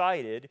Hamas. He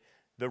cited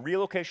the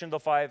relocation of the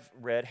 5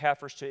 red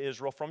heifers to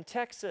Israel from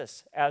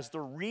Texas as the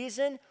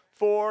reason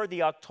for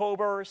the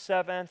October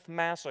 7th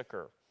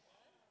massacre.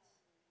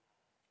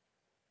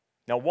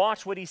 Now,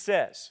 watch what he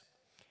says.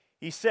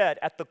 He said,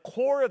 at the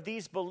core of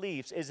these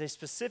beliefs is a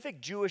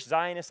specific Jewish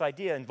Zionist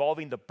idea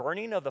involving the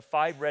burning of the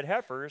 5 red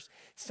heifers,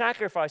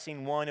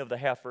 sacrificing one of the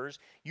heifers,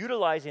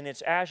 utilizing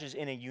its ashes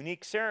in a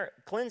unique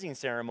cleansing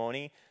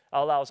ceremony,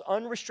 allows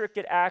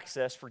unrestricted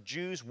access for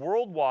Jews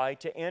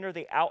worldwide to enter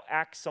the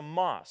Al-Aqsa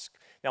Mosque.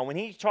 Now, when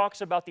he talks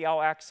about the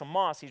Al-Aqsa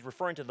Mosque, he's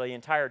referring to the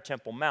entire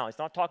Temple Mount. He's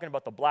not talking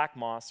about the Black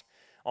Mosque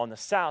on the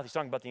south. He's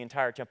talking about the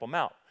entire Temple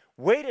Mount.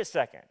 Wait a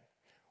second.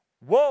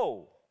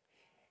 Whoa.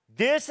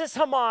 This is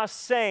Hamas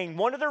saying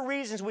one of the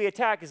reasons we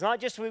attack is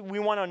not just we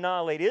want to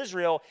annihilate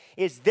Israel,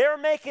 is they're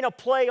making a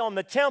play on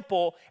the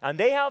temple, and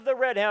they have the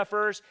red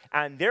heifers,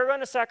 and they're going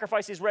to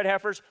sacrifice these red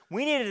heifers.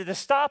 We needed to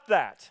stop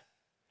that.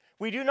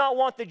 We do not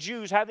want the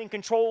Jews having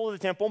control of the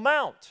Temple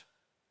Mount.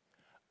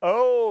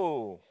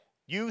 Oh,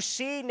 you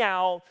see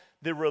now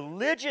the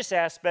religious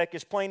aspect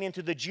is playing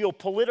into the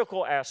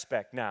geopolitical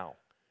aspect now.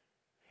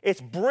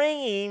 It's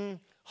bringing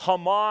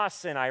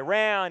Hamas and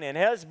Iran and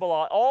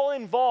Hezbollah all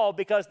involved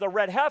because the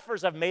red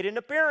heifers have made an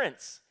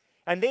appearance.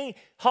 And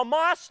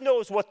Hamas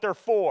knows what they're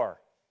for.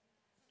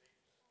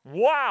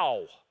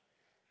 Wow.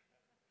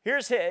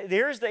 Here's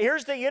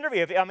the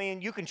interview. I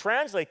mean, you can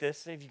translate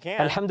this if you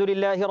can. الحمد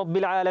لله رب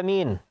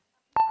العالمين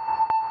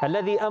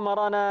الذي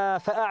أمرنا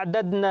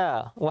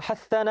فأعددنا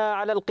وحثنا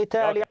على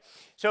القتال. Okay.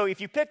 So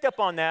if you picked up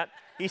on that,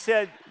 he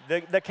said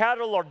the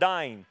cattle are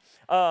dying.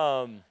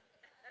 But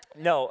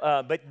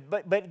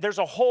there's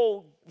a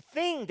whole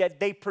thing that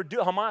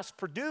Hamas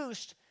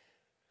produced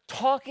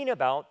talking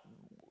about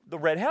the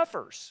red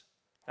heifers.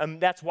 And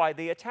that's why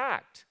they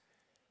attacked.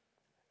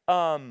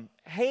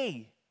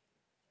 Hey,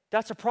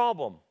 that's a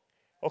problem.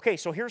 Okay,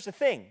 so here's the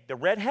thing. The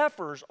red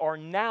heifers are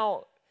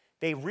now,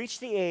 they've reached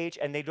the age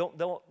and they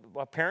don't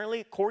apparently,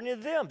 according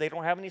to them, they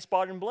don't have any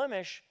spot and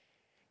blemish.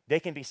 They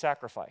can be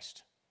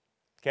sacrificed.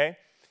 Okay?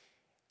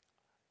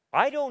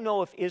 I don't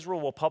know if Israel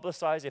will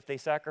publicize if they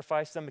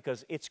sacrifice them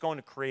because it's going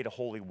to create a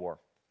holy war.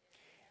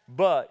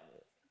 But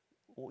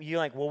you're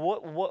like,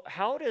 well,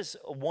 how does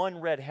one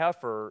red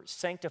heifer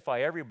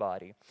sanctify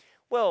everybody?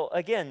 Well,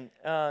 again,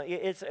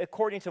 it's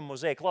according to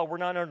Mosaic law. We're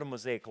not under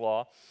Mosaic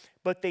law.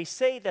 But they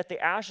say that the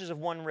ashes of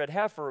one red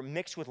heifer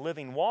mixed with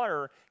living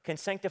water can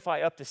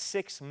sanctify up to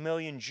 6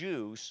 million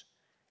Jews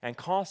and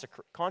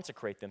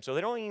consecrate them. So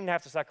they don't even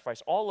have to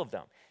sacrifice all of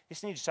them. They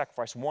just need to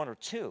sacrifice 1 or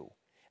 2.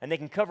 And they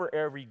can cover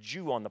every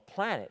Jew on the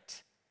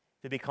planet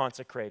to be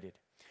consecrated.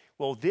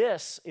 Well,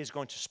 this is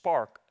going to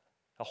spark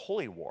a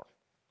holy war,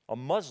 a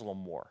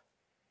Muslim war.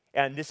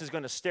 And this is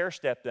going to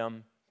stair-step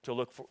them to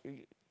look for,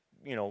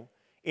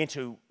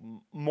 into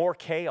more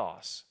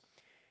chaos.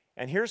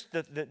 And here's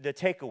the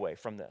takeaway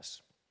from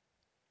this.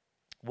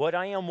 What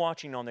I am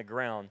watching on the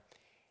ground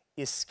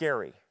is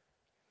scary.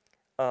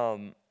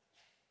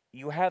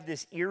 you have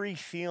this eerie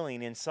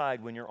feeling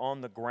inside when you're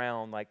on the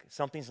ground, like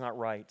something's not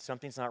right,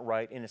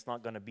 and it's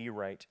not going to be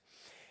right.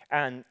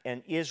 And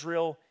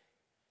Israel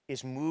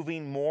is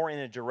moving more in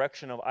a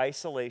direction of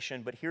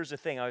isolation. But here's the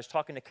thing. I was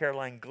talking to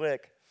Caroline Glick.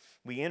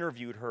 We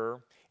interviewed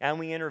her, and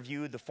we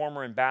interviewed the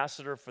former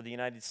ambassador for the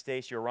United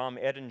States,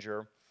 Yoram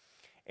Edinger.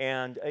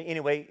 And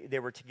anyway, they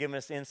were giving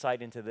us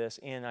insight into this.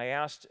 And I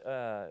asked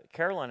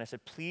Caroline, I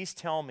said, please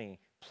tell me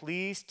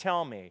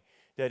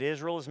that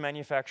Israel is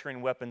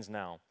manufacturing weapons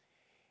now.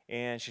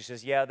 And she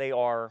says, yeah, they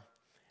are.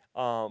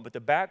 But the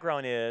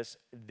background is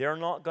they're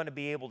not going to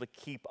be able to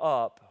keep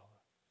up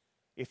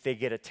if they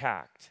get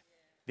attacked.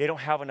 They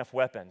don't have enough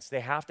weapons. They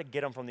have to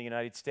get them from the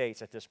United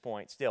States at this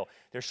point still.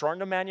 They're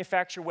starting to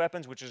manufacture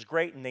weapons, which is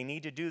great, and they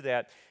need to do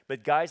that.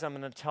 But guys, I'm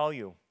going to tell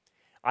you,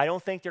 I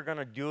don't think they're going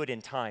to do it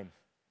in time.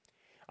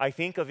 I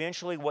think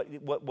eventually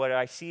what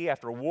I see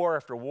after war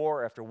after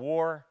war after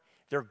war,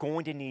 they're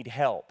going to need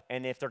help.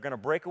 And if they're going to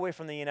break away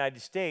from the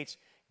United States,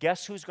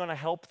 guess who's going to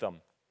help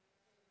them?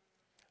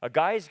 A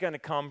guy is going to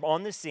come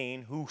on the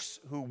scene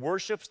who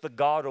worships the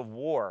God of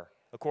war,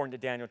 according to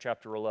Daniel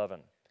chapter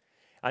 11.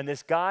 And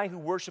this guy who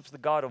worships the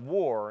God of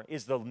war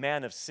is the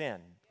man of sin,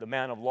 the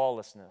man of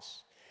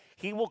lawlessness.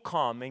 He will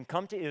come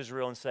to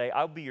Israel and say,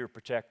 I'll be your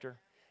protector.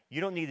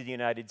 You don't need the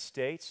United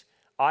States.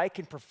 I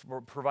can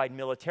provide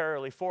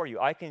militarily for you.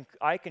 I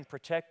can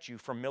protect you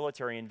from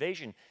military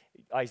invasion,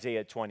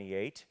 Isaiah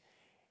 28.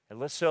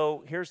 And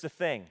so here's the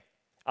thing.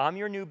 I'm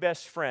your new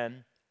best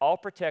friend. I'll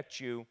protect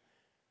you.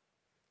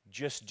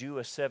 Just do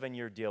a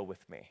 7-year deal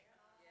with me.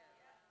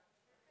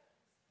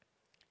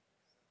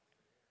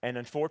 And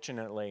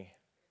unfortunately,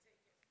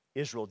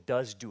 Israel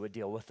does do a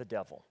deal with the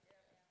devil.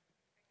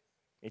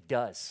 It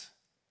does.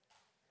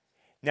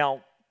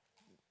 Now,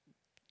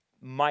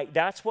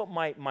 that's what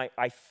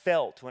I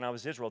felt when I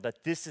was Israel,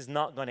 that this is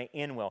not going to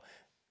end well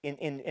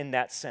in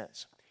that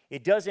sense.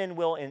 It does end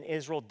well, and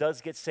Israel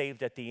does get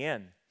saved at the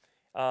end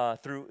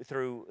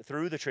through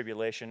the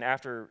tribulation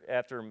after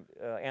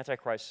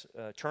Antichrist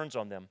turns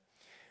on them.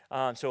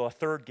 So a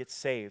third gets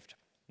saved,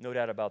 no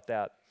doubt about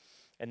that.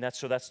 And that's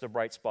the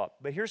bright spot.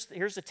 But here's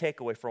the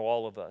takeaway for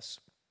all of us.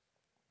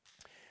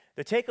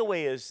 The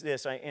takeaway is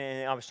this,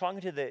 and I was talking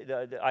to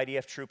the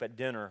IDF troop at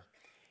dinner,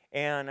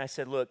 and I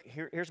said, look,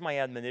 here's my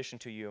admonition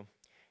to you.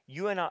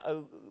 You and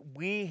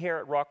we here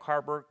at Rock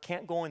Harbor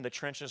can't go in the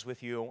trenches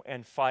with you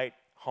and fight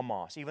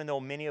Hamas, even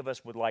though many of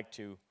us would like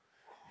to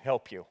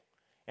help you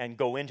and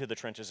go into the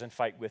trenches and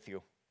fight with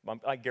you.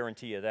 I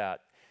guarantee you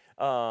that.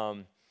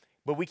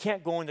 But we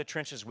can't go in the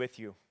trenches with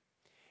you.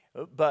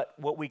 But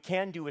what we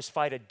can do is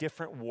fight a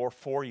different war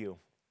for you.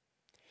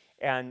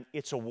 And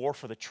it's a war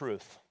for the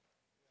truth.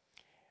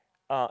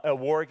 A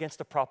war against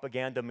the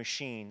propaganda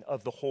machine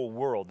of the whole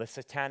world, the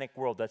satanic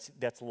world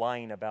that's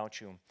lying about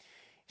you.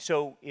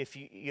 So if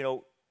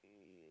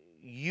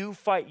you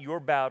fight your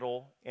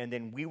battle, and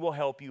then we will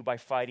help you by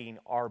fighting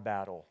our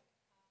battle.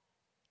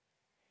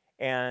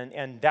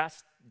 And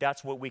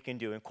that's what we can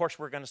do. And of course,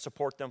 we're going to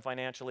support them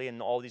financially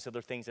and all these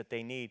other things that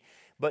they need.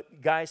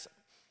 But guys,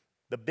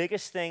 the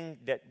biggest thing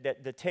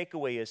that the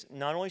takeaway is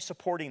not only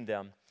supporting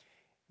them,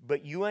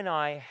 but you and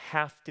I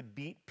have to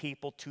beat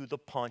people to the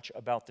punch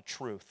about the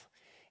truth.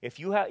 If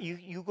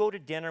you go to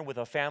dinner with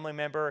a family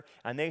member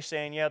and they're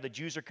saying, yeah, the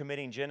Jews are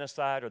committing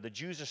genocide or the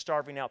Jews are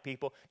starving out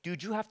people,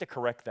 dude, you have to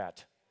correct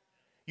that.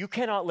 You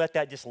cannot let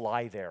that just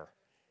lie there.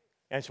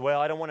 And say,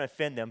 well, I don't want to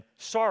offend them.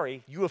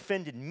 Sorry, you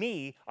offended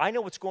me. I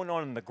know what's going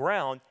on the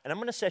ground, and I'm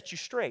going to set you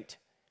straight.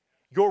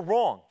 You're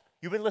wrong.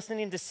 You've been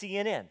listening to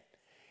CNN.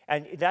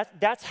 And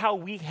that's how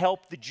we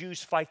help the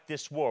Jews fight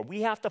this war.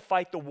 We have to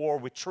fight the war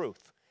with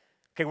truth.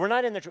 Okay, we're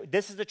not in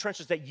this is the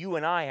trenches that you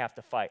and I have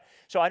to fight.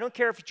 So I don't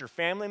care if it's your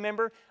family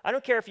member. I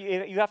don't care if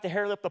you have to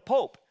hair lip the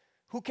Pope.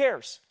 Who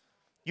cares?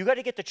 You got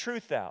to get the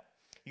truth out.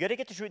 You got to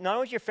get the truth. Not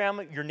only your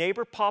family, your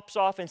neighbor pops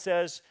off and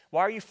says,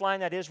 why are you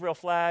flying that Israel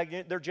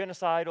flag? They're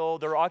genocidal,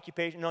 they're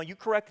occupation. No, you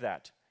correct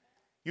that.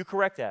 You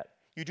correct that.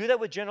 You do that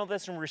with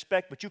gentleness and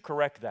respect, but you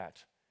correct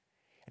that.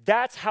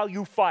 That's how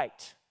you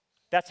fight.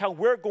 That's how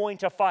we're going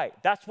to fight.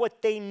 That's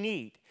what they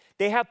need.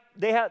 They have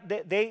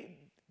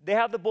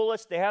the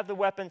bullets, they have the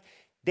weapons.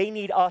 They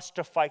need us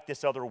to fight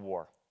this other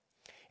war.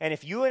 And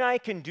if you and I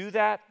can do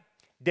that,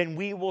 then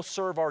we will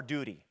serve our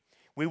duty.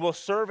 We will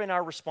serve in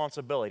our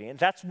responsibility. And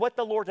that's what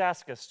the Lord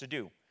asks us to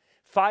do.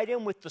 Fight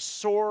him with the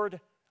sword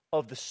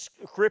of the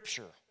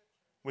Scripture,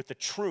 with the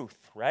truth,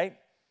 right?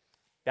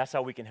 That's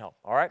how we can help.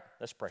 All right,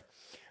 let's pray.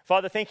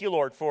 Father, thank you,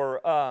 Lord,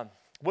 for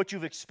what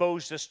you've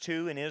exposed us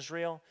to in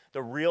Israel,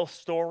 the real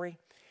story.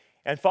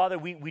 And Father,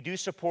 we do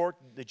support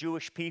the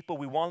Jewish people.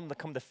 We want them to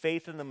come to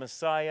faith in the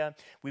Messiah.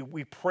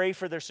 We pray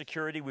for their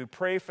security. We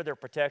pray for their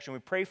protection. We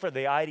pray for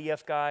the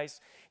IDF guys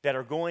that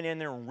are going in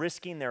there and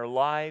risking their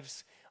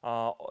lives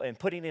and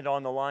putting it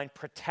on the line.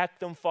 Protect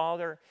them,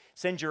 Father.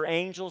 Send your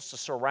angels to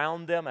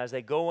surround them as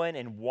they go in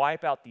and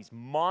wipe out these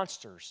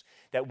monsters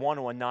that want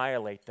to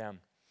annihilate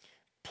them.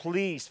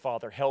 Please,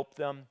 Father, help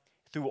them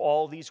through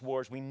all these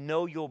wars. We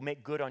know you'll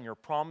make good on your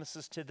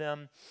promises to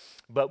them,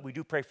 but we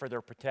do pray for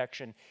their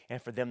protection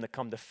and for them to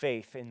come to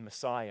faith in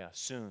Messiah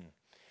soon.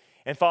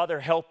 And Father,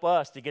 help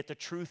us to get the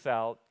truth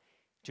out,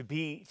 to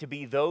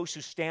be those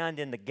who stand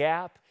in the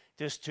gap,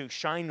 just to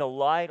shine the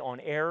light on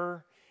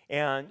error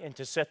and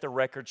to set the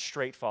record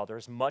straight, Father,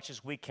 as much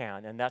as we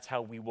can. And that's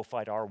how we will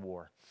fight our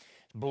war.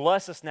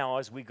 Bless us now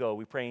as we go.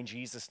 We pray in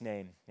Jesus'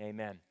 name.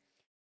 Amen.